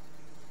বলে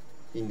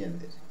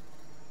ইন্ডিয়ানদের।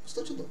 বুঝতে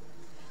পারছো তো?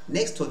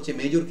 নেক্সট হচ্ছে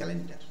মেজর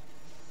ক্যালেন্ডার।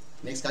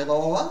 নেক্সট কাজ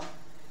বাবা,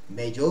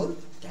 মেজর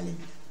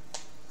ক্যালেন্ডার।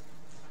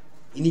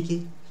 ইনি কে?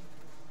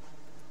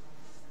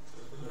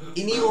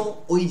 ইনিও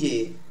ওই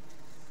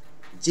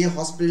যে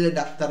হসপিটালের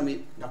ডাক্তার,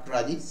 ডক্টর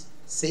আজিজ,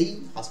 সেই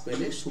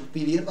হসপিটালের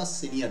সুপিরিয়র বা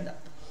সিনিয়র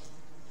ডাক্তার।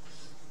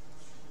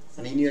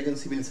 মানে ইনি একজন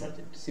সিভিল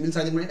সার্জন। সিভিল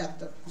সার্জন মানে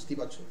ডাক্তার, বুঝতেই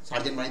পারছো?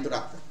 সার্জন মানে তো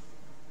ডাক্তার,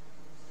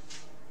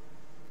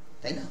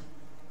 তাই না?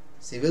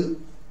 সিভিল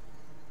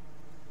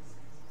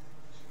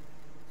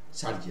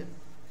সার্জন,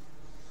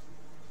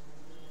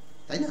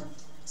 তাই না?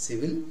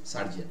 সিভিল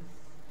সার্জন,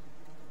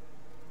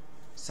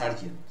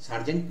 সার্জন,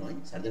 সার্জেন্ট নয়,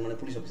 সার্জন মানে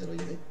পুলিশ অফিসার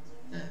হয়ে যাবে।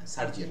 হ্যাঁ,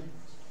 সার্জন,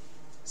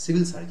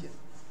 সিভিল সার্জন।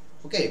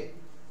 ওকে,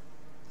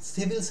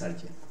 সিভিল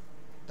সার্জন,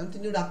 তাহলে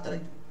তিনি ডাক্তার।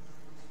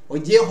 ওই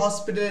যে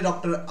হসপিটালে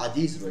ডক্টর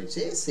আজিজ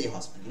রয়েছে, সেই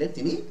হসপিটালে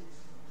তিনি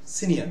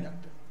সিনিয়র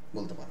ডাক্তার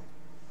বলতে পারো।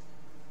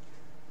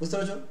 বুঝতে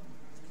পারছো?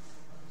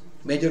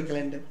 Major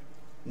calendar.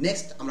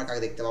 নেক্সট আমরা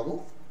কাকে দেখতে পাবো?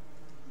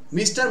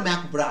 Mister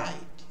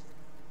McBride.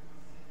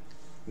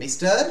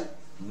 মিস্টার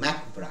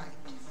ম্যাকব্রাইড,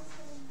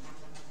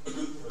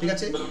 ঠিক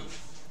আছে?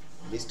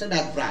 মিস্টার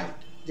ম্যাকব্রাইড,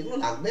 যেগুলো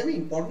লাগবে আমি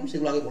ইম্পর্টেন্ট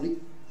সেগুলো আগে বলি।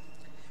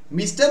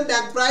 মিস্টার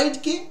ম্যাকব্রাইড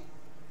কে?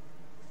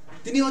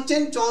 তিনি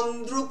হচ্ছেন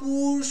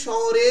চন্দ্রপুর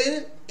শহরের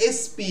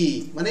এসপি,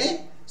 মানে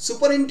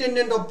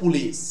superintendent of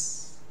police.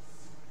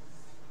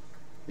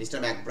 Mister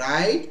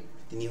McBride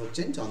তিনি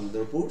হচ্ছেন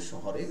চন্দ্রপুর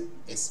শহরের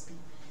এসপি।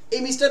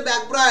 এই মিস্টার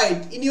ম্যাকব্রাইড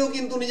ইনিও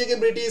কিন্তু নিজেকে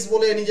ব্রিটিশ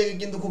বলে নিজেকে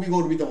কিন্তু খুবই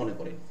গর্বিত মনে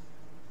করেন,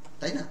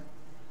 তাই না?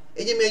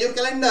 এই যে মেজর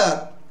ক্যালেন্ডার,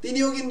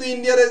 তিনিও কিন্তু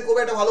ইন্ডিয়ার খুব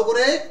একটা ভালো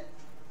করে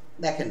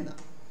দেখেন না।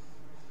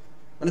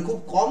 মানে খুব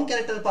কম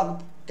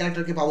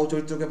ক্যারেক্টারকে পাবো,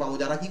 চরিত্রকে পাবো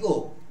যারা কি গো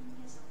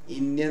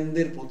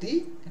ইন্ডিয়ানদের প্রতি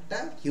একটা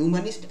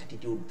হিউম্যানিস্ট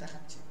অ্যাটিটিউড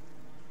দেখাচ্ছে।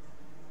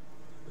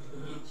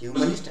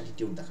 হিউম্যানিস্ট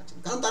অ্যাটিটিউড দেখাচ্ছেন,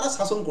 কারণ তারা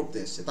শাসন করতে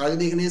এসছে। তারা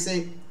যদি এখানে এসে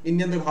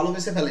ইন্ডিয়ানদের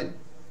ভালোবেসে ফেলেন,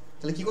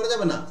 তাহলে কি করা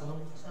যাবে না?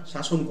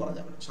 শাসন করা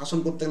যাবে না। শাসন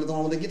করতে গেলে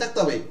তোমার মধ্যে কি থাকতে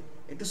হবে?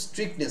 একটু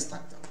স্ট্রিক্টনেস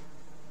থাকতে হবে।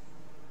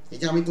 এই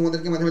যে আমি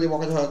তোমাদেরকে মাঝে মাঝে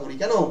বকাঝকা করি,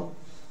 কেন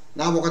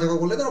না? বকাঝকা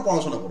করলে তোমরা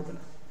পড়াশোনা করবে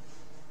না।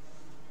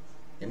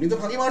 এমনি তো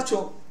ফাঁকি মারছো,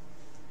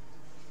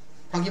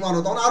 ফাঁকি মারো,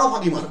 তখন আরো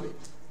ফাঁকি মারবে।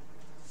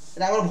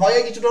 এটা আমার ভয়ে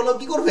কিছুটা হলেও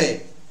কি করবে?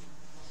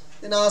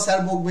 না স্যার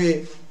বকবে,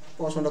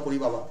 পড়াশোনাটা করি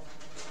বাবা,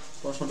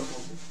 পড়াশোনাটা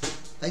করবো,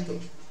 তাই তো?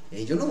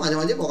 এই জন্য মাঝে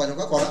মাঝে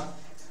বকাঝকা করা,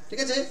 ঠিক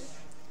আছে?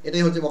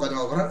 এটাই হচ্ছে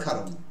বকাঝকা করার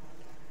কারণ।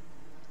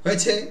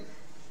 হয়েছে?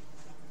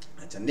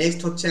 আচ্ছা,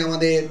 নেক্সট হচ্ছে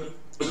আমাদের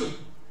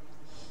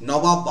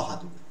নবাব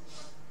বাহাদুর।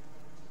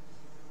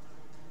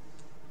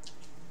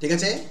 ঠিক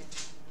আছে,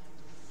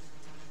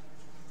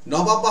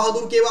 নবাব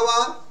বাহাদুর কে বাবা?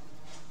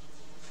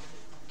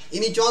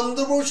 ইনি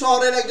চন্দ্রপুর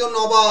শহরের একজন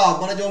নবাব,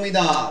 মানে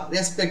জমিদার,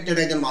 রেসপেক্টেড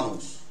একজন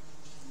মানুষ।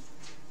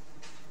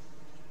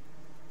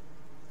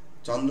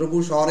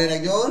 চন্দ্রপুর শহরের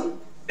একজন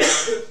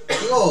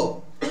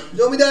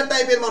জমিদার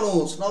টাইপের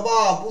মানুষ,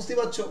 নবাব, বুঝতে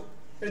পারছো?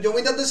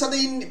 জমিদারদের সাথে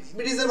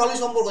ব্রিটিশদের ভালোই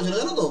সম্পর্ক ছিল,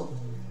 জানো তো?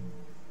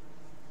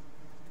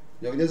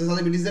 জমিদারদের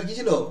সাথে ব্রিটিশদের কি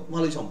ছিল?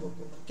 ভালোই সম্পর্ক।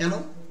 কেন?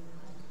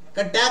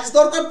 কারণ ট্যাক্স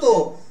দরকার তো,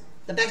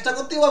 ট্যাক্সটা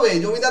করতেই হবে।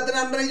 জমিদারদের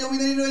আন্ডারে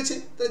জমিদারি রয়েছে,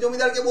 তাহলে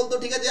জমিদারকে বলতো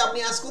ঠিক আছে আপনি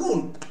আজ করুন,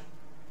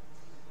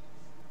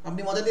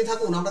 আপনি মজা দিয়ে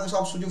থাকুন, আপনাকে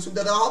সব সুযোগ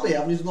সুবিধা দেওয়া হবে,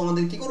 আপনি শুধু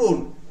আমাদের কি করুন,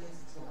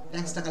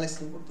 ট্যাক্সটা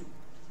কালেকশন করতে।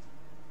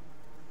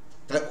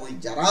 তাহলে ওই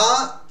যারা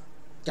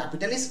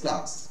ক্যাপিটালিস্ট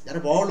ক্লাস, যারা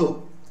বড় লোক,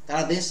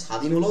 তারা দেশ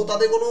স্বাধীন হলেও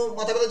তাদের কোনো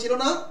মাথা ব্যথা ছিল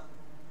না,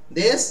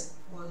 দেশ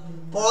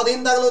পরাধীন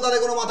থাকলেও তাদের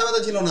কোনো মাথা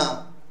ব্যথা ছিল না,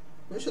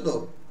 বুঝছো তো?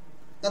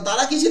 কারণ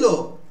তারা কি ছিল?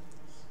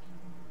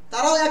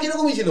 তারাও একই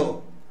রকমই ছিল,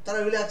 তারা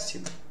রিল্যাক্স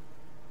ছিল,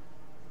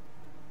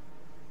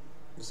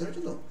 বুঝতে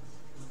পেরেছো তো?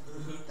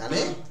 তাহলে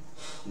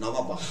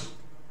নবাব বাহাদুর,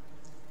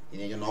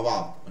 ইনি একজন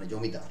নবাব, মানে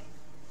জমিদার।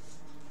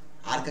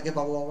 আর কাকে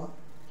পাবো বাবা?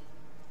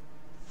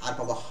 আর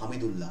পাবো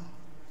হামিদুল্লাহ।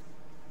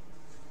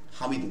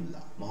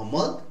 হামিদুল্লাহ,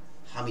 মোহাম্মদ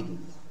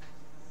হামিদুল্লাহ।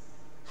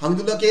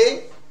 হামিদুল্লাহ কে?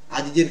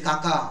 আজিজের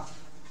কাকা।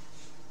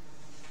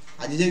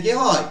 আজিজের কে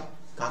হয়?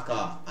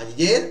 কাকা,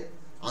 আজিজের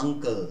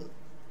আঙ্কেল।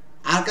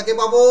 আর কাকে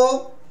পাবো?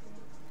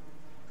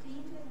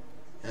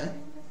 হ্যাঁ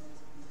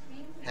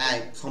হ্যাঁ,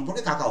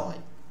 সম্পর্কে কাকাও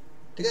হয়,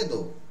 ঠিক আছে তো?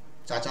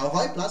 চাচাও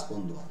হয় প্লাস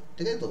বন্ধু হয়,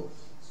 ঠিক আছে তো?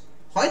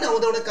 হয় না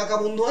আমাদের অনেক কাকা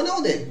বন্ধু হয় না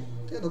আমাদের,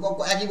 ঠিক আছে তো?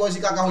 একই বয়সী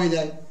কাকা হয়ে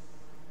যায়।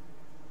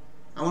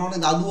 আমার অনেক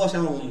দাদু আসে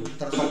আমার বন্ধু,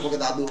 তারা সম্পর্কে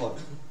দাদু হয়,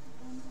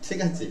 ঠিক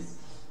আছে?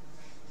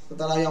 তো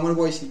তারা আমার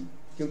বয়সী,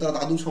 কিন্তু তারা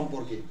দাদু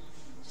সম্পর্কে,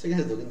 ঠিক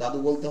আছে তো? কিন্তু দাদু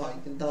বলতে হয়,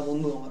 কিন্তু তারা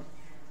বন্ধু আমার,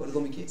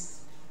 ওরকমই কেস।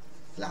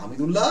 তাহলে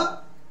হামিদুল্লাহ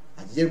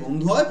আজিজের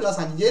বন্ধু হয় প্লাস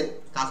আজিজের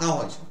কাকা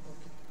হয়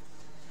সম্পর্কে।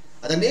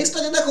 আচ্ছা, নেক্সট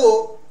আছে দেখো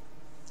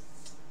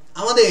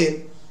আমাদের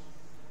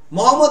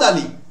মোহাম্মদ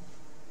আলী।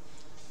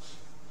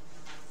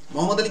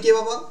 মোহাম্মদ আলী কে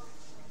বাবা?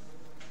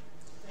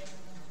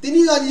 তিনি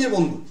আজিজের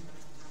বন্ধু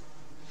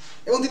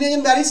এবং তিনি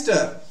একজন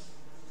ব্যারিস্টার,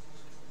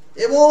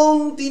 এবং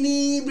তিনি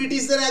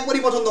ব্রিটিশদের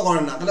একবারই পছন্দ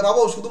করেন না। তাহলে বাবু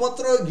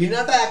শুধুমাত্র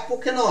ঘৃণাটা এক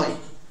পক্ষে নয়,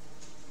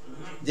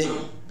 যে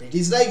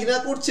ব্রিটিশরাই ঘৃণা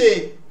করছে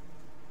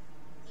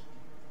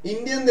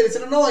ইন্ডিয়ানদের,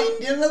 সেটা নয়,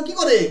 ইন্ডিয়ানরাও কি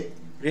করে?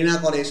 ঘৃণা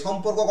করে।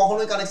 সম্পর্ক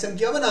কখনোই কানেকশন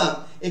কি হবে না,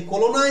 এই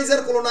কলোনাইজার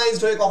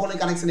কলোনাইজড হয়ে কখনোই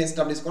কানেকশন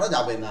এস্টাবলিশ করা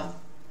যাবে না।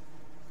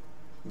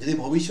 যদি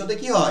ভবিষ্যতে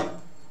কি হয়,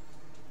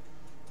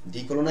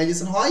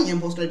 ডিকলোনাইজেশন হয়,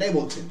 m.forster এটাই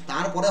বলছেন,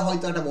 তারপরে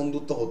হয়তো একটা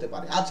বন্ধুত্ব হতে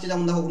পারে। আজকে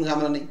যেমন দেখো কোনো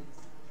ঝামেলা নেই,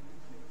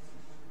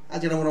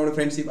 আজকে একটা মোটামুটি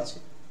ফ্রেন্ডশিপ আছে,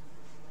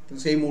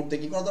 কিন্তু সেই মুহূর্তে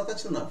কি করা দরকার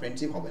ছিল না,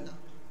 ফ্রেন্ডশিপ হবে না।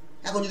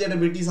 এখন যদি একটা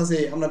ব্রিটিশ আসে,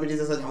 আমরা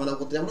ব্রিটিশের সাথে ঝামেলা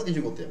করতে যাবো না,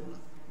 কিছু করতে যাবো না,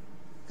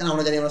 কারণ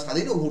আমরা জানি আমরা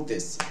স্বাধীন ও ঘুরতে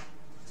এসেছি,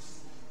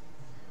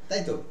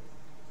 তাই তো?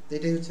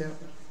 এটাই হচ্ছে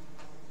ব্যাপার,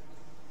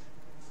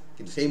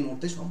 কিন্তু সেই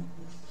মুহূর্তে সম্ভব।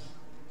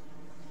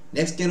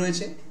 নেক্সট কে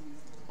রয়েছে?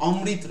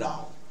 অমৃত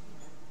রাও।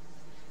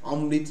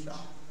 অমৃত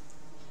রাও,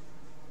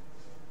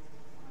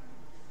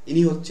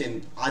 ইনি হচ্ছেন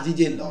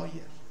আজিজের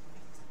লয়ার।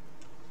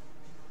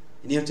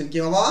 ইনি হচ্ছেন কে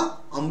বাবা?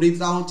 অমৃত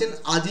রাও হচ্ছেন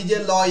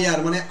আজিজের লয়ার।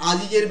 মানে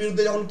আজিজের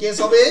বিরুদ্ধে যখন কেস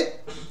হবে,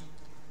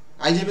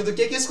 আজিজের বিরুদ্ধে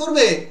কে কেস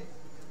করবে?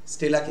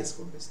 স্টেলা কেস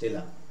করবে।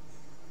 স্টেলা,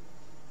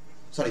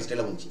 সরি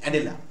স্টেলা বলছি,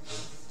 অ্যাডেলা।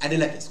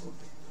 অ্যাডেলা কেস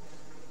করবে।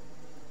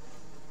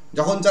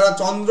 যখন যারা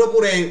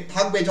চন্দ্রপুরে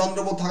থাকবে,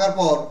 চন্দ্রপুর থাকার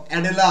পর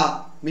অ্যাডেলা,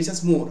 মিসেস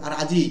মুর আর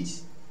আজিজ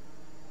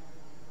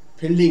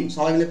ফিল্ডিং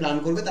সবাই মিলে প্ল্যান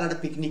করবে, তারা একটা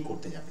পিকনিক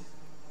করতে যাবে।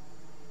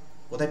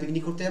 কোথায়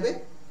পিকনিক করতে যাবে?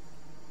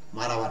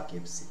 মারাওয়ার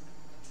কেভসে।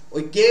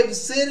 ওই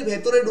কেভসের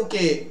ভেতরে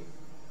ঢুকে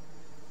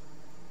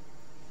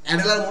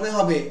অ্যাডেলার মনে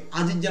হবে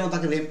আজিজ যেন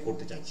তাকে রেপ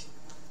করতে চাইছে।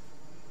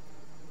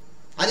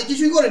 আজিজ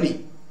কিছুই করেনি,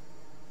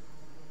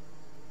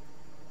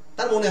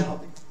 তার মনে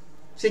হবে,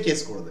 সে কেস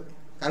করে দেবে।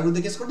 কার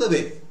বিরুদ্ধে কেস করে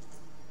দেবে?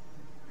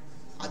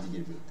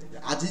 আজিজের বিরুদ্ধে।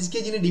 আজিজকে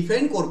যিনি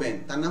ডিফেন্ড করবেন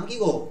তার নাম কি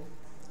গো?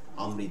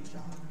 অমৃত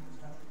রাও।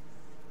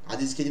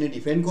 আজিজকে যিনি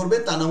ডিফেন্ড করবেন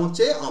তার নাম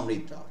হচ্ছে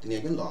অমৃত রাও, তিনি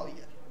একজন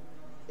লয়ার।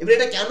 এবার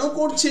এটা কেন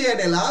করছে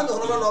অ্যাডেলা,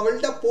 যখন আমরা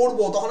নভেলটা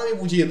পড়বো তখন আমি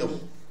বুঝিয়ে দেবো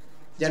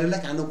যে অ্যাডেলা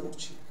কেন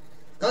করছে।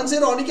 কারণ সে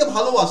রনিকে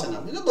ভালোবাসে না,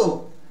 বুঝলো তো?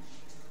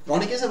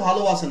 রনিকে সে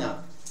ভালোবাসে না,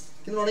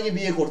 কিন্তু রনিকে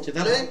বিয়ে করছে।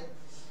 তাহলে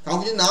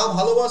কাউকে যদি না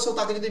ভালোবাসো,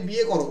 তাকে যদি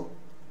বিয়ে করো,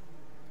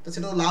 তো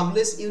সেটা তো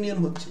লাভলেস ইউনিয়ন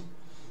হচ্ছে।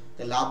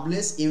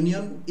 Lovelace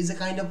union is a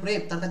kind of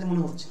rape, তার কাছে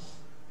মনে হচ্ছে।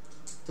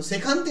 তো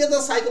সেখান থেকে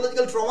তার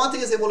সাইকোলজিক্যাল ট্রমা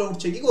থেকে সে বলে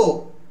উঠছে কি গো,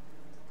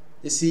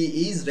 যে C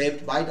is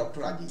raped by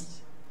doctor Aziz.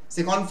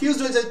 Say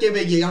confused হয়েছে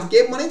কেবে গিয়ে, কারণ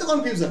কেব মানেই তো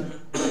কনফিউশন,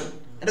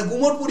 একটা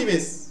গুমট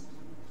পরিবেশ,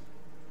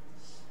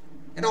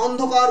 একটা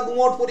অন্ধকার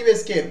গুমট পরিবেশ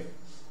কেব।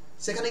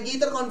 সেখানে গিয়ে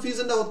তার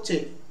কনফিউশনটা হচ্ছে,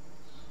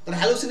 তার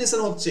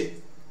হ্যালুসিনেশন হচ্ছে।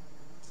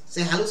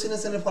 সে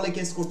হ্যালুসিনেশনের ফলে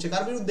কেস করছে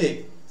কার বিরুদ্ধে?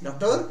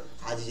 ডক্টর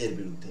আজিজের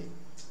বিরুদ্ধে।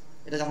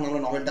 এটা যখন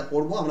আমরা নভেলটা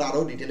পড়বো আমরা আরো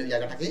ডিটেলে ওই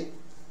জায়গাটাকে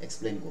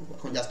এক্সপ্লেন করবো,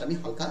 এখন জাস্ট আমি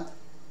হালকা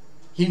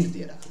হিন্ট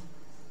দিয়ে রাখি।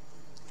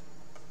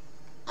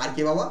 আর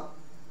কে বাবা?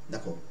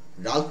 দেখো,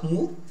 রাল্ফ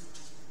মুর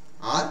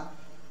আর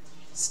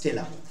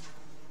স্টেলা মুর।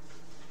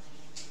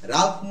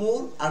 রাল্ফ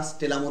মুর আর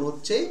স্টেলা মুর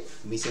হচ্ছে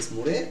মিসেস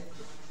মুরের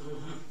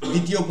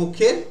দ্বিতীয়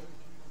পক্ষের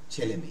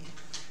ছেলে মেয়ে।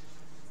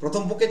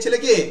 প্রথম পক্ষের ছেলে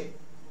কে?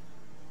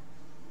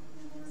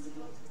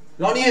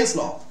 রনি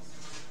হেন্সলফ,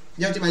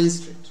 যে হচ্ছে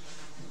ম্যাজিস্ট্রেট।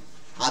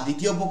 আর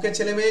দ্বিতীয় পক্ষের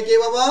ছেলে মেয়ে কে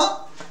বাবা?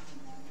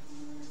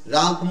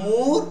 রাল্ফ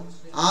মুর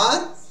আর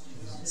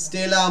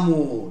স্টেলা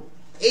মুর।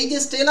 এই যে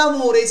স্টেলা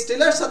মুর, এই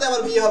স্টেলার সাথে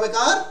আবার বিয়ে হবে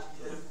কার?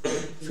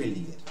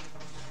 ফিল্ডিং এর।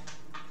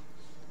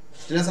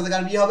 স্টেলার সাথে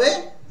কার বিয়ে হবে?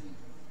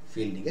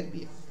 ফিল্ডিং এর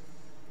বিয়ে হবে।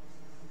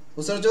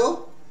 বুঝতে পেরেছো?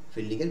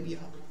 ফিল্ডিং এর বিয়ে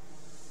হবে,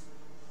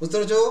 বুঝতে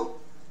পেরেছো?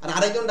 আর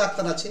আরেকজন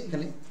ডাক্তার আছে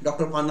এখানে,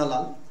 ডক্টর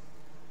পান্নালাল।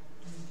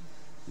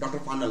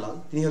 ডক্টর পান্নালাল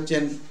তিনি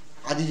হচ্ছেন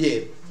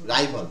আজিজের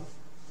রাইভাল,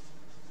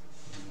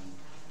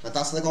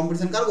 তার সাথে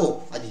কম্পিটিশন কার গো?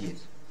 আজিজের।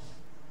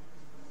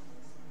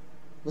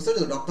 বুঝতে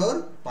পেরেছো? ডক্টর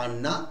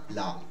পান্না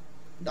লাল,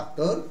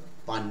 ডক্টর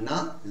পান্না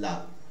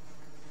লাল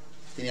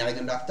তিনি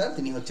আরেকজন ডাক্তার,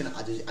 তিনি হচ্ছেন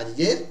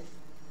আজিজের।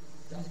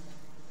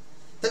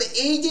 তাহলে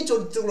এই যে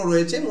চরিত্রগুলো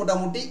রয়েছে,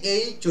 মোটামুটি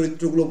এই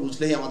চরিত্রগুলো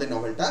বুঝলেই আমাদের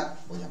নভেলটা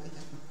বোঝা হয়ে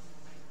যাবে।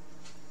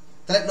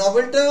 তাহলে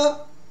নভেলটা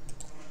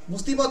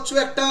বুঝতেই পারছো,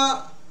 একটা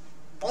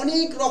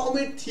অনেক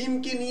রকমের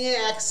থিমকে নিয়ে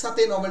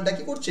একসাথে নভেলটা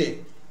কি করছে?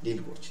 ডিল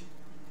করছে।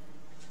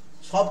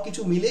 সব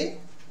কিছু মিলে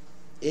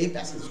এই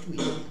প্যাসেজ টু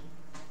ইন্ডিয়া।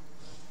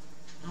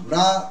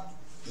 আমরা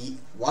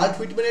ওয়ার্ল্ড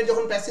হুইটম্যানের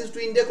যখন প্যাসেজ টু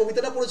ইন্ডিয়া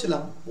কবিতাটা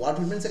পড়েছিলাম, ওয়ার্ল্ড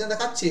হুইটম্যান সেখানে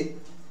দেখাচ্ছে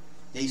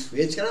এই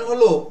সুয়েজ ক্যানাল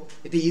হলো,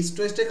 এতে ইস্ট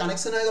ওয়েস্টের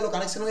কানেকশন হয়ে গেল,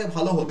 কানেকশন হয়ে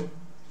ভালো হলো,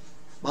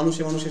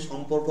 মানুষে মানুষের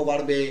সম্পর্ক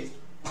বাড়বে,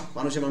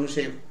 মানুষে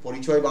মানুষের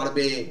পরিচয়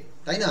বাড়বে,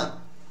 তাই না?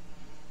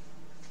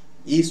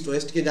 ইস্ট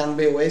ওয়েস্টকে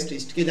জানবে, ওয়েস্ট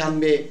ইস্টকে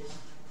জানবে,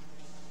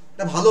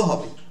 এটা ভালো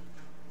হবে।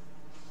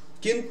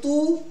 কিন্তু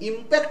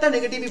ইম্প্যাক্টটা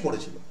নেগেটিভই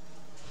পড়েছিল।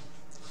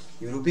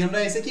 ইউরোপিয়ানরা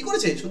এসে কি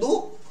করেছে? শুধু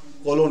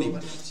কলোনি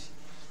বানিয়েছে।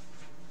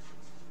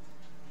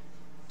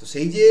 তো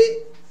সেই যে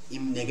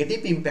নেগেটিভ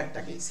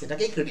ইম্প্যাক্টটাকে,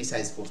 সেটাকেই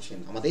ক্রিটিসাইজ করছেন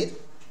আমাদের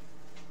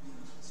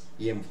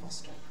এম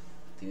ফস্টার।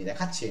 তিনি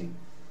দেখাচ্ছেন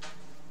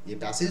যে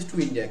passage to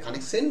India,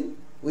 connection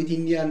with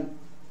Indian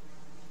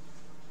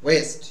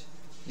West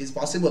is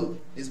possible,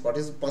 is what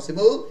is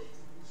possible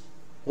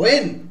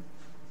when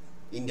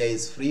India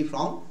is free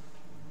from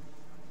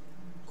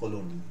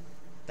colony,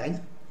 তাই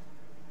না?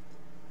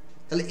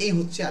 তাহলে এই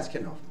হচ্ছে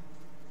আজকের নভেল।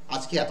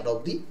 আজকে এতটা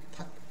অবধি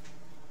থাকবে,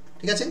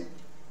 ঠিক আছে?